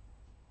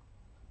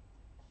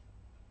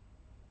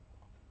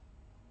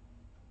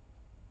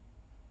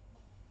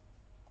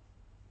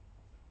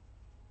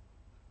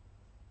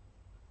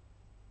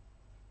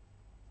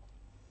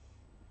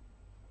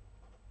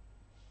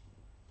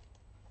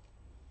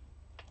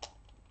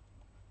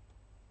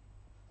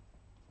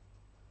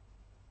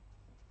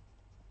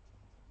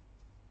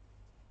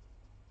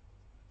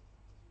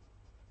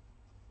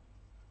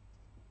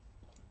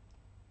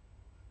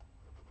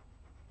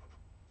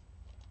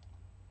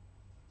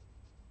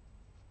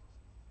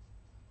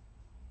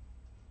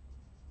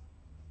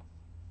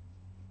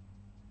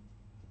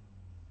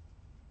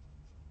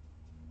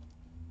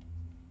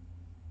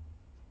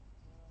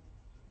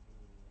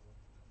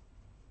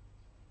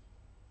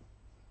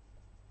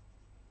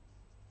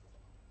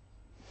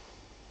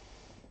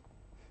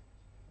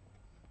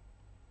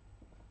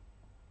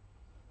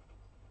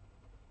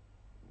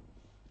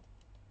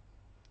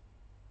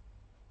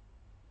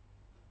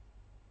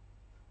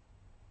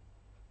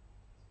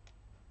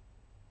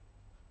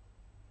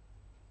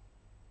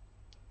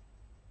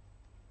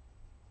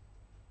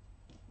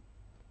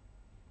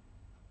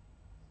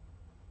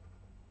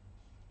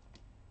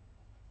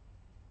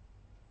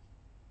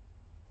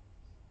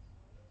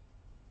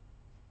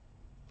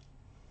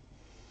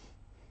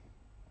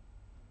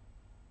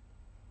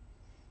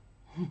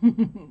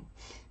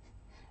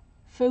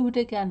 Food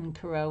again,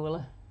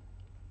 Corolla.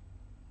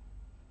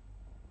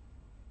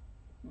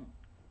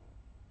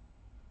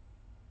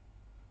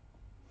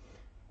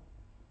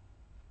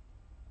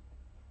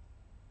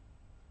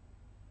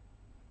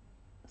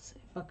 See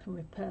if I can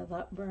repair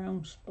that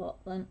brown spot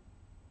then.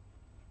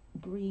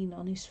 Green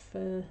on his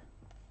fur.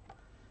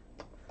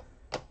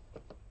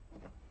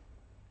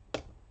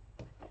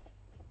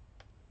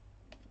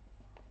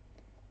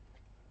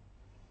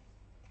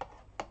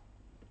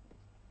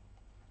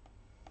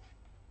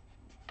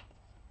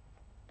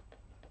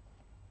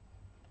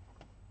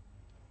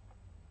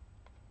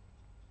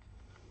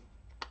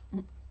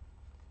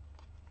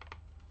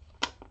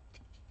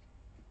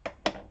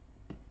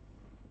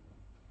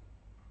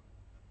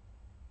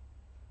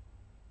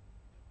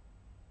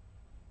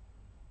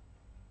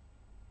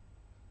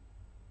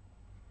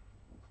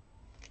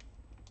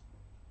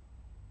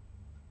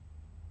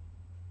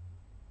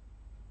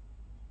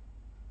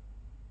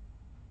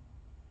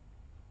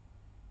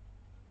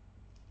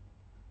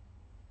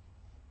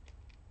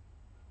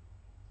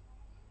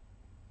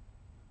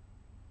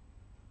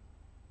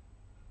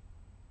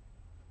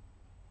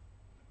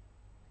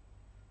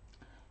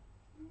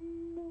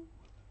 No,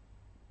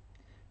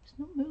 it's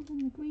not moving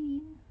the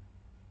green.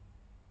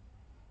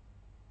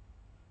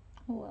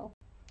 Oh well,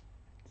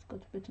 it's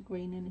got a bit of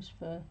green in his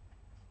fur.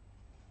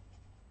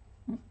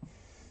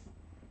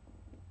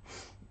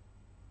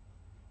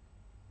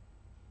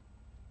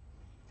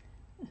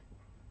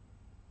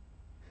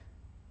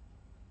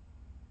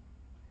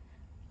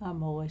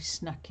 I'm always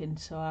snacking,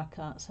 so I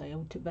can't say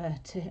out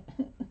about it.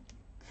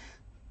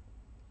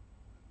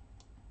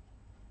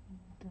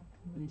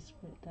 Definitely this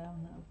bit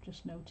down that I've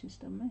just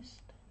noticed I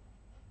missed.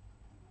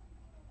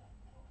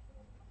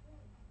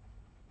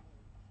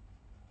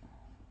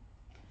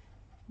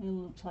 He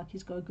looks like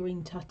he's got a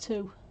green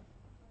tattoo.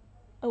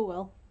 Oh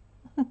well.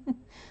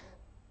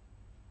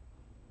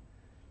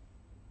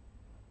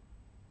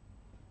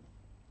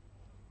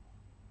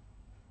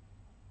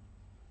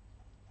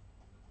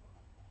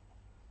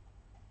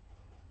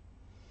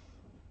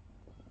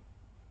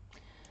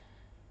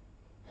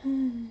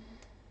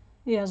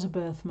 He has a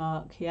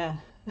birthmark, yeah.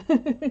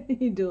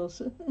 He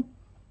does.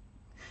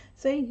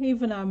 See,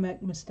 even I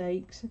make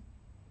mistakes.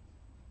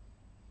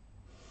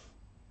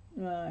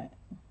 Right,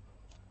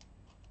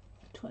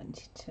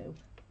 22.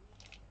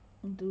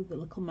 I'll do the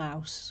little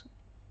mouse.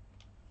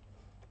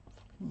 If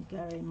I can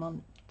get him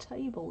on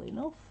table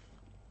enough.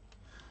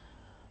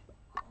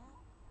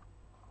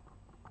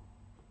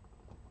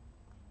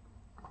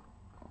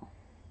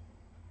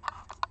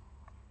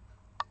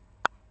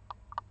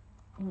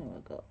 There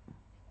we go.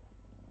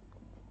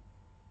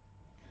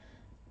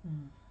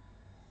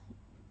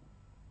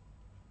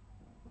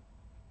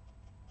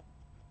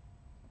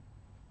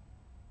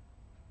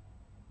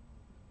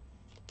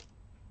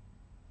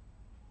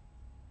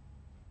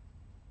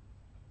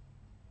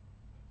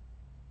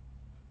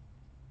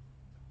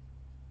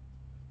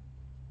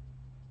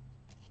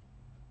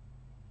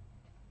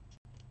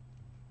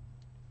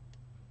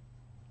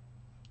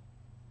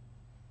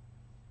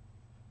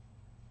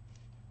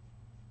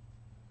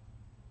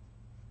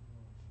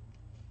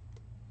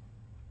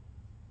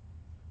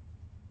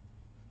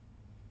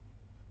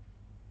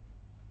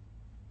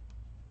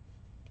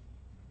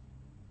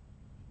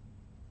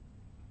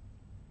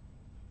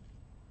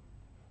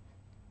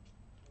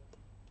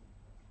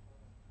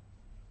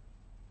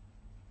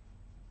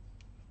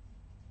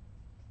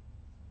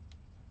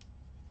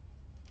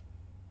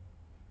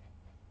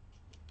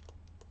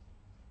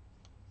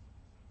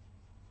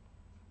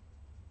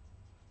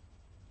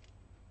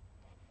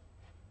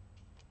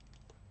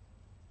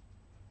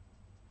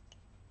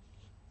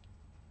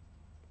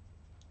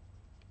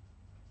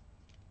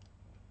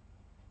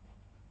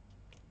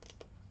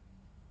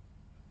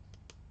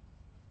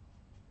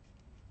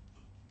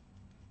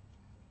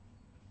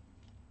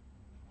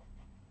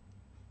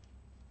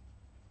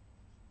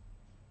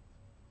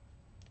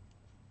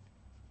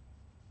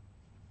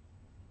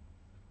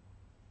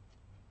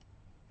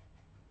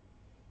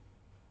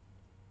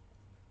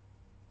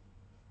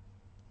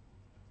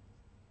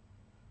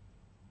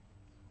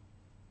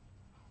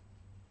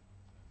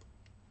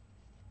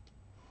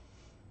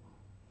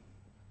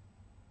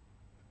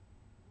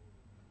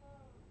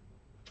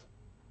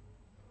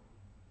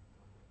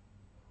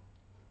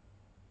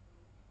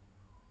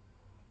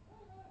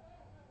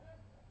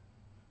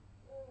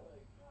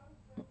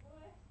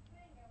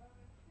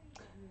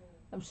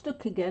 I'm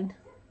stuck again.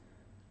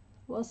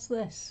 What's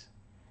this?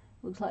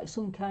 Looks like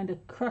some kind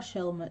of crash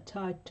helmet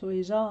tied to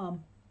his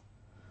arm.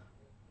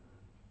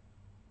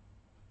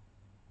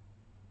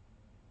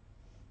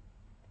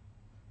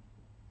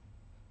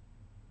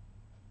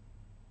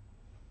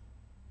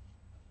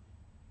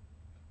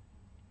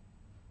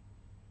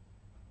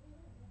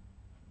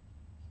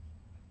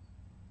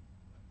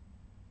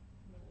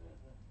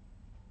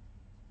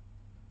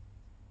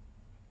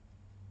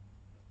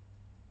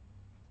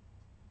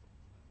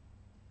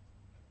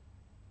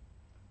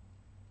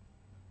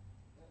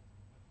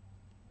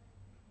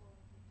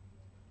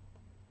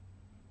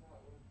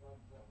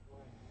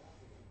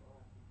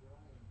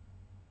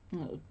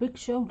 Big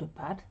shoulder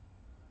pad.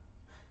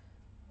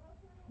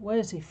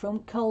 Where's he from?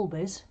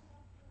 Colby's.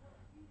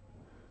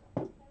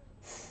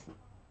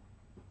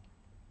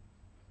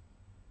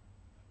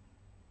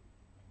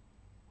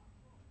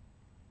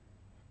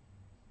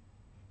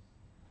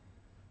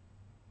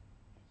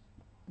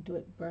 Do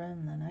it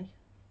brown then, eh?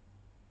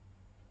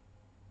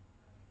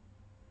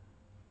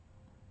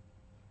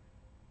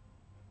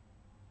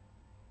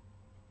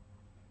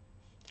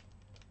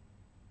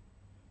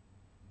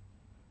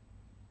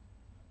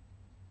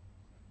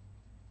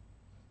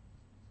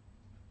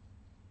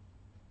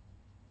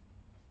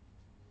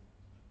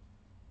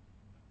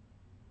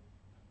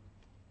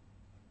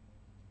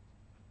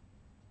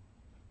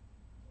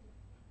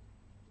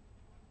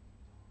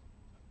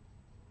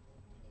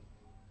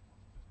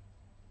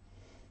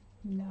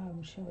 Now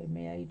I'm showing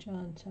my age,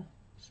 aren't I?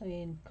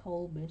 Saying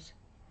Colby's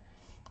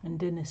and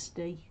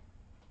Dynasty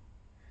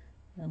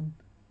and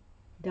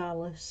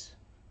Dallas.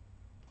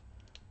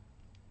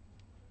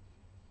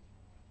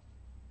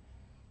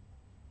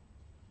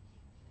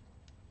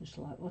 Just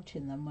like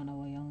watching them when I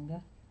was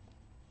younger.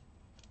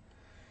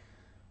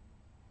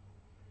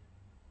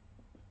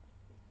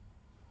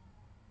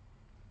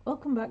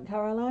 Welcome back,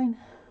 Caroline.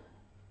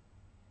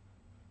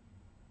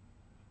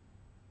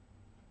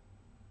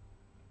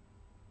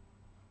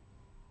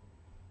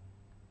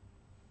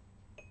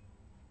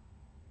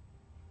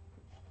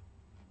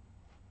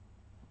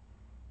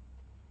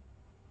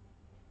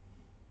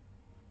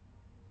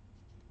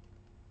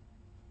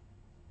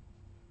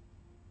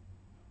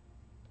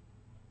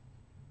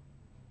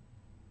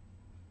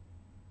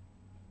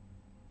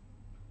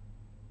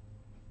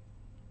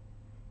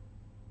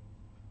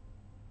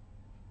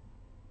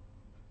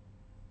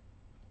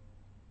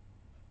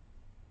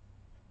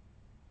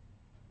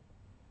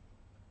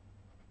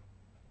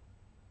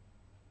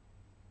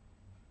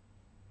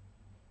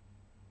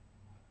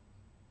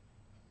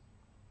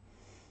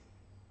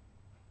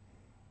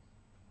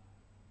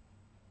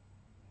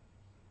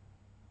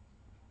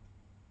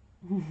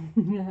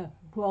 Yeah,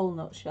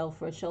 walnut shell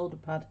for a shoulder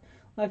pad.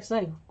 Like I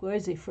say,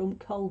 where's he from?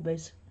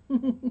 Colby's.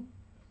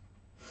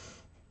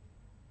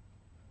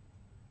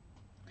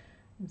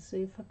 and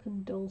see if I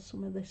can dull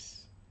some of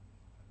this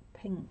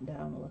pink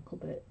down a little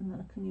bit, and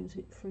then I can use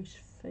it for his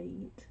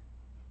feet.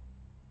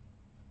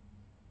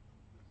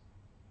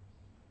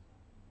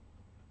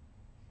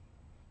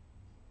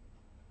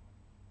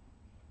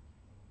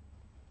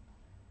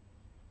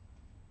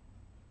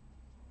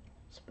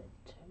 It's a bit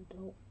too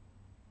dull.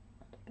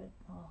 And a bit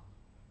more.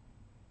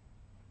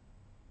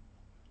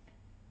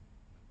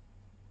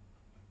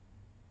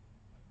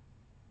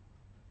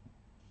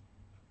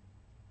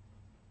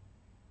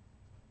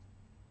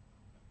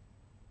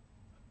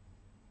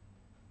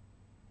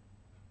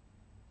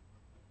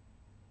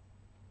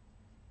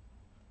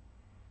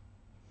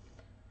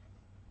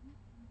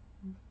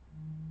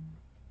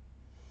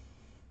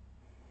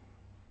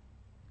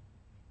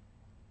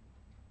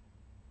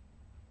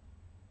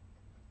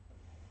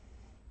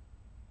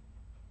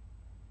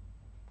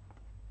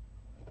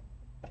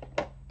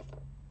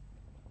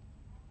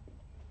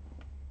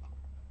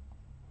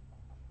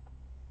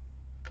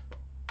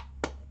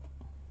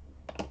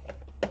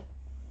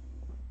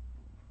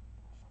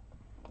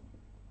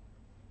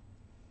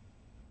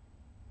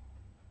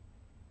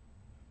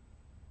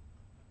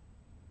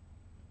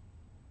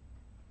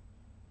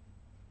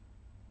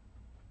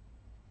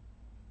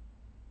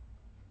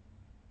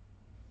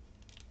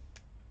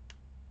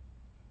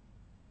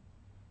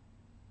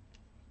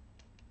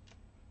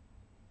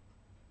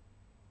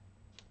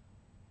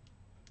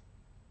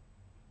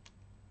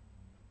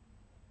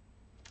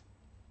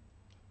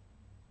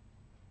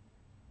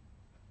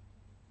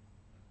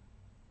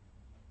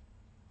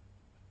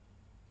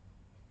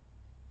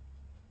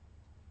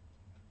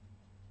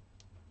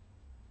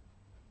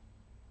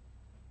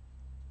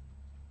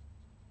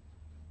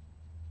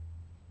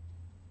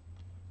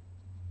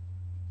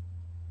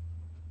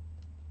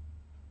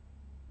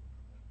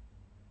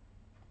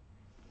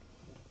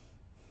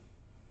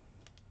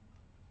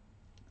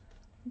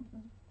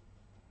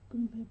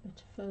 Going to be a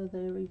bit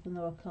further even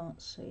though I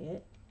can't see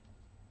it,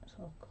 so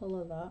I'll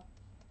colour that.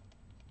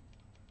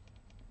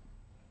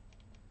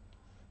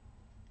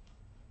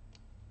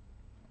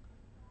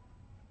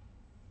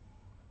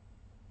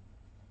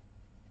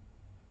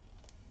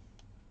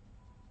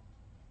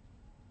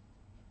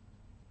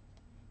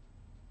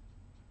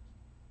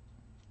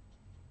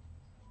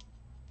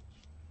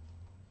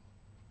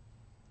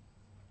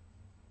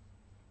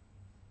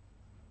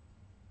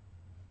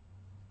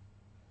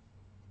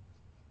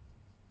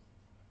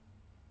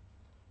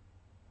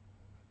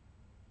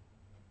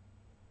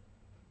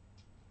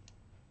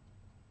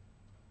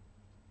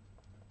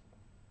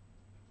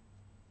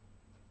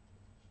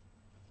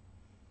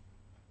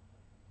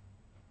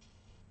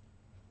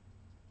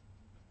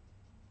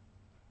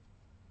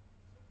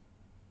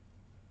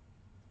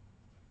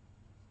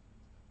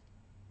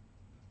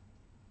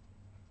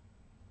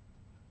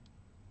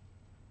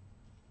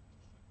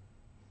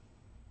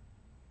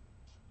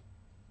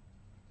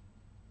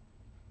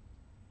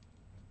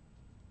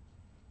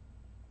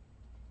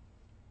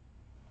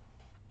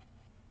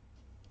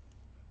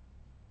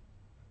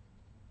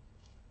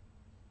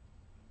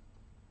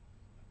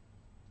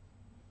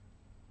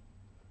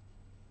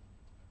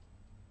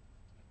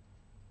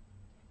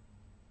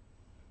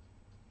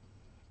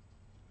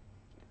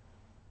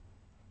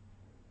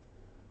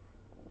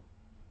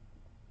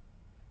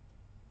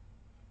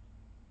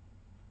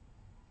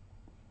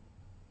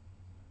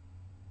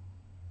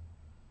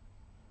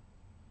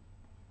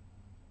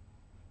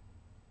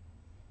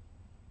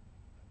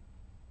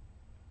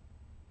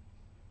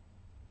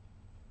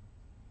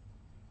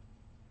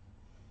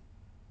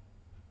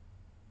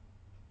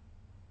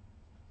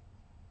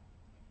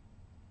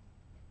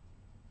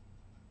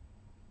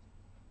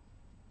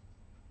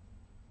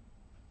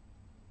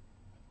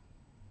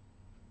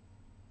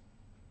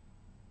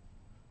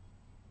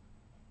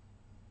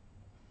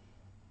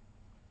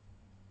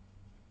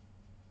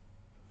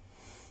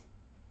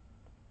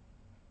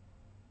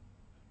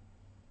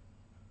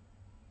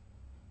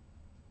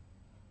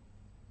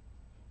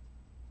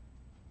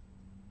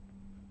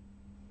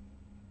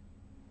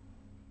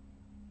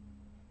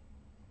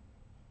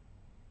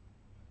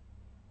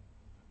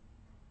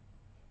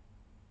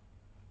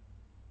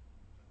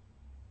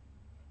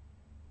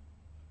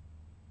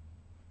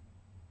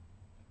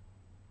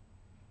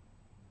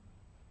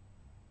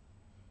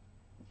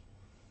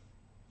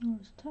 Oh,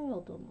 his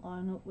tail doesn't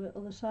line up with the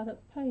other side of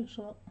the page,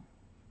 look.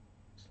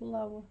 It's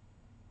lower.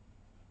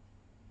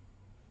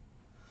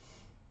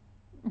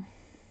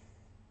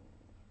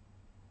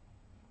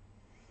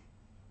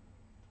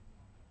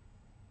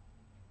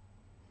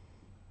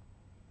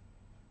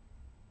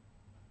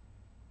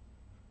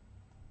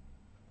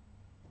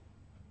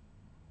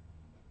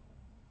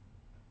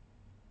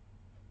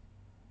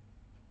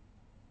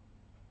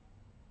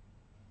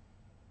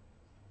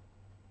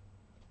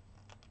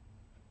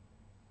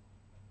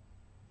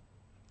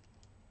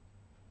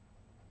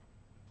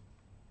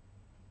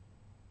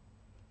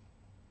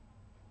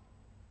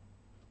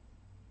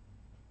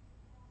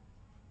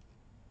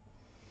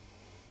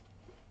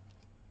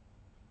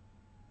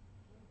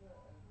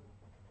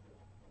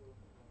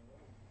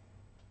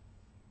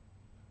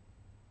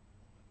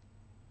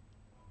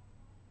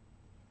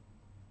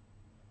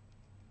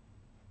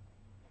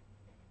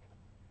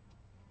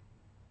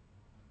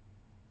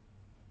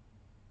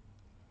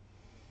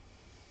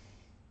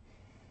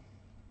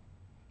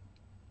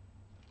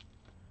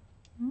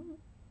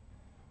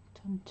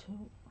 Tend to.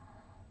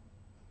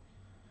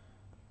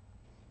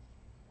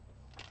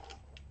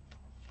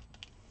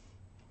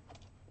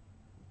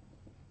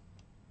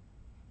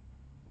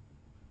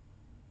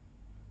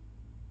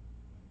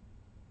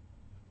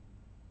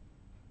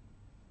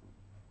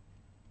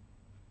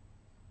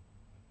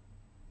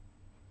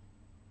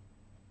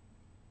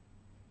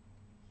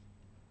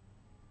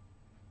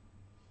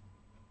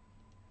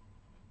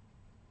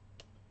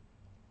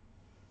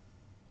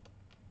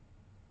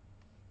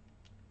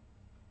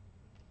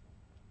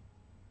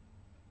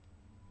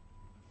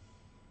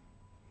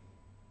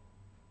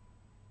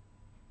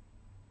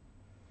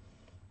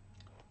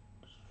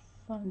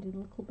 Finding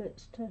little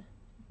bits to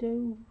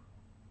do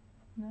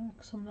now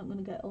because I'm not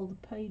going to get all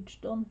the page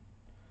done.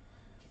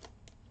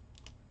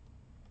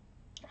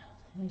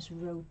 There's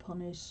rope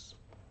on his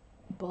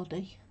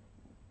body.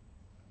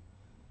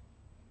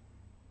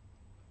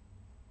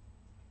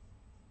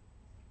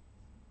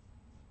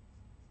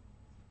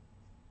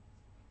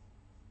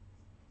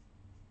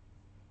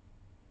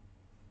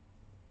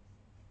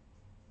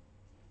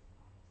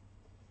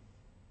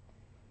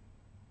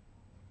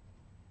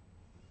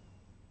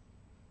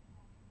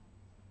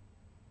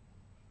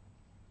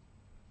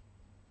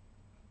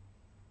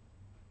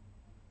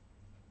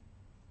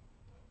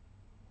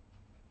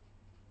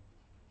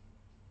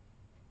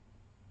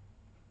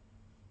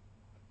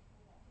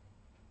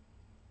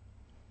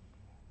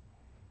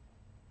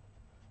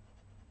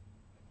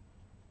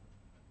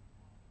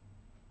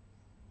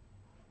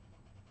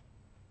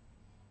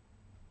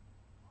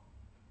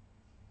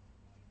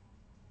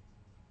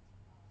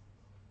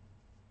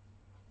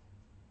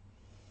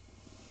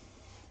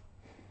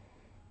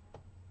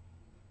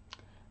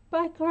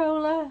 Bye,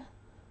 Corolla.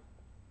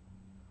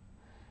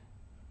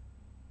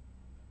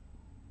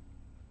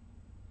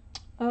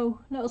 Oh,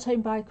 not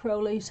saying bye,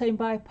 Crowley. Saying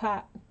bye,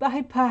 Pat.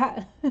 Bye,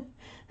 Pat.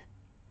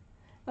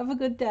 Have a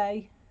good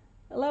day.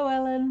 Hello,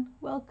 Ellen.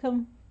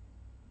 Welcome.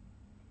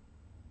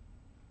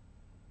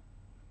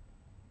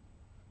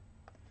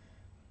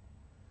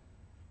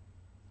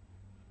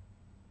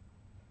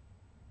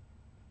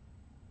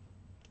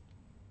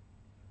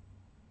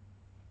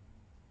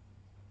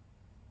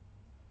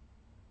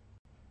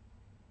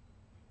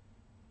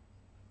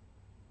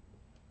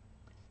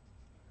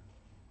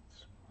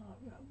 Smart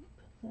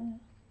rope there.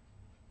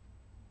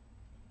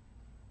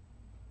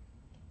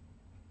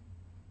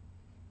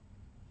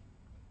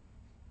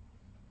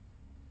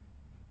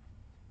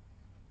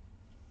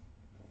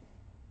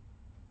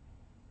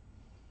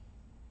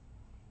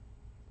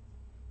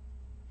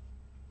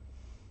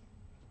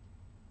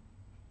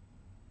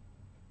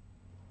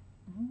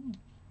 Mm.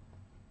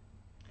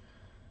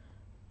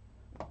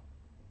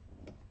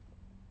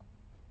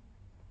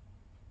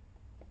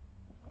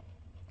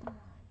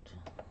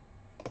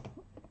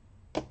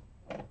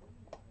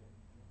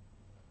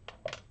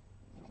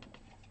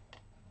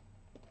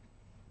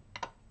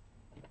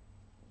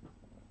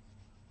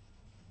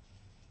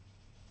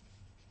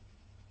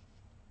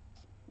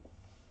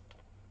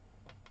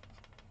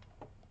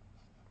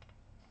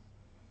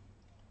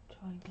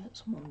 Try and get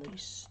some on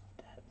these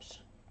steps.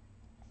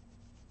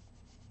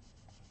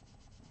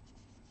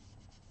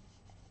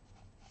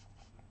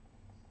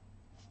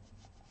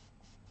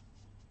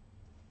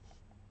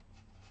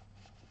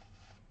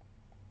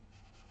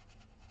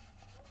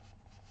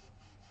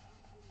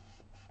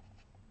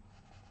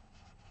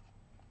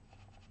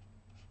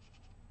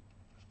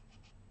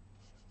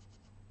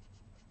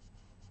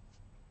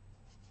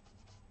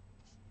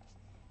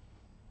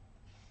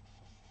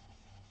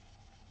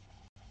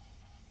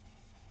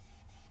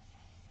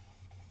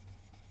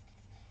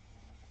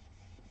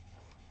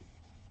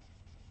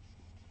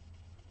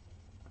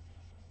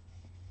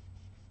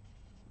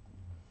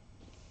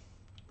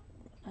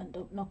 End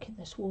up knocking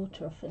this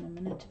water off in a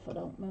minute if I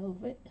don't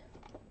move it.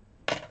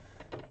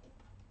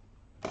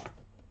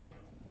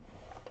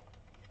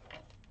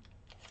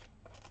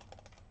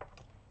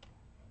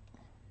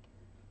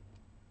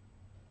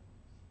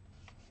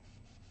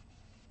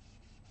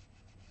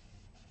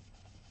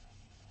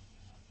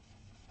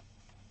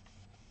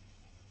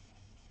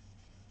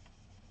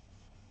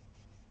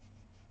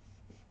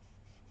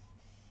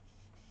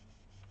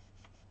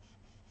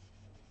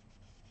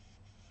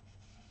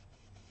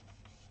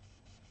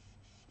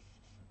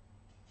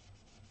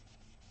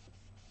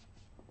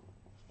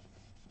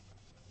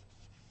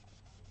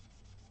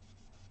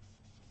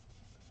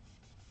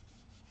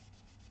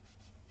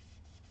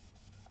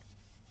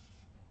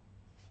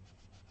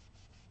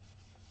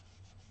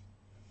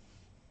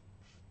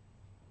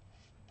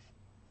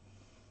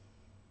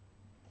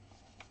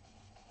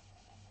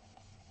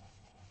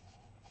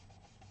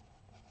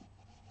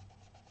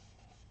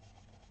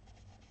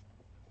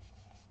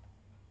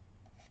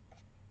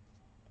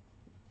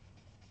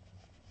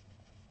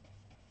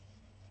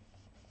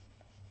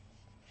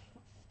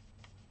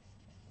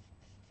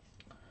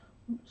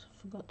 Oops,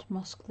 I forgot to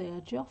mask the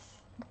edge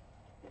off.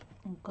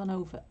 I've gone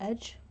over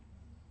edge.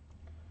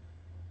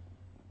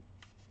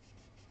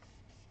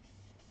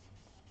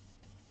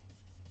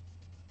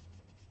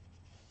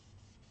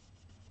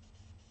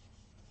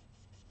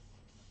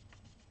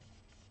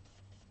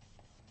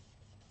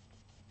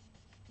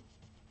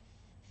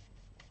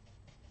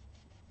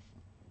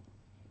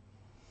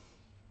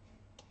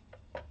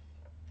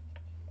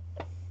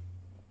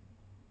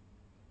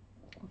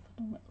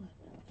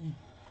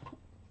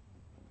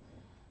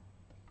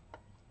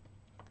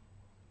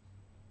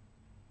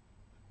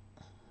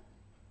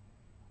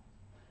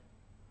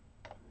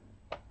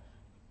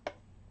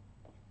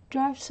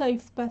 Drive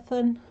safe,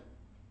 Bethan.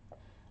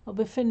 I'll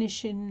be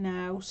finishing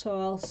now, so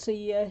I'll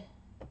see you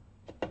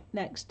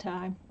next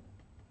time.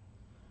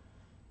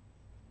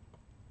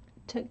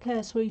 Take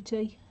care,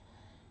 sweetie.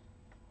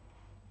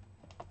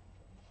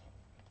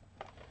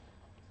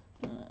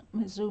 Let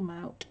me zoom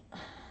out.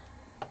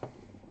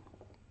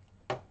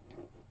 Oh,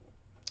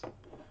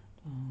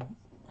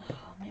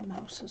 my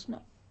mouse is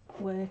not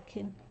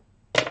working.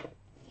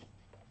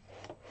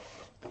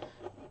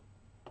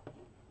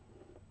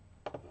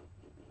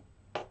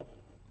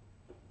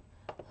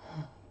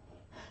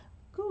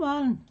 Come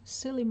on,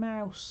 silly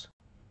mouse.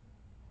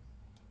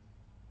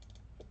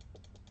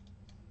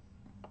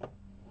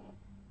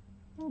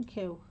 Thank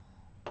you.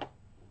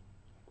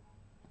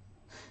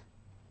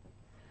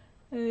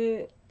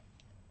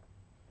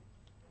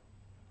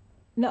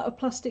 Not a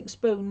plastic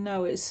spoon,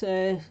 no, it's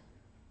a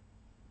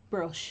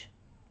brush.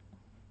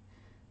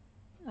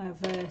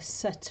 I've a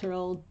set of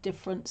all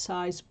different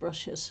size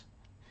brushes.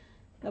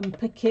 I'm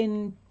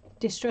picking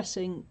distress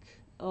ink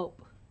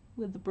up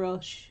with the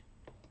brush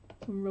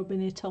and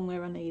rubbing it on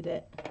where I need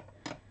it.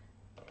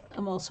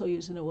 I'm also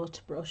using a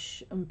water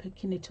brush and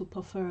picking it up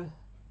off a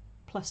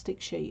plastic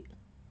sheet.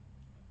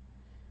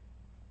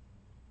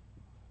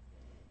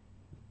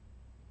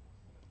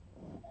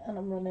 And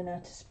I'm running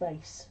out of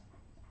space.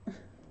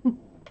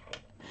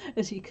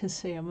 As you can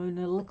see, I'm in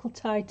a little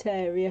tight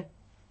area.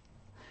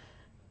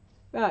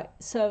 Right,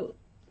 so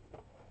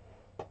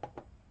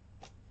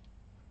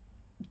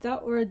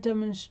that were a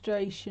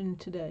demonstration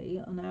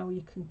today on how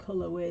you can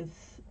colour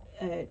with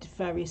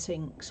various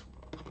inks,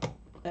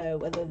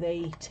 whether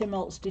they Tim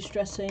Holtz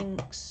Distress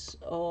inks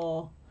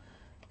or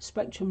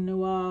Spectrum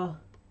Noir,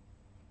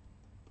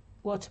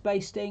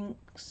 water-based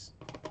inks,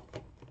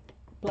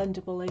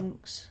 blendable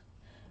inks,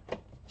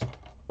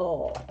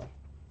 or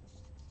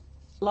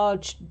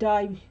large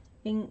dye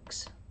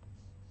inks.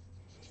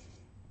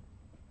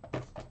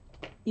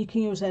 You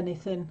can use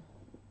anything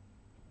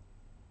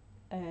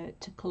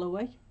to colour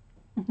with.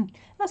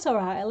 That's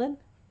alright, Ellen.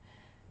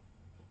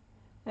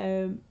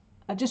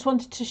 I just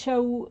wanted to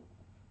show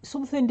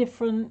something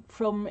different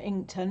from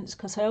Inktense,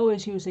 because I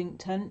always use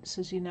Inktense,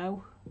 as you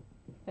know,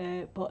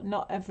 but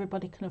not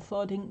everybody can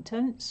afford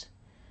Inktense,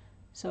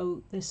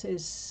 so this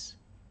is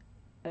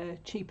a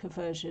cheaper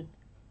version.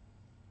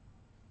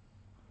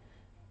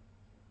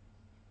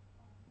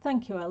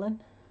 Thank you,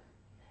 Ellen.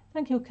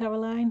 Thank you,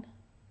 Caroline.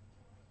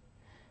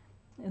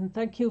 And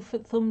thank you for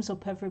thumbs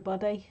up,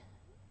 everybody.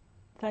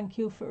 Thank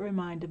you for a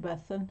reminder,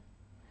 Bethan.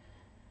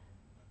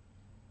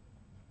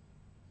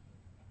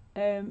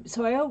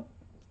 So I hope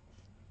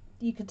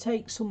you can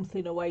take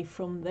something away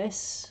from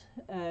this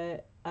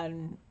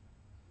and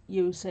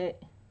use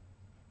it.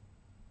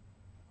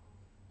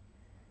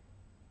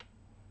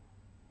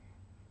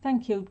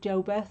 Thank you,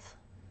 Jo Beth.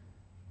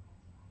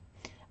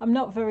 I'm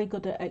not very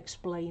good at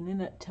explaining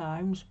at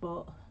times,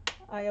 but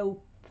I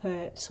hope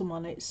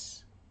someone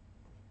it's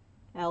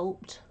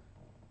helped.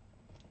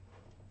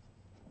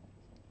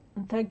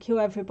 And thank you,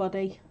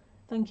 everybody.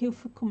 Thank you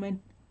for coming.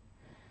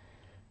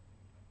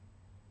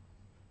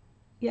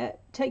 Yeah,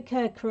 take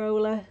care,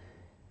 Corolla.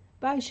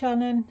 Bye,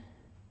 Shannon.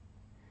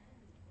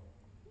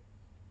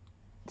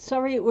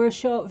 Sorry it were a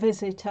short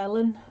visit,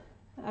 Ellen.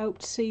 I hope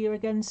to see you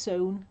again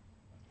soon.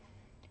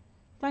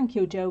 Thank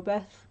you, Jo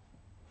Beth.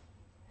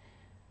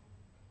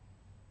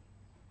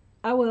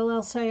 I will,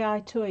 I'll say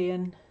hi to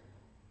Ian.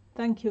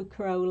 Thank you,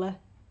 Corolla.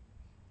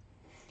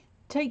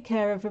 Take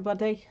care,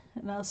 everybody,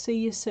 and I'll see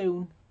you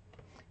soon.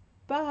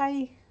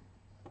 Bye.